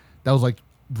version that was like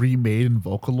remade in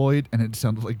Vocaloid, and it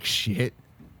sounded like shit.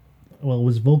 Well, it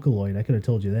was Vocaloid. I could have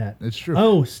told you that. It's true.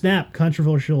 Oh, snap.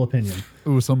 Controversial opinion.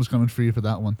 Ooh, someone's coming for you for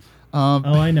that one. Oh,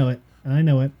 I know it. I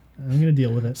know it. I'm going to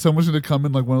deal with it. Someone's gonna come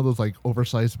in like one of those like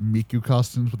oversized Miku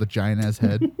costumes with a giant ass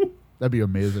head. That'd be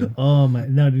amazing. Oh, my.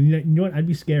 No, you know what? I'd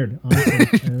be scared, honestly.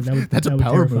 That's that a would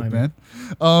power terrify move, me.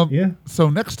 man. Yeah.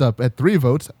 So next up at 3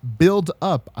 votes, Build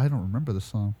Up. I don't remember the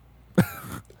song.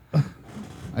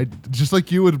 I just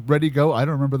like you with Ready Go. I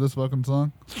don't remember this fucking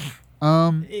song.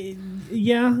 It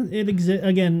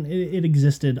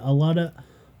existed. A lot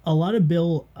of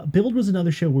Build was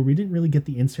another show where we didn't really get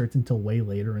the inserts until way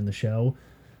later in the show,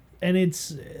 and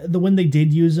it's when they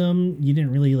did use them, you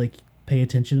didn't really like pay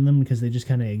attention to them because they just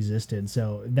kind of existed.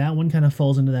 So that one kind of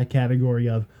falls into that category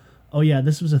of, oh yeah,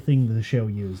 this was a thing that the show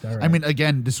used. All right. I mean,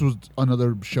 again, this was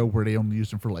another show where they only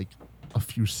used them for like a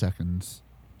few seconds.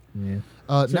 yeah.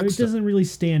 So Next it doesn't really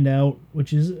stand out,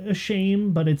 which is a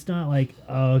shame, but it's not like,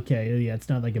 oh, okay, yeah, it's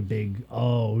not like a big,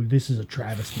 oh, this is a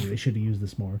travesty, they should have used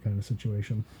this more kind of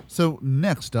situation. So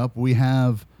next up, we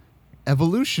have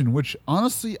Evolution, which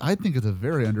honestly I think is a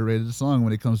very underrated song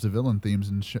when it comes to villain themes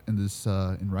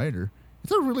in Rider.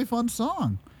 It's a really fun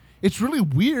song. It's really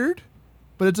weird,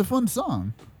 but it's a fun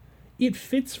song. It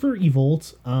fits for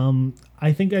Evolt.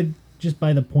 I think just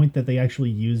by the point that they actually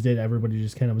used it, everybody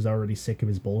just kind of was already sick of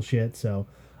his bullshit. So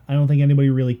I don't think anybody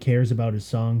really cares about his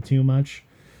song too much.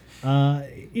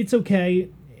 It's okay.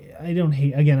 I don't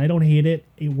hate it.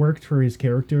 It worked for his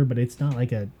character, but it's not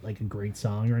like a great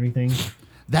song or anything.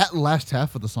 That last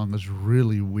half of the song is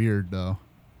really weird, though.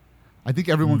 I think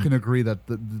everyone can agree that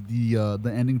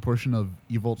the ending portion of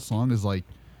Evolt's song is like,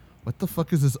 what the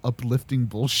fuck is this uplifting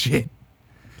bullshit?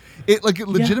 It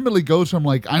legitimately goes from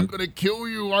like, I'm gonna kill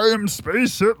you, I am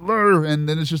Space Hitler, and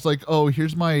then it's just like, oh,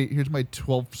 here's my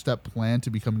 12-step plan to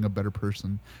becoming a better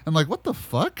person. And like, what the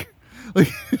fuck? Like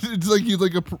it's like he's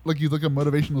like a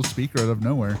motivational speaker out of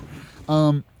nowhere.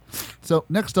 So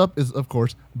next up is of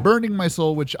course Burning My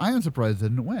Soul, which I am surprised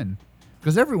didn't win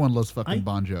because everyone loves fucking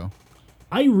Banjo.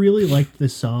 I really liked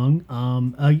this song.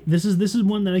 This is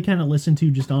one that I kind of listen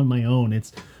to just on my own.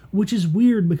 Which is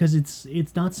weird because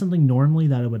it's not something normally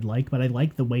that I would like, but I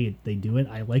like the way they do it.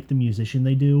 I like the musician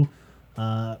they do.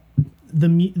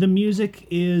 The music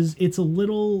it's a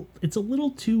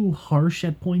little too harsh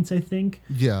at points, I think.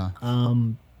 Yeah.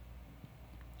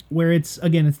 Where it's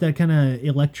that kind of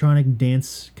electronic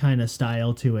dance kind of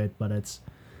style to it, but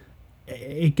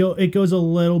it goes a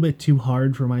little bit too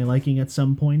hard for my liking at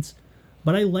some points.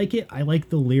 But I like it. I like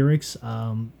the lyrics.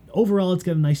 Overall, it's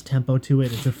got a nice tempo to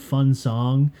it. It's a fun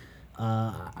song.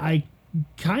 I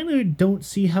kind of don't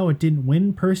see how it didn't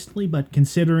win personally, but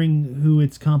considering who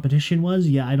its competition was,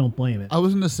 yeah, I don't blame it. I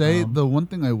was going to say, the one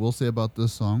thing I will say about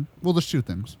this song, well, there's two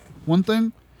things. One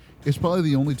thing, it's probably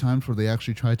the only times where they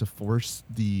actually tried to force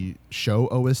the show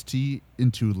OST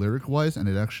into lyric-wise, and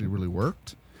it actually really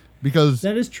worked. Because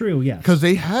that is true, yes. Because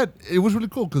it was really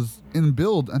cool, because in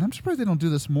Build, and I'm surprised they don't do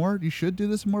this more, you should do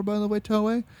this more, by the way,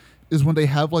 Toei, is when they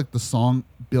have, like, the song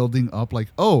building up, like,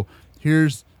 oh,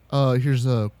 here's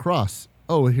a cross.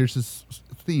 Oh, here's this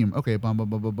theme. Okay, bum, bum,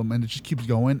 bum, bum, bum, and it just keeps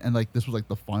going, and, like, this was, like,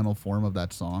 the final form of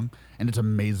that song, and it's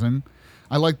amazing.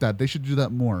 I like that. They should do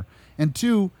that more. And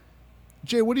two,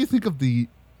 Jay, what do you think of the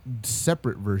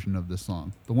separate version of this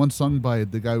song? The one sung by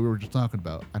the guy we were just talking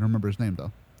about. I don't remember his name,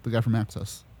 though. The guy from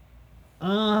Access.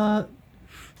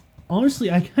 Honestly,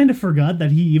 I kind of forgot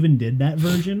that he even did that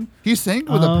version. He sang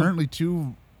with apparently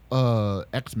two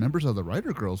ex-members of the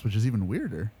Rider Girls, which is even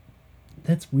weirder.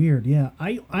 That's weird, yeah.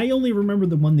 I only remember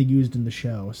the one they used in the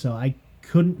show, so I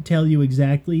couldn't tell you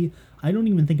exactly. I don't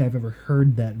even think I've ever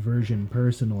heard that version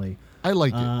personally. I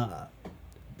liked it.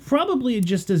 Probably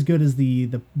just as good as the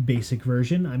basic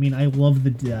version. I mean, I love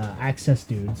the Access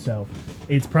dude, so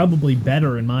it's probably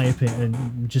better in my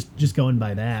opinion. Just going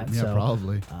by that. Yeah, so,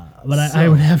 probably. But I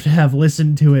would have to have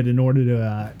listened to it in order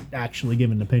to actually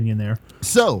give an opinion there.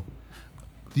 So,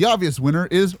 the obvious winner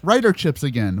is Rider Chips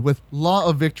again with Law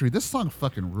of Victory. This song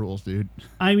fucking rules, dude.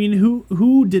 I mean,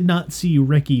 who did not see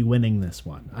Ricky winning this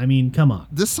one? I mean, come on.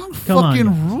 This song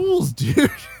fucking rules,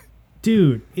 dude.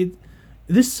 Dude,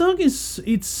 this song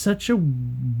it's such a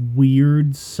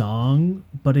weird song,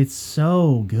 but it's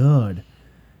so good.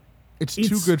 It's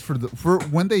too good for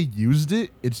when they used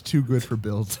it. It's too good for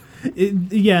builds.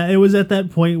 It was at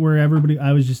that point where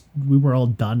we were all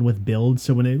done with builds.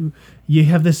 So when you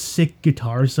have this sick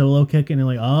guitar solo kick and you're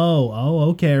like,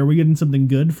 oh, okay, are we getting something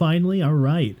good finally? All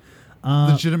right.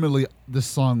 Legitimately, this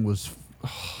song was,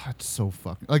 it's so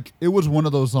fucking, like, it was one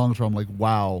of those songs where I'm like,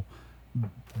 wow,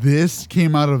 this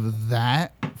came out of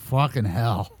that? Fucking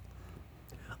hell.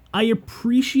 I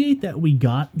appreciate that we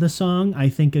got the song. I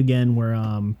think, again, where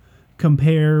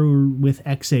compare with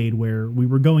X-Aid, where we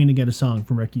were going to get a song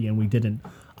from Ricky and we didn't.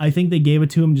 I think they gave it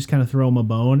to him, just kind of throw him a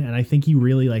bone, and I think he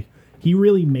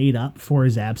really made up for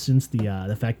his absence,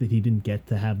 the fact that he didn't get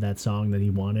to have that song that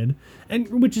he wanted,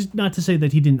 and which is not to say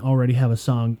that he didn't already have a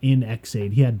song in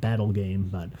X-Aid. He had Battle Game,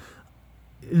 but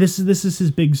this is his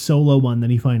big solo one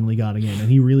that he finally got again, and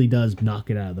he really does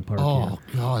knock it out of the park. Oh,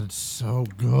 God, it's so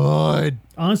good.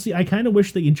 Honestly, I kind of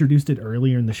wish they introduced it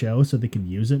earlier in the show so they could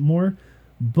use it more.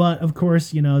 But, of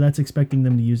course, that's expecting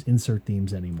them to use insert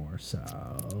themes anymore. So,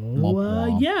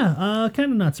 kind of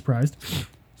not surprised.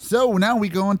 So now we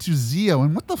go on to Zio,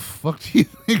 and what the fuck do you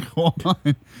think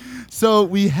on? So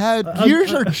we had,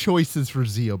 here's our choices for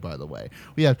Zio, by the way.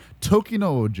 We have Toki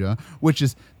no Oja, which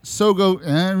is Sogo.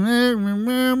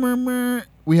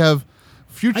 We have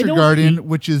Future Guardian,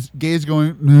 which is gays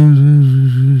going.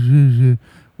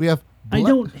 We have. I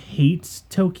don't hate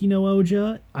Toki no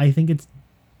Oja. I think it's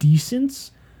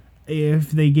decent. If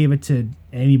they gave it to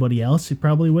anybody else, it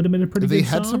probably would have been a pretty good song. They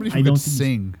had somebody who could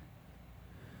sing.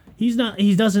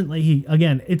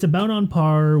 Again, it's about on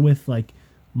par with like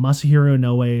Masahiro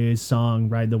Inoue's song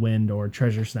Ride the Wind or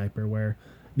Treasure Sniper, where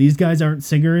these guys aren't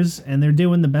singers and they're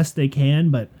doing the best they can,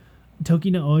 but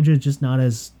Toki no Oja is just not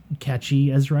as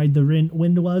catchy as Ride the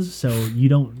Wind was, so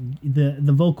the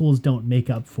vocals don't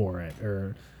make up for it.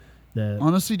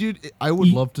 Honestly, dude, I would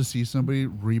love to see somebody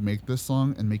remake this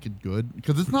song and make it good,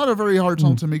 because it's not a very hard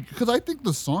song to make, because I think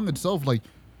the song itself, like,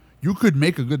 you could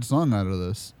make a good song out of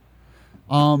this.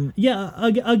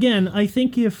 Again, I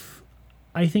think if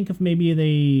maybe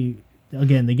they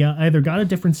either got a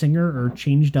different singer or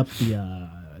changed up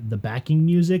the backing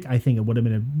music, I think it would have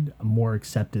been a more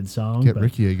accepted song. Get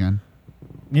Ricky again.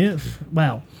 Yeah,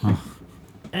 wow.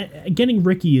 Getting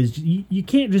Ricky is you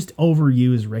can't just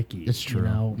overuse Ricky. It's true.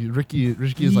 Ricky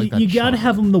is like that. You gotta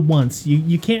have him the once.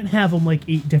 You can't have him like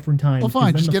 8 different times. Well,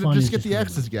 fine. Just get the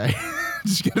Axis guy.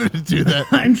 Just get him to do that.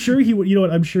 I'm sure he would. You know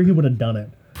what? I'm sure he would have done it.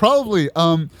 Probably.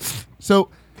 So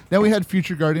then we had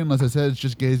Future Guardian. As I said, it's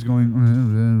just gays going.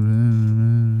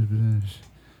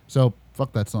 So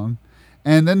fuck that song.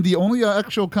 And then the only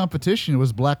actual competition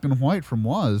was Black and White from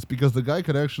Waz, because the guy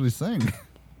could actually sing.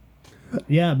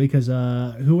 Yeah, because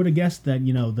who would have guessed that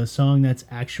the song that's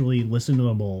actually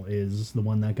listenable is the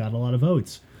one that got a lot of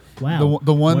votes? Wow,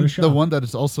 the one that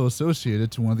is also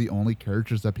associated to one of the only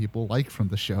characters that people like from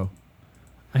the show.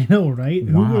 I know, right?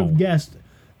 Wow. Who would have guessed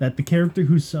that the character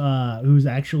who's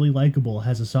actually likable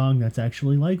has a song that's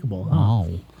actually likable? Huh?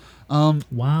 Wow.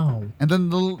 Wow. And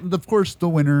then of course the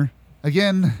winner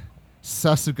again,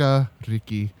 Sasuga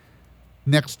Riki,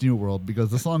 Next New World,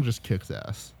 because the song just kicks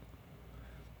ass.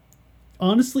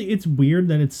 Honestly, it's weird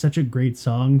that it's such a great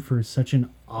song for such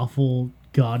an awful,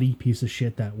 gaudy piece of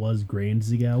shit that was Grand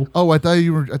Zio. Oh, I thought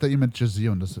you meant just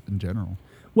Zio in general.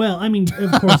 Well, I mean,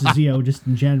 of course, Zio just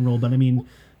in general, but I mean,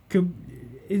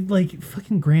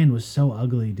 fucking Grand was so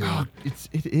ugly, dude.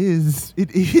 It is.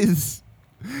 It's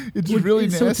really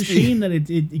nasty. So it's a shame that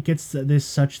it gets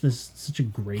such a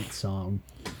great song.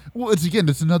 Well,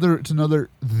 it's another.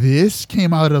 This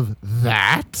came out of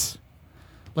that.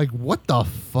 Like, what the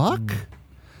fuck?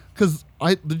 Because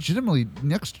I legitimately,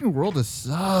 Next New World is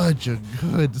such a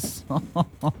good song.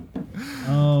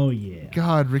 Oh yeah.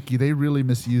 God, Ricky, they really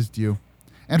misused you.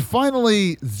 And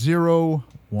finally,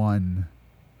 01.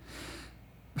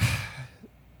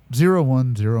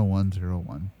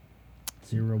 010101.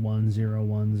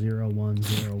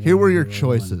 Here were your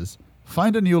choices.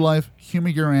 Find a New Life,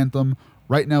 Humigear Anthem,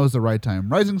 Right Now is the Right Time.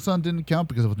 Rising Sun didn't count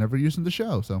because it was never used in the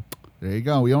show, so there you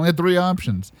go. We only had 3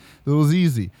 options. It was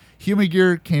easy.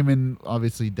 Humigear came in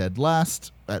obviously dead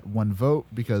last at 1 vote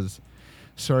because,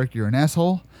 Sark, you're an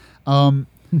asshole.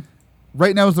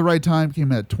 Right Now is the Right Time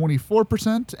came in at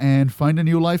 24%, and Find a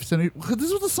New Life.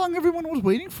 This was the song everyone was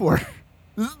waiting for.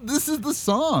 This is the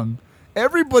song.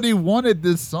 Everybody wanted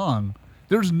this song.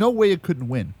 There's no way it couldn't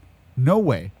win. No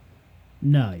way.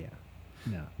 No,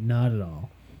 not at all.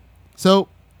 So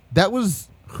that was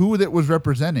who that was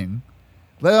representing.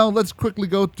 Well, let's quickly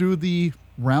go through the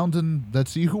round and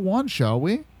let's see who won, shall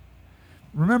we?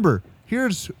 Remember,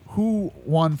 here's who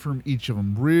won from each of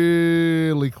them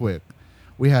really quick.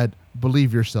 We had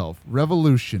Believe Yourself,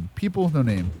 Revolution, People with No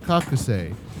Name,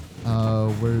 Kakusei,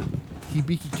 Where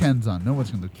Hibiki Kenzan. No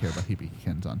one's going to care about Hibiki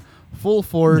Kenzan. Full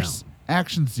Force,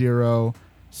 Action Zero,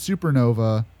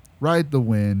 Supernova, Ride the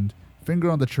Wind, Finger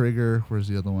on the Trigger. Where's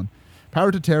the other one?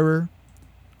 Power to Terror,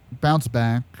 Bounce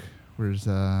Back. Where is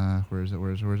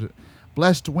it?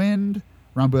 Blessed Wind,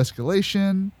 Rambo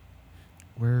Escalation.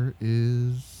 Where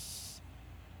is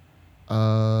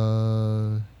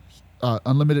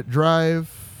Unlimited Drive?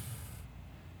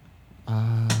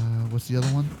 What's the other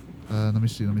one? Let me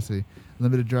see.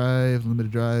 Limited Drive.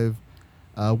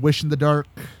 Wish in the Dark,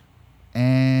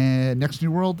 and Next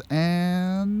New World,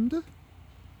 and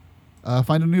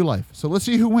Find a New Life. So let's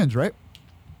see who wins, right?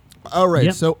 All right.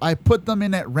 Yep. So I put them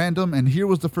in at random, and here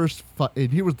was the first.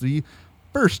 Here was the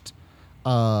first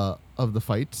of the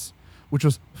fights, which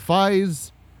was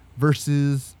Fies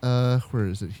versus where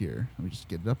is it here? Let me just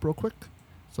get it up real quick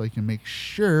so I can make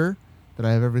sure that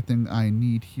I have everything I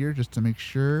need here, just to make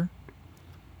sure.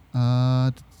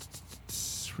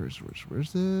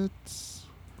 Where's it?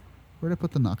 Where did I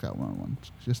put the knockout one?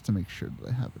 Just to make sure that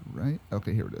I have it right.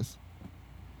 Okay, here it is.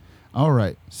 All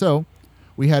right. So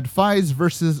we had Fies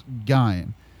versus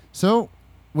Gaim. So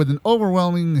with an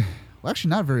overwhelming, well, actually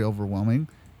not very overwhelming.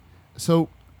 So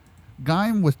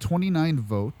Gaim with 29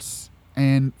 votes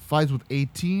and Fies with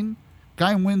 18.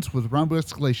 Gaim wins with Rambo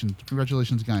Escalation.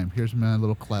 Congratulations, Gaim. Here's my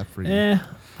little clap for you.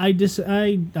 I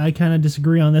kind of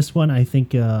disagree on this one. I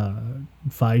think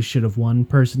Fies should have won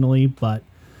personally, but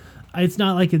it's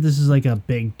not like this is like a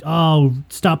big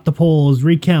stop the polls,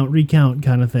 recount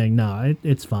kind of thing. No,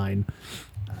 it's fine.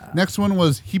 Next one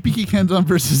was Hibiki Kenzan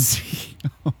versus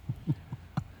Zio.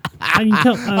 I mean,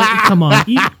 come on.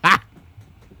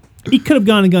 He could have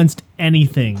gone against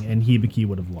anything, and Hibiki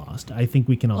would have lost. I think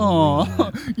we can all agree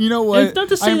on that. You know what? It's not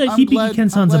to say that Hibiki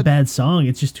Kenzan's a bad song.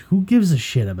 It's just who gives a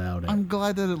shit about it. I'm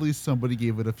glad that at least somebody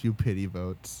gave it a few pity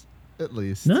votes. At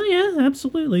least. No, yeah,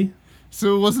 absolutely.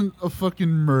 So it wasn't a fucking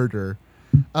murder.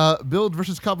 Build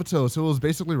versus Kabuto. So it was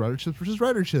basically Rider Chips versus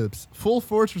Rider Chips. Full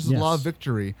Force versus Law of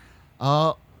Victory.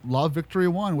 Law of Victory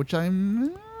won, which I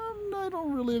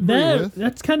don't really agree with.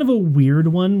 That's kind of a weird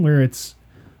one where it's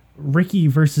Ricky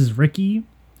versus Ricky,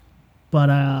 but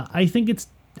I think it's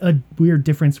a weird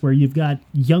difference where you've got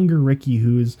younger Ricky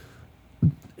who's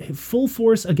Full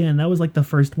Force. Again, that was like the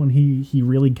first one he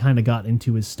really kind of got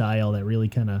into his style that really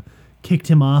kind of kicked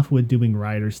him off with doing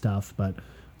rider stuff. But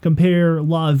compare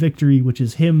Law of Victory, which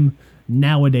is him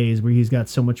nowadays, where he's got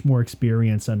so much more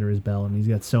experience under his belt and he's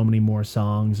got so many more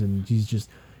songs, and he's just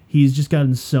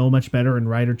gotten so much better, and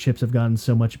Rider Chips have gotten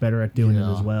so much better at doing it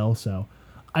as well. So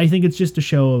I think it's just a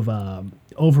show of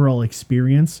overall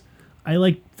experience. I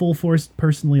like Full Force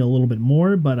personally a little bit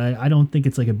more, but I don't think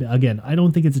it's I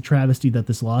don't think it's a travesty that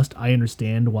this lost. I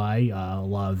understand why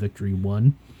Law of Victory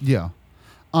won. Yeah.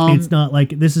 It's not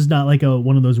like this is not like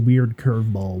one of those weird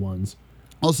curveball ones.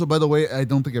 Also, by the way, I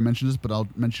don't think I mentioned this, but I'll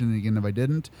mention it again if I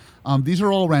didn't. These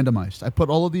are all randomized. I put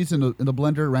all of these in the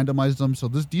blender, randomized them, so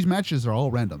these matches are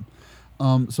all random.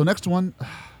 So next one,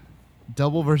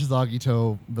 Double versus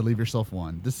Agito. Believe Yourself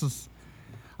won. This is,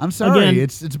 I'm sorry, Again,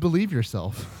 it's Believe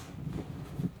Yourself.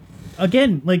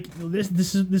 Again, like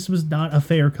this was not a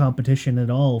fair competition at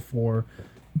all for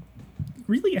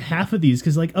really half of these,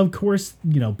 because like of course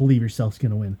Believe Yourself's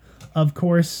gonna win. Of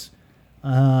course,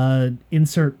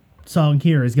 insert song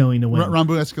here is going to win.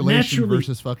 Rambo Escalation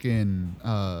versus fucking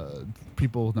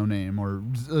People with No Name, or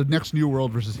Next New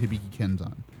World versus Hibiki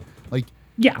Kenzan. Like,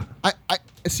 yeah, I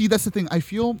see. That's the thing. I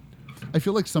feel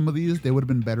like some of these, they would have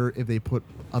been better if they put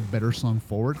a better song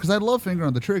forward. Because I love Finger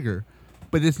on the Trigger,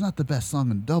 but it's not the best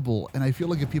song in Double. And I feel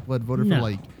like if people had voted for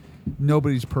like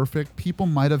Nobody's Perfect, people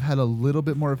might have had a little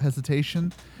bit more of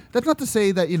hesitation. That's not to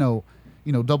say that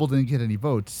Double didn't get any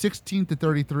votes. 16 to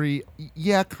 33,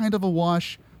 yeah, kind of a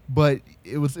wash. But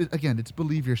it's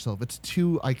Believe Yourself. It's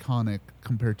too iconic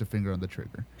compared to Finger on the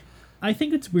Trigger. I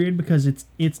think it's weird because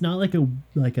it's not like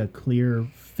a clear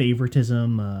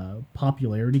favoritism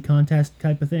popularity contest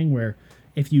type of thing where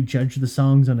if you judge the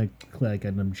songs on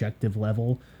an objective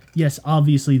level, yes,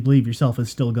 obviously Believe Yourself is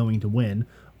still going to win,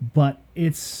 but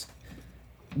it's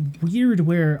weird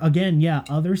where, again,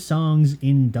 other songs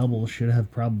in Double should have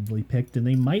probably picked, and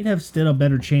they might have stood a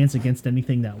better chance against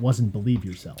anything that wasn't Believe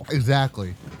Yourself.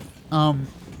 Exactly. Hell,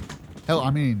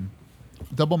 I mean,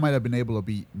 Double might have been able to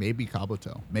beat maybe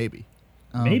Kabuto. Maybe.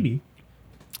 Maybe.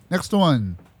 Next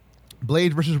one.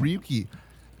 Blade versus Ryuki.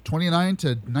 29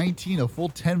 to 19, a full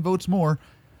 10 votes more.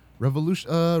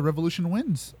 Revolution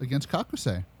wins against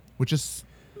Kakusei, which is...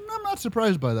 I'm not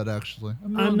surprised by that, actually.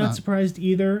 I'm not surprised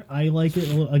either. I like it.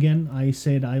 Again, I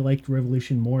said I liked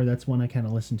Revolution more. That's one I kind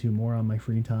of listen to more on my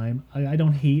free time. I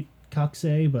don't hate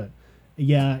Kakusei, but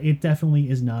yeah, it definitely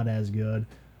is not as good.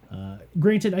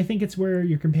 Granted, I think it's where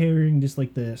you're comparing just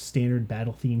like the standard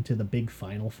battle theme to the big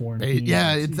final form. Theme.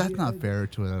 That's not fair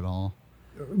to it at all.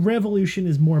 Revolution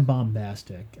is more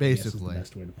bombastic. Basically, I guess is the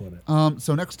best way to put it.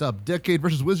 So next up, Decade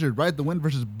versus Wizard, Ride the Wind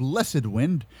versus Blessed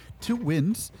Wind, 2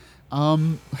 wins.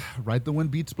 Ride the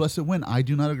Wind beats Blessed Wind. I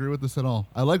do not agree with this at all.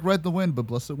 I like Ride the Wind, but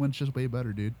Blessed Wind's just way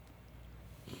better, dude.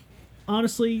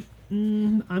 Honestly,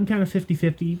 I'm kind of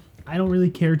 50-50. I don't really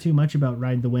care too much about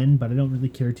Ride the Wind, but I don't really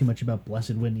care too much about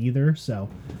Blessed Wind either. So,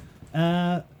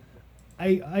 I'm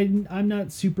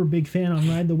not super big fan on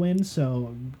Ride the Wind,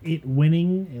 so it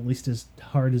winning, at least as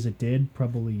hard as it did,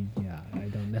 probably, I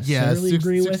don't necessarily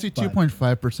agree with.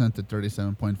 62.5% to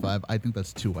 37.5. I think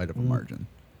that's too wide of a margin.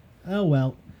 Oh,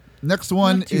 well. Next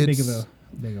one, not too big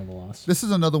of a loss. This is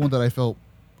another one that I felt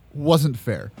wasn't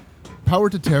fair. Power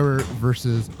to Terror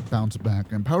versus Bounce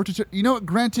Back. And Power to Terror, you know what,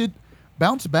 granted,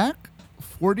 Bounce Back,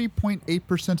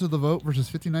 40.8% of the vote versus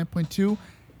 59.2%.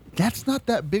 That's not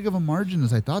that big of a margin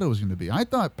as I thought it was going to be. I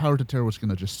thought Power to Terror was going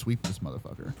to just sweep this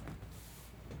motherfucker.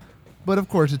 But of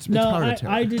course, it's Power to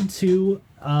Terror. I did too.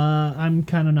 I'm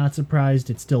kind of not surprised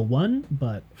it still won,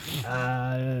 but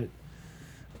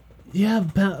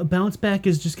Bounce Back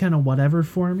is just kind of whatever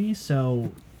for me.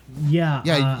 So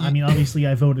I mean, obviously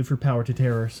I voted for Power to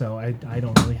Terror, so I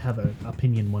don't really have an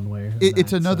opinion one way.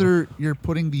 It's another, you're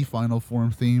putting the final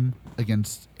form theme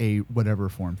against a whatever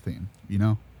form theme, you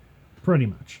know? Pretty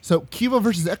much. So Kiva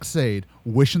versus Xaid,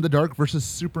 Wish in the Dark versus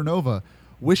Supernova.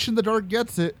 Wish in the Dark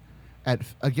gets it at,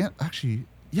 again, actually,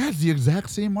 it's the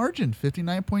exact same margin,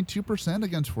 59.2%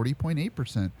 against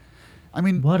 40.8%. I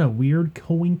mean, what a weird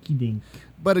coinky-dink.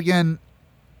 But again,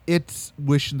 it's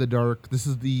Wish in the Dark. This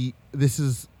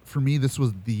is for me, this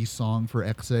was the song for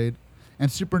Xaid. And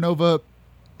Supernova,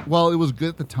 while it was good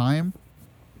at the time,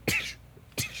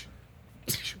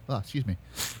 excuse me.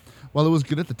 While it was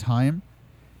good at the time,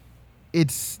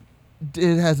 it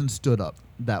hasn't stood up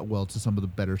that well to some of the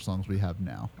better songs we have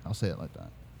now. I'll say it like that.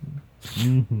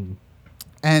 Mm-hmm.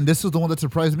 And this was the one that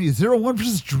surprised me. 01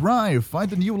 versus Drive.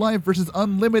 Find a New Life versus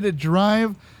Unlimited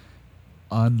Drive.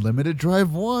 Unlimited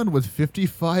Drive won with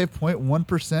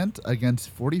 55.1%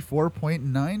 against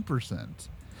 44.9%.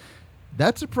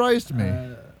 That surprised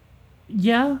me.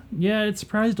 Yeah, it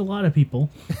surprised a lot of people.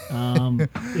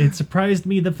 It surprised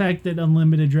me the fact that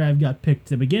Unlimited Drive got picked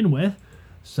to begin with.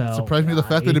 So surprised me the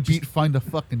fact that it beat Find a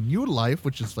Fucking New Life,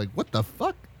 which is like, what the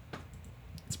fuck?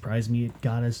 Surprised me it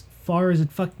got as far as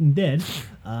it fucking did.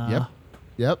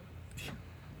 Yep.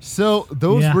 So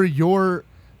those were your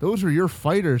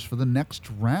fighters for the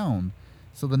next round.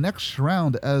 So the next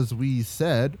round, as we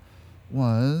said,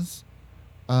 was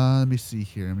let me see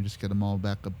here. Let me just get them all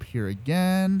back up here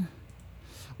again.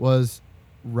 Was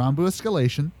Ranbu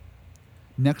Escalation,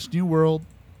 Next New World,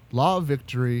 Law of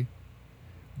Victory,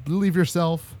 Believe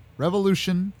Yourself,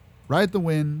 Revolution, Ride the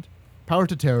Wind, Power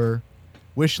to Terror,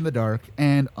 Wish in the Dark,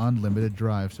 and Unlimited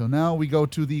Drive. So now we go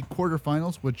to the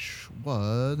quarterfinals, which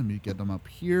was, let me get them up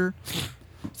here.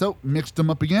 So mixed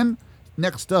them up again.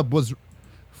 Next up was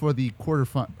for the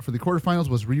quarterfinals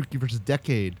was Ryuki versus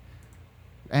Decade,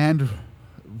 and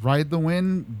Ride the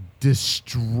Wind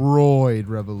destroyed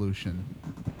Revolution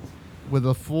with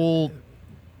a full,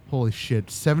 holy shit,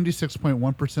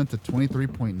 76.1% to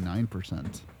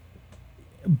 23.9%.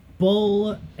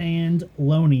 Bull and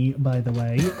Loney, by the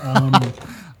way.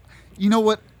 You know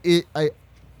what?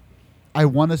 I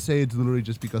want to say it's literally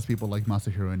just because people like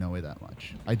Masahiro Inoue that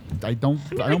much. I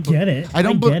get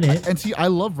it. And see, I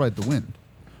love Ride the Wind,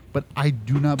 but I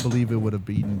do not believe it would have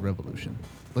beaten Revolution.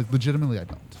 Like, legitimately, I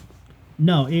don't.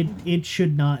 No, it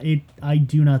should not. I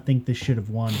do not think this should have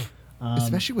won.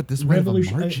 Especially with this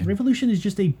Revolution. Revolution is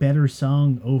just a better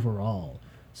song overall.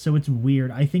 So it's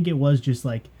weird. I think it was just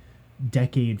like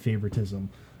Decade favoritism.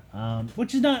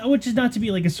 Which is not to be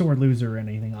like a sore loser or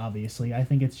anything, obviously. I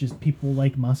think it's just people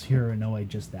like Masahiro Inoue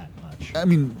just that much. I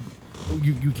mean,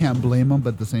 you can't blame them,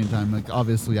 but at the same time, like,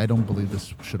 obviously, I don't believe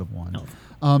this should have won.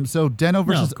 No. So Den-O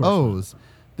versus O's.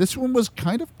 This one was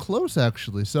kind of close,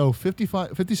 actually. So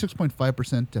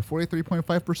 56.5% to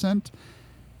 43.5%.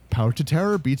 Power to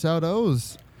Terror beats out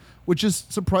O's, which is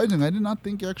surprising. I did not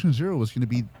think Action Zero was going to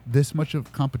be this much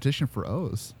of competition for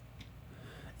O's.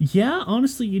 Yeah,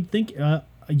 honestly, you'd think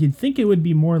it would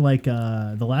be more like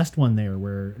the last one there,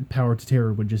 where Power to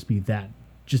Terror would just be that,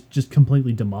 just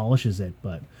completely demolishes it.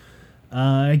 But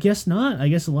I guess not. I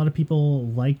guess a lot of people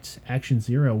liked Action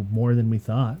Zero more than we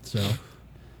thought.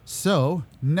 So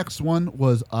next one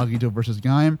was Agito versus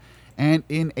Gaim, and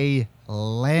in a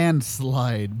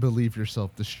landslide, Believe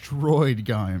Yourself destroyed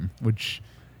Gaim. Which,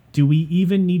 do we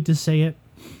even need to say it?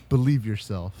 Believe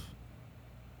Yourself.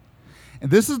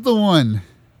 And this is the one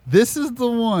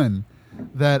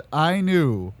that I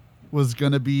knew was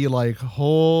going to be like,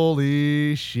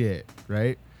 holy shit,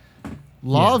 right?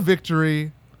 Law of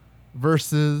Victory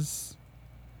versus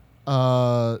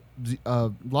Law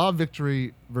of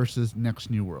Victory versus Next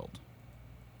New World.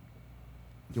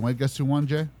 Do you want to guess who won,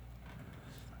 Jay?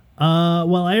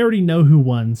 Well, I already know who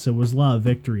won, so it was Law of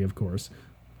Victory, of course.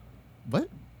 What?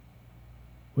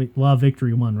 Wait, Law of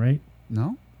Victory won, right?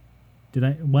 No? Did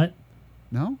I? What?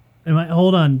 No?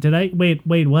 Hold on. Did I? Wait,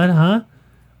 what, huh?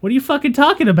 What are you fucking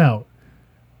talking about?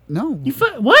 No.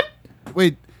 What?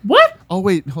 Wait. What? Oh,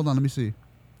 wait. Hold on. Let me see.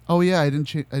 Oh, yeah. I didn't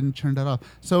turn that off.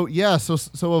 So, yeah.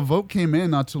 So a vote came in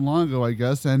not too long ago, I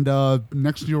guess, and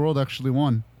Next New World actually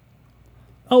won.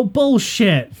 Oh,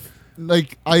 bullshit.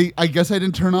 Like, I guess I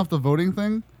didn't turn off the voting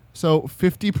thing. So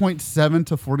 50.7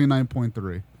 to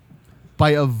 49.3 by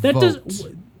a That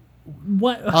vote.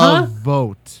 What? A Huh?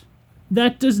 vote.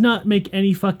 That does not make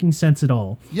any fucking sense at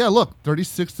all. Yeah, look,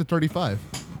 36 to 35.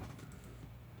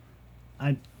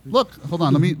 Look, hold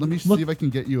on. Let me see if I can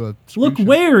get you a screenshot. Look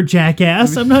where,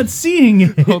 jackass? I'm not seeing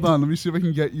it. Hold on, let me see if I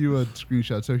can get you a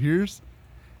screenshot. So here's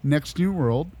Next New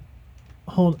World.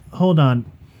 Hold on.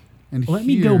 And Let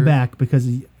me go back because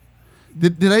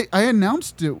Did I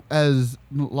announced it as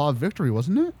Law of Victory,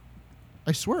 wasn't it?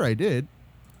 I swear I did.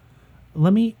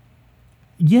 let me.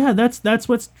 Yeah, that's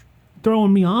what's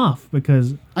throwing me off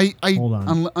because I hold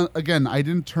on. Again, I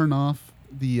didn't turn off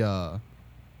the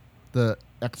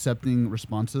accepting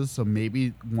responses, so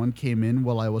maybe one came in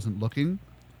while I wasn't looking.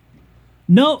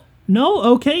 No,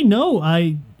 okay, no.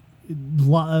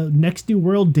 Next New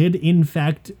World did in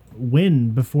fact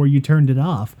win before you turned it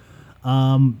off.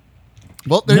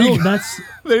 Well, there you go. That's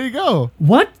There you go.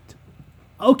 what?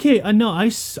 Okay, no,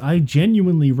 I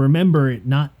genuinely remember it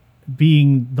not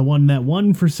being the one that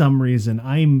won for some reason.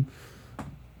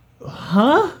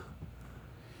 Huh?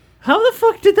 How the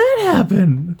fuck did that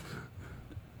happen?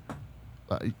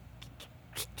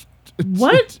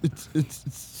 What?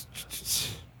 It's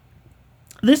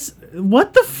This,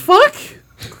 what the fuck?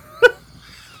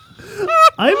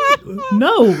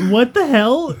 No, what the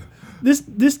hell?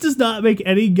 This does not make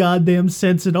any goddamn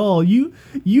sense at all. You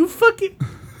fucking,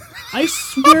 I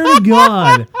swear to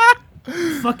God,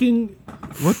 fucking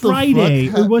What the Friday,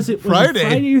 fuck? or was it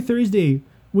Friday or Thursday,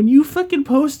 when you fucking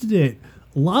posted it,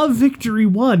 Law of Victory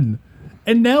won.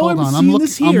 And now Hold I'm on, seeing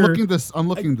this here. I'm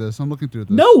looking through this.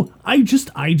 No, I just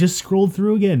scrolled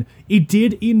through again. It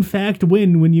did in fact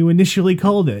win when you initially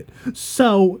called it.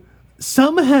 So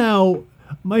somehow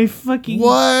my fucking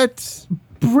What?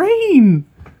 brain.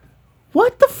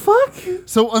 What the fuck?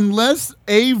 So unless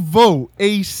a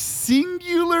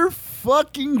singular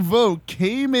fucking vote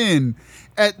came in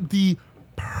at the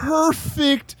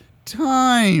perfect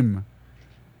time.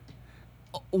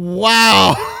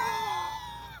 Wow.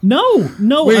 No.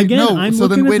 Wait, again, no, I'm so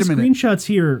then looking wait at a the minute. screenshots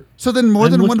here. So then more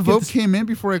I'm than one looking at vote this- came in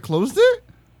before I closed it?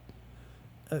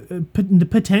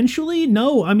 Potentially,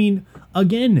 no. I mean,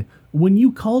 again, when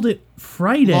you called it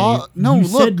Friday, you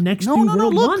said Next New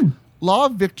World won. Law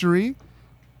of Victory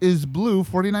is blue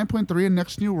 49.3 and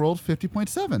Next New World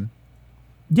 50.7.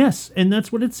 Yes, and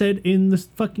that's what it said in the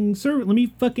fucking server. Let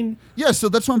me fucking... Yeah, so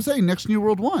that's what I'm saying. Next New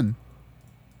World won.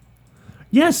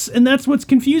 Yes, and that's what's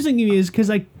confusing me is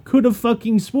because I could have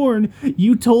fucking sworn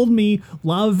you told me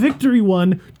Law of Victory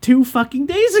won 2 fucking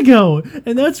days ago,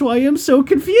 and that's why I'm so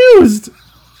confused.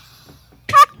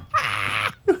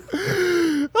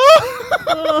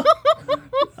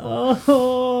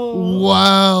 Oh.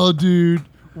 Wow, dude.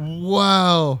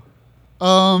 Wow.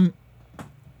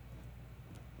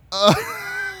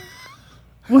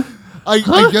 What?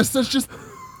 I guess that's just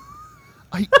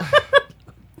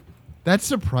that's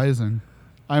surprising.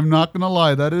 I'm not gonna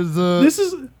lie. That is This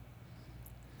is...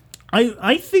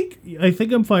 I think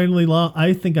I'm finally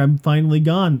I think I'm finally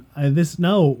gone.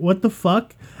 No, what the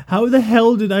fuck? How the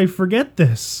hell did I forget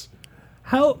this?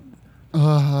 How...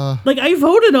 Like, I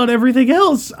voted on everything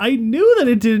else. I knew that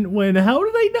it didn't win. How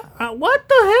did I know? What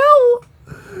the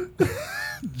hell?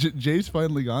 Jay's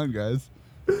finally gone, guys.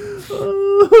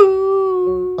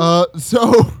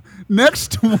 So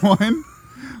next one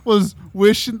was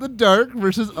Wish in the Dark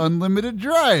versus Unlimited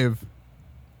Drive.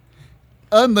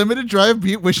 Unlimited Drive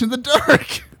beat Wish in the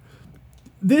Dark.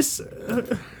 This is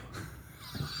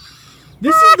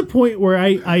the point where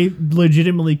I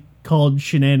legitimately called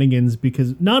shenanigans,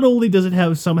 because not only does it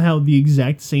have somehow the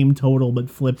exact same total but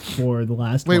flipped for the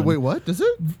last one. Wait, what? Does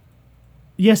it?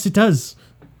 Yes, it does.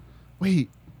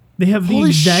 Wait. They have the Holy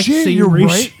exact shit, same you're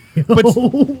ratio. right.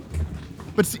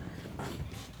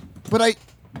 But I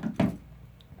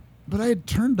had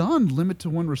turned on limit to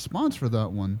 1 response for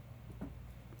that one.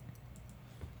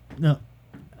 No.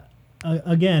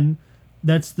 Again,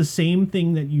 That's the same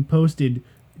thing that you posted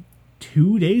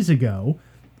 2 days ago.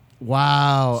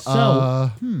 Wow.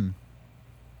 So-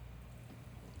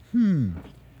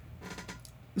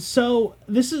 So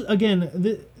this is again.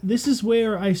 This is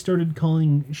where I started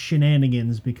calling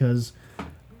shenanigans because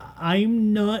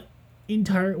I'm not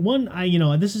entire one.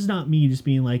 This is not me just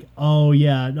being like, oh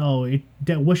yeah, no,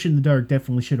 Wish in the Dark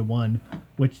definitely should have won.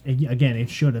 Which again, it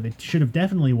should have. It should have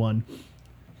definitely won.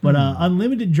 But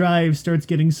Unlimited Drive starts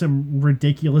getting some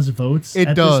ridiculous votes It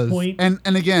at does. this point, And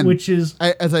again, which is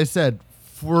as I said,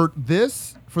 for the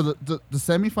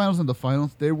semifinals and the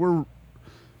finals, there were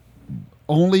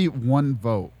only one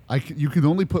vote. You could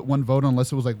only put one vote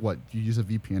unless it was like what, you use a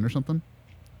VPN or something.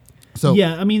 So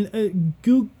yeah, I mean,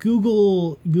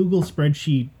 Google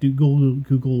spreadsheet,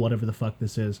 Google whatever the fuck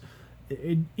this is.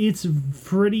 It's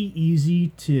pretty easy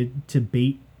to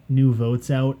bait new votes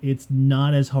out. It's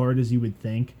not as hard as you would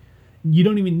think. You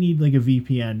don't even need like a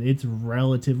VPN. It's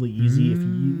relatively easy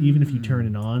even if you turn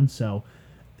it on. So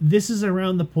this is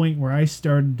around the point where I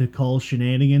started to call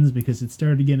shenanigans because it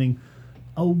started getting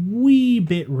a wee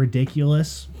bit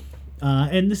ridiculous.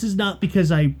 And this is not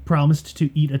because I promised to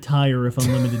eat a tire if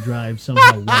Unlimited Drive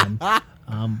somehow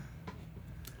won.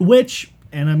 Which,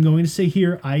 and I'm going to say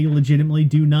here, I legitimately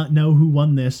do not know who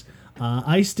won this.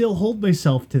 I still hold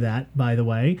myself to that, by the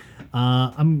way.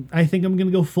 I think I'm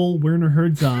gonna go full Werner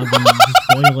Herzog and just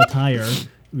boil a tire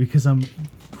because I'm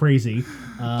crazy.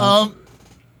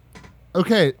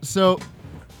 Okay, so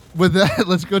with that,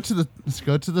 let's go to the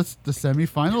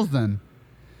semifinals then.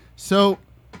 So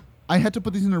I had to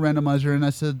put these in a randomizer, and I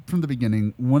said from the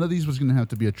beginning one of these was gonna have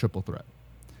to be a triple threat,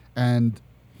 and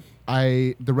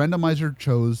the randomizer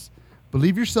chose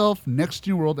Believe Yourself, Next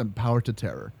New World, and Power to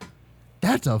Terror.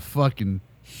 That's a fucking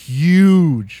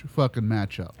huge fucking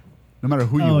matchup, no matter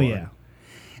who you are. Yeah.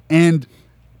 And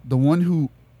the one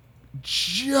who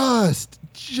just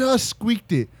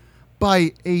squeaked it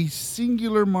by a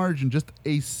singular margin, just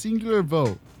a singular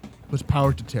vote, was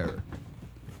Power to Terror.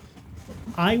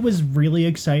 I was really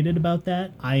excited about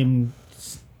that. I'm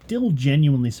still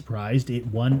genuinely surprised it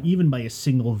won even by a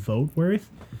single vote worth.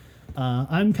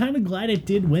 I'm kind of glad it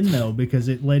did win, though, because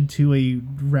it led to a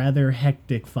rather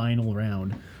hectic final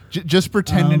round. Just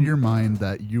pretend in your mind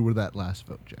that you were that last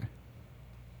vote, Jay.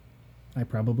 I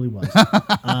probably was.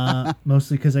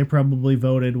 Mostly because I probably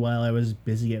voted while I was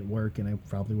busy at work, and I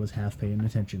probably was half paying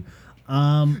attention.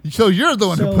 So you're the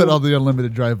one who put all the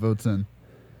Unlimited Drive votes in.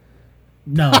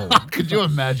 No. Could you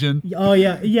imagine? Oh,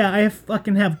 yeah. Yeah, I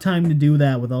fucking have time to do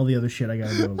that with all the other shit I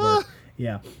gotta do at work.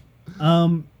 Yeah.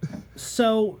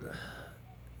 So,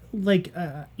 like,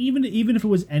 even if it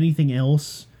was anything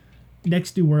else,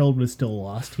 Next New World was still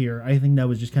lost here. I think that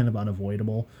was just kind of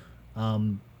unavoidable.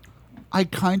 I'm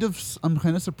kind of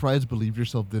surprised Believe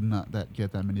Yourself did not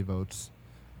get that many votes.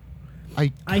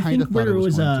 I think where it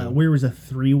was a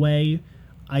three-way,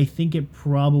 I think it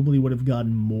probably would have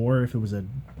gotten more if it was a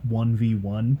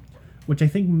 1v1, which I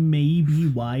think may be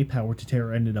why Power to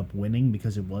Terror ended up winning,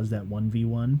 because it was that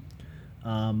 1v1.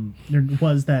 There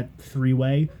was that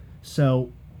three-way,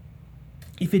 so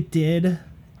if it did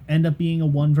end up being a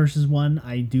 1 versus 1,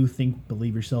 I do think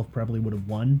Believe Yourself probably would have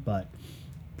won, but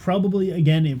probably,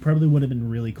 again, it probably would have been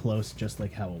really close, just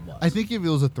like how it was. I think if it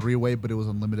was a three-way, but it was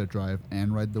Unlimited Drive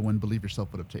and Ride the Wind, Believe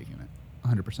Yourself would have taken it,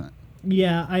 100%.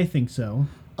 Yeah, I think so.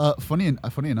 Funny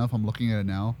enough, I'm looking at it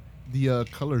now. The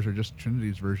colors are just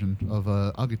Trinity's version of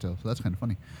Agito, so that's kind of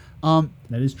funny.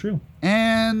 That is true.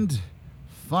 And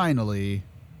finally,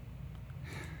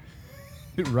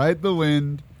 Ride the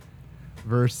Wind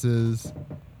versus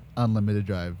Unlimited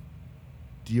Drive.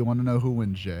 Do you want to know who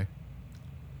wins, Jay?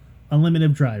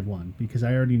 Unlimited Drive won, because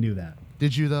I already knew that.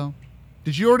 Did you, though?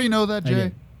 Did you already know that,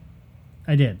 Jay?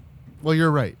 I did. Well, you're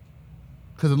right.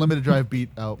 Because Unlimited Drive beat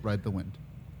out Ride the Wind.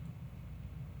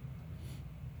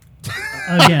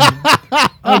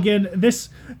 Again, this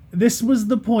was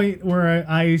the point where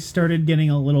I started getting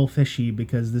a little fishy,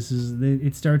 because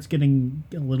it starts getting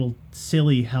a little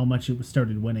silly how much it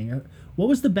started winning. What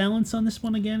was the balance on this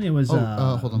one again? It was. Hold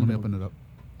on, let me open it up.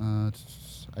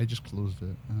 I just closed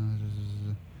it.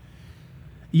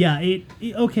 Yeah,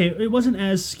 it wasn't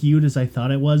as skewed as I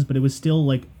thought it was, but it was still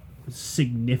like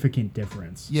significant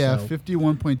difference. Yeah, so.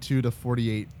 51.2 to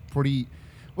 48. 40.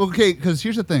 Well, okay, because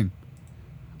here's the thing.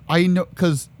 I know,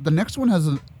 because the next one has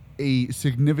a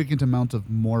significant amount of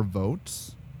more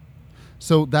votes,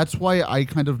 so that's why I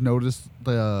kind of noticed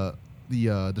the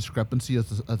discrepancy as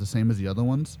the same as the other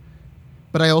ones.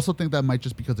 But I also think that might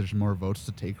just because there's more votes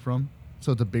to take from,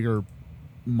 so it's a bigger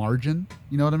margin.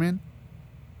 You know what I mean?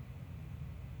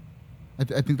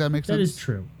 I think that makes sense. That is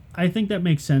true. I think that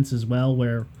makes sense as well,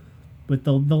 where But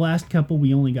the last couple,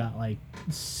 we only got like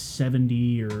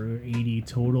 70 or 80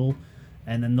 total.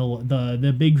 And then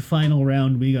the big final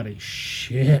round, we got a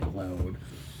shitload.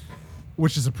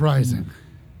 Which is surprising.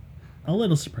 A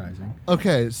little surprising.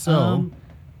 Okay, so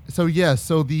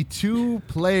the two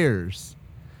players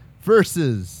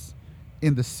versus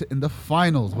in the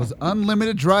finals was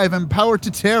Unlimited Drive and Power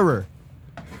to Terror.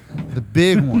 The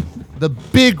big one. The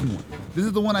big one. This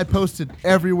is the one I posted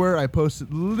everywhere. I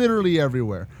posted literally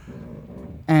everywhere.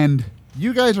 And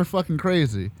you guys are fucking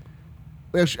crazy.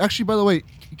 Actually, by the way,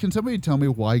 can somebody tell me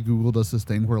why Google does this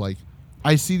thing where, like,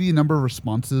 I see the number of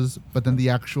responses, but then the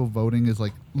actual voting is,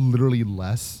 like, literally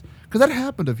less? Because that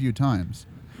happened a few times.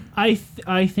 I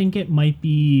think it might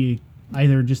be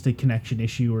either just a connection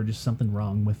issue or just something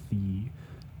wrong with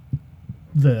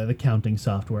the counting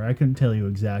software. I couldn't tell you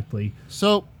exactly.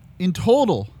 So, in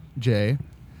total, Jay,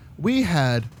 we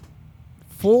had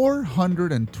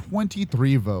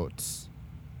 423 votes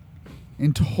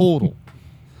in total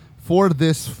for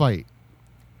this fight,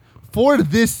 for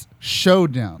this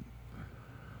showdown.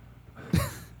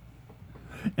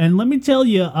 And let me tell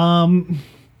you,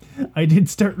 I did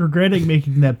start regretting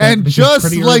making that bet. And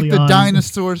just like the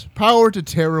dinosaurs, Power to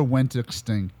Terror went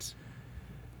extinct.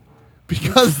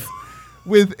 Because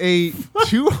with a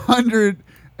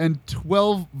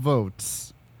 212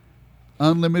 votes,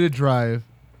 Unlimited Drive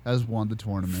has won the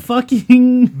tournament.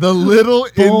 Fucking the little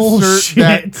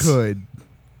bullshit. Insert that could.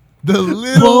 The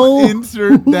little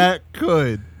insert that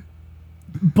could.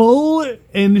 Bull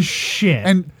and shit.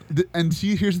 And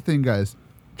see, here's the thing, guys.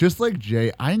 Just like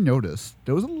Jay, I noticed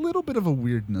there was a little bit of a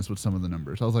weirdness with some of the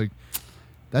numbers. I was like,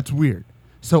 that's weird.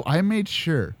 So I made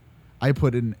sure I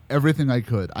put in everything I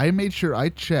could. I made sure I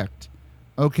checked,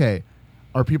 okay,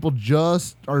 are people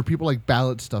like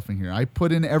ballot stuffing here? I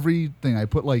put in everything. I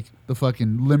put like the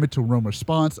fucking limit to roam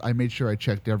response. I made sure I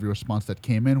checked every response that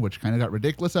came in, which kind of got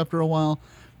ridiculous after a while.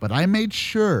 But I made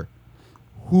sure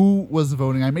who was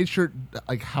voting. I made sure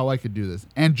like how I could do this.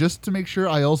 And just to make sure,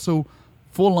 I also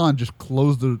full on just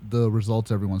close the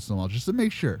results every once in a while just to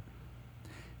make sure.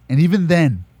 And even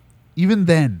then,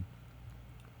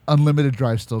 Unlimited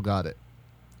Drive still got it.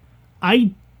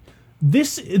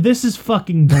 This is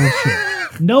fucking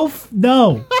bullshit. No,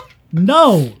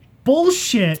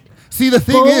 bullshit. See, the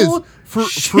thing is, for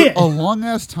a long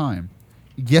ass time,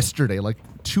 yesterday, like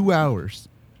 2 hours,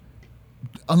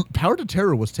 Power to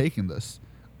Terror was taking this.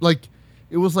 Like,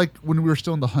 it was like when we were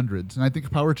still in the hundreds, and I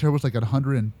think Power to Terror was like at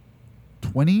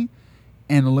 120,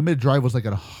 and Unlimited Drive was like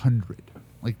at 100,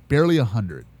 like barely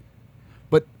 100.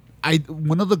 But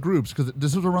one of the groups, because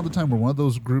this was around the time where one of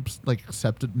those groups like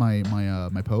accepted my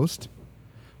post,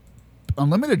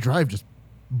 Unlimited Drive just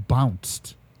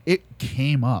bounced. It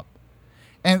came up,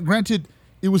 and granted,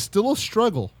 it was still a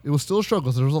struggle. So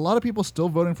there was a lot of people still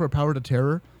voting for Power to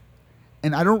Terror,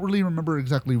 and I don't really remember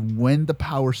exactly when the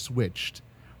power switched,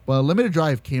 but Unlimited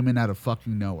Drive came in out of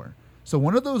fucking nowhere. So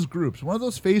one of those groups, one of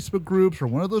those Facebook groups or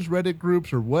one of those Reddit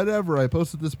groups or whatever I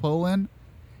posted this poll in,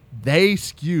 they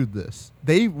skewed this.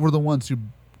 They were the ones who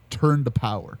turned the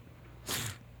power.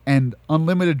 And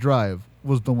Unlimited Drive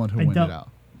was the one who went it out.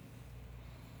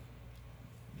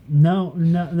 No,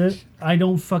 I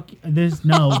don't fuck this.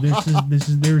 No, this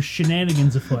is there's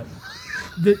shenanigans afoot.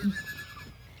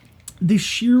 The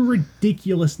sheer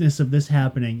ridiculousness of this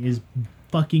happening is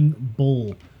fucking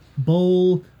bullshit.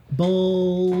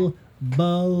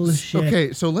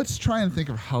 Okay, so let's try and think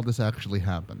of how this actually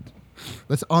happened.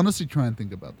 Let's honestly try and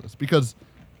think about this, because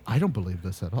I don't believe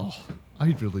this at all.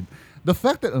 The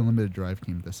fact that Unlimited Drive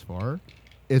came this far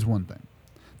is one thing.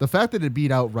 The fact that it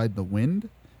beat out Ride the Wind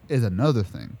is another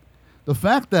thing. The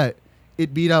fact that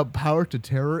it beat out Power to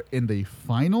Terror in the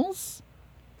finals,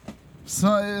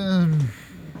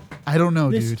 I don't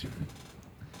know, dude.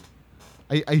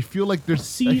 I feel like there's...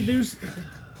 See,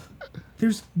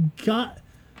 there's got...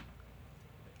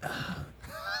 I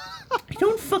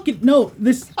don't fucking know.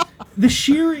 The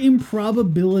sheer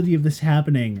improbability of this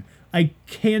happening, I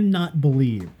cannot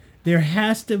believe. There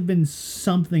has to have been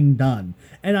something done.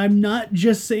 And I'm not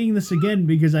just saying this again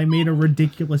because I made a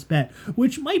ridiculous bet,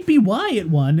 which might be why it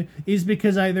won, is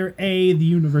because either A, the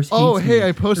universe hates Oh, hey, me,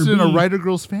 I posted or in a B, Writer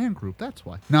Girls fan group. That's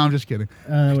why. No, I'm just kidding.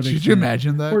 Could you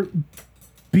imagine that? Or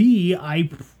B,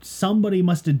 somebody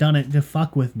must have done it to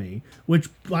fuck with me, which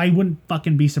I wouldn't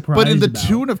fucking be surprised But in the about.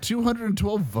 tune of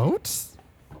 212 votes?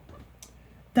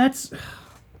 That's...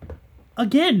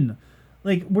 Again...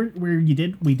 Like, we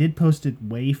did post it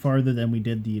way farther than we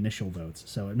did the initial votes,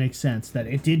 so it makes sense that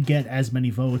it did get as many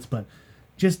votes, but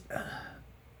just...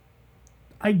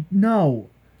 I don't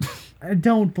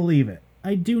believe it.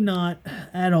 I do not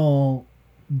at all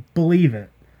believe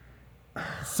it.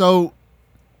 So,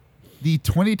 the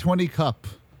 2020 Cup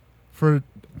for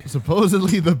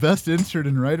supposedly the best insert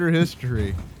in writer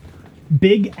history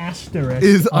Big asterisk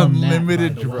is on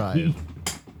Unlimited that, by the way.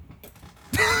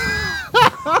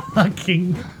 Drive.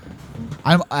 Fucking.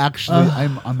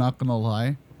 I'm not gonna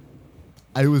lie.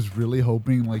 I was really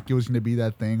hoping like it was gonna be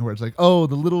that thing where it's like, oh,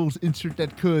 the little insert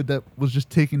that was just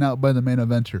taken out by the main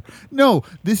eventer. No,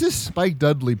 this is Spike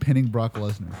Dudley pinning Brock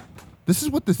Lesnar. This is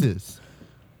what this is.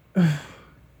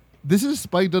 This is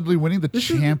Spike Dudley winning the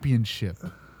championship.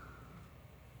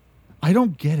 I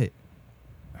don't get it.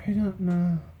 I don't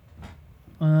know.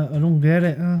 I don't get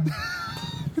it.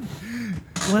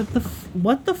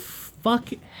 What the fuck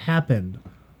happened?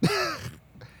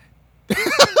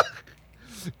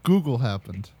 Google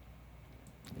happened.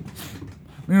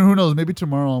 I mean, who knows? Maybe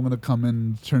tomorrow I'm gonna come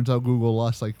in. Turns out Google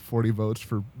lost like 40 votes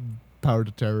for Power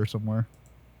to Terror somewhere.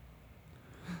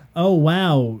 Oh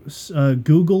wow,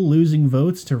 Google losing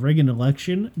votes to rig an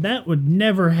election? That would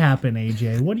never happen,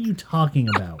 AJ. What are you talking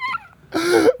about?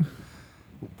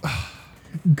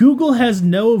 Google has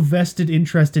no vested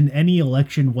interest in any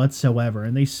election whatsoever,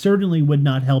 and they certainly would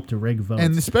not help to rig votes.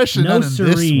 And especially no not in this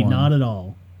siree, one. not at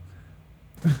all.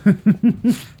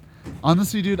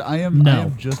 Honestly, dude, I am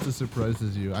just as surprised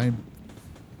as you. I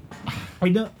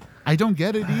don't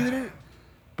get it either.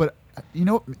 But you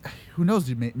know, who knows?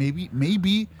 Dude,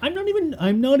 maybe I'm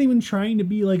not even trying to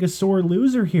be like a sore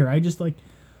loser here. I just like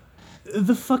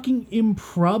the fucking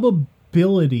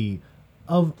improbability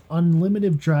of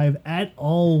Unlimited Drive at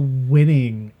all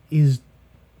winning is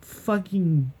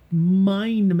fucking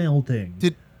mind melting.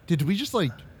 Did we just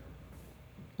like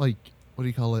what do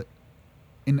you call it?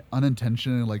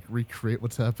 Unintentionally like recreate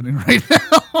what's happening right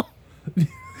now?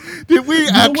 Did we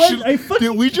actually?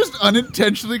 Did we just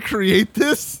unintentionally create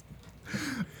this?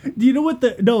 Do you know what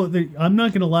I'm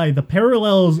not gonna lie. The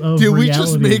parallels of did reality we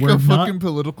just make were a fucking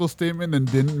political statement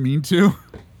and didn't mean to?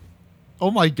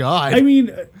 Oh my god! I mean,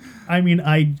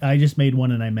 I just made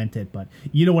one and I meant it, but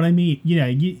you know what I mean. Yeah,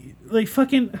 like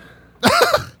fucking.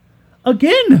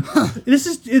 Again, this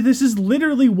is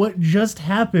literally what just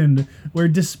happened. Where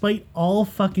despite all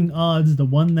fucking odds, the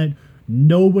one that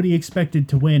nobody expected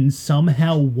to win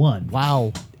somehow won.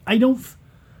 Wow.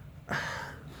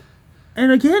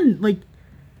 And again, like,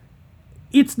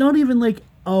 it's not even like,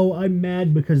 oh, I'm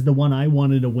mad because the one I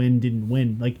wanted to win didn't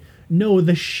win. Like, no,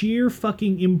 the sheer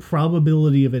fucking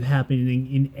improbability of it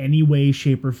happening in any way,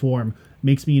 shape, or form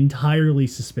makes me entirely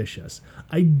suspicious.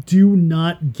 I do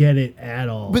not get it at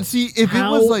all. But see, if it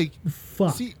was like,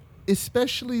 fuck. See,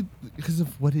 especially because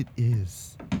of what it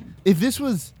is. If this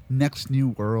was Next New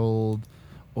World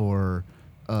or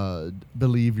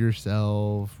Believe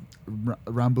Yourself,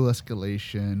 Rambo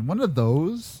Escalation, one of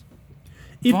those.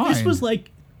 If fine. this was like,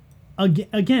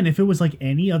 again, if it was like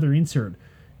any other insert,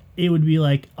 it would be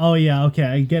like, oh yeah, okay,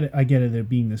 I get it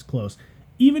being this close.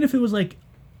 Even if it was like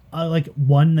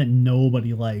one that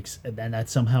nobody likes, and then that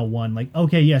somehow won, like,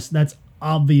 okay, yes, that's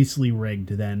obviously rigged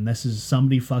then. This is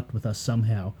somebody fucked with us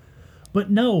somehow. But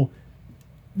no,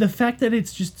 the fact that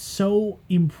it's just so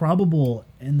improbable,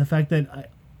 and the fact that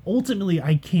ultimately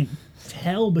I can't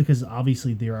tell, because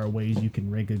obviously there are ways you can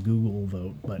rig a Google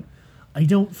vote, but I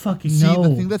don't fucking know. See,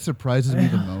 the thing that surprises me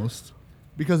the most,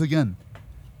 because again,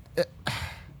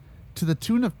 to the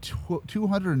tune of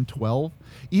 212,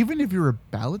 even if you're a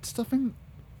ballot stuffing,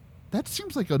 that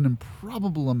seems like an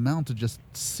improbable amount to just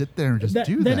sit there and just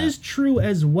do that. That is true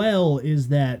as well, is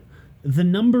that the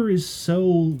number is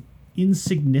so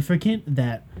insignificant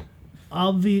that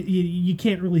you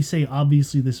can't really say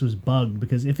obviously this was bugged,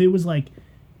 because if it was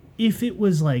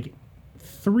like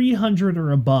 300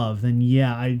 or above, then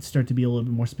yeah, I'd start to be a little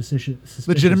bit more suspicious.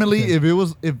 Legitimately,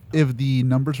 if the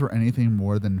numbers were anything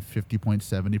more than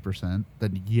 50.70%,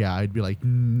 then yeah, I'd be like,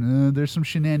 there's some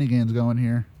shenanigans going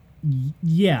here.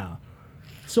 Yeah.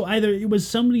 So either it was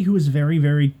somebody who was very,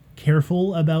 very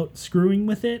careful about screwing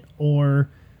with it, or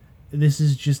this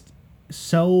is just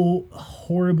so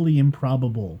horribly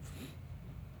improbable.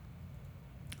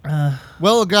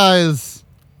 Well, guys,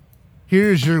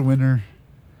 here's your winner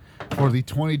for the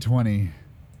 2020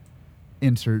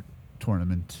 insert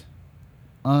tournament.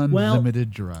 Unlimited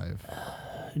Drive.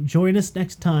 Join us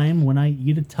next time when I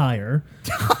eat a tire.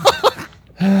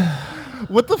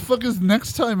 What the fuck is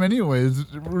next time anyways?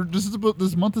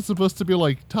 This month is supposed to be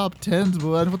like top 10s,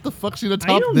 but what the fuck's gonna top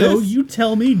this? I don't know. You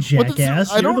tell me,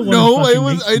 jackass. I don't know. I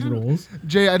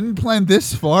didn't plan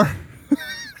this far.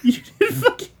 You didn't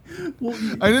fucking... Well,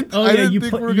 I didn't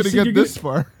think we were gonna get this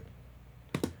far.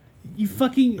 You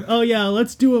fucking... Oh yeah,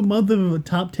 let's do a month of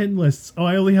top 10 lists. Oh,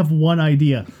 I only have one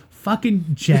idea. Fucking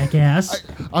jackass.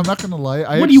 I'm not gonna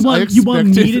lie. What do you want? You want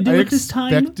me to do it this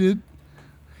time?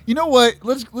 You know what?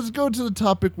 Let's go to the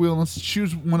topic wheel and let's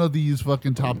choose one of these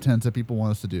fucking top 10s that people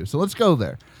want us to do. So let's go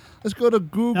there. Let's go to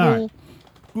Google,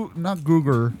 not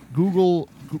Google, Google,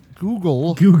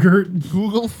 Googert.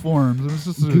 Google Forms. Let's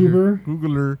just Goober.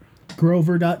 Googler.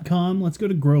 Grover.com. Let's go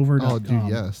to Grover.com. Oh, dude,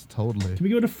 yes, totally. Can we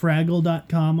go to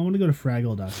Fraggle.com? I want to go to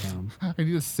Fraggle.com. I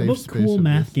need a safe How about space.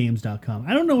 coolmathgames.com?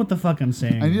 I don't know what the fuck I'm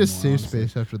saying. I need anymore, a safe honestly.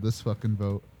 space after this fucking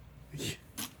vote.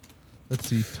 Let's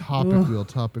see.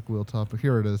 Topic wheel.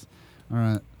 Here it is. All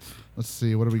right. Let's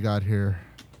see. What do we got here?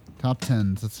 Top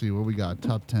 10s. Let's see what we got.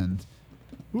 Top 10s.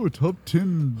 Ooh, top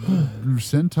 10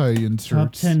 Sentai inserts.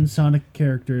 Top 10 Sonic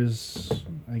characters,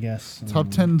 I guess. Top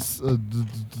 10 Super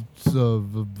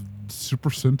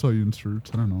Sentai inserts.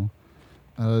 I don't know.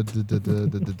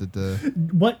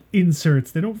 What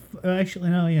inserts? They don't actually.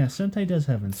 No, yeah, Sentai does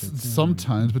have inserts.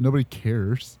 Sometimes, but nobody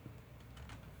cares.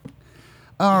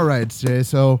 All right, Jay.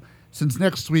 So since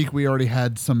next week we already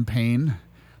had some pain,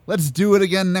 let's do it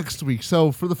again next week.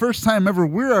 So for the first time ever,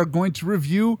 we are going to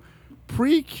review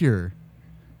Precure.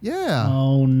 Yeah.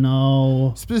 Oh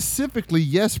no. Specifically,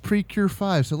 yes, Precure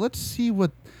 5. So let's see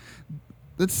what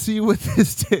this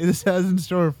has in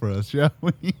store for us, shall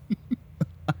we?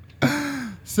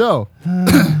 So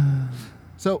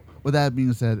with that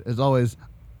being said, as always,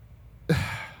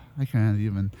 I can't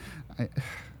even.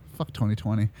 Fuck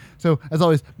 2020. So as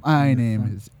always, my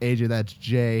name is AJ. That's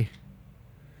Jay.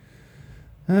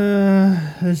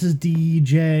 This is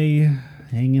DJ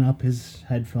hanging up his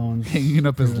headphones. Hanging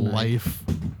up his for the night. life.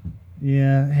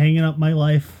 Yeah, hanging up my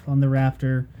life on the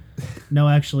Raptor. No,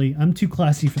 actually, I'm too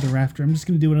classy for the Raptor. I'm just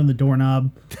gonna do it on the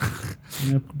doorknob.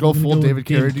 Go full David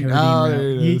Carradine. Oh, there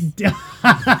it is.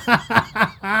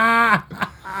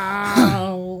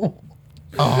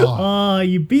 Oh,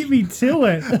 you beat me to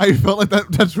it. I felt like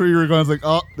that's where you were going. I was like,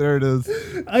 oh, there it is.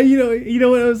 You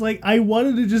know what? I was like, I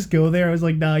wanted to just go there. I was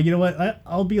like, nah, you know what?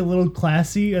 I'll be a little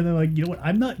classy. And then like, you know what?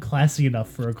 I'm not classy enough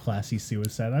for a classy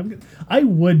suicide. I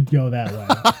would go that way.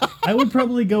 I would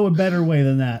probably go a better way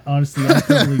than that. Honestly, I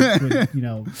probably would,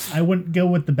 I wouldn't go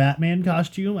with the Batman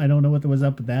costume. I don't know what was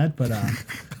up with that, but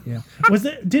yeah. Was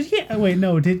that just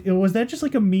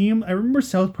like a meme? I remember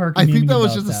South Park. I think that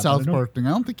was just a South Park thing.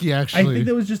 I don't think he actually. I think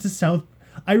that was just a South.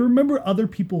 I remember other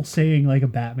people saying like a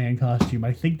Batman costume.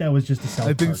 I think that was just a South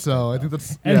Park. I think so. I think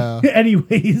that's yeah.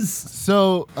 Anyways.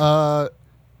 So yeah,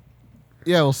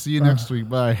 we'll see you next week.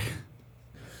 Bye.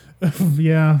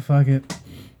 Yeah, fuck it.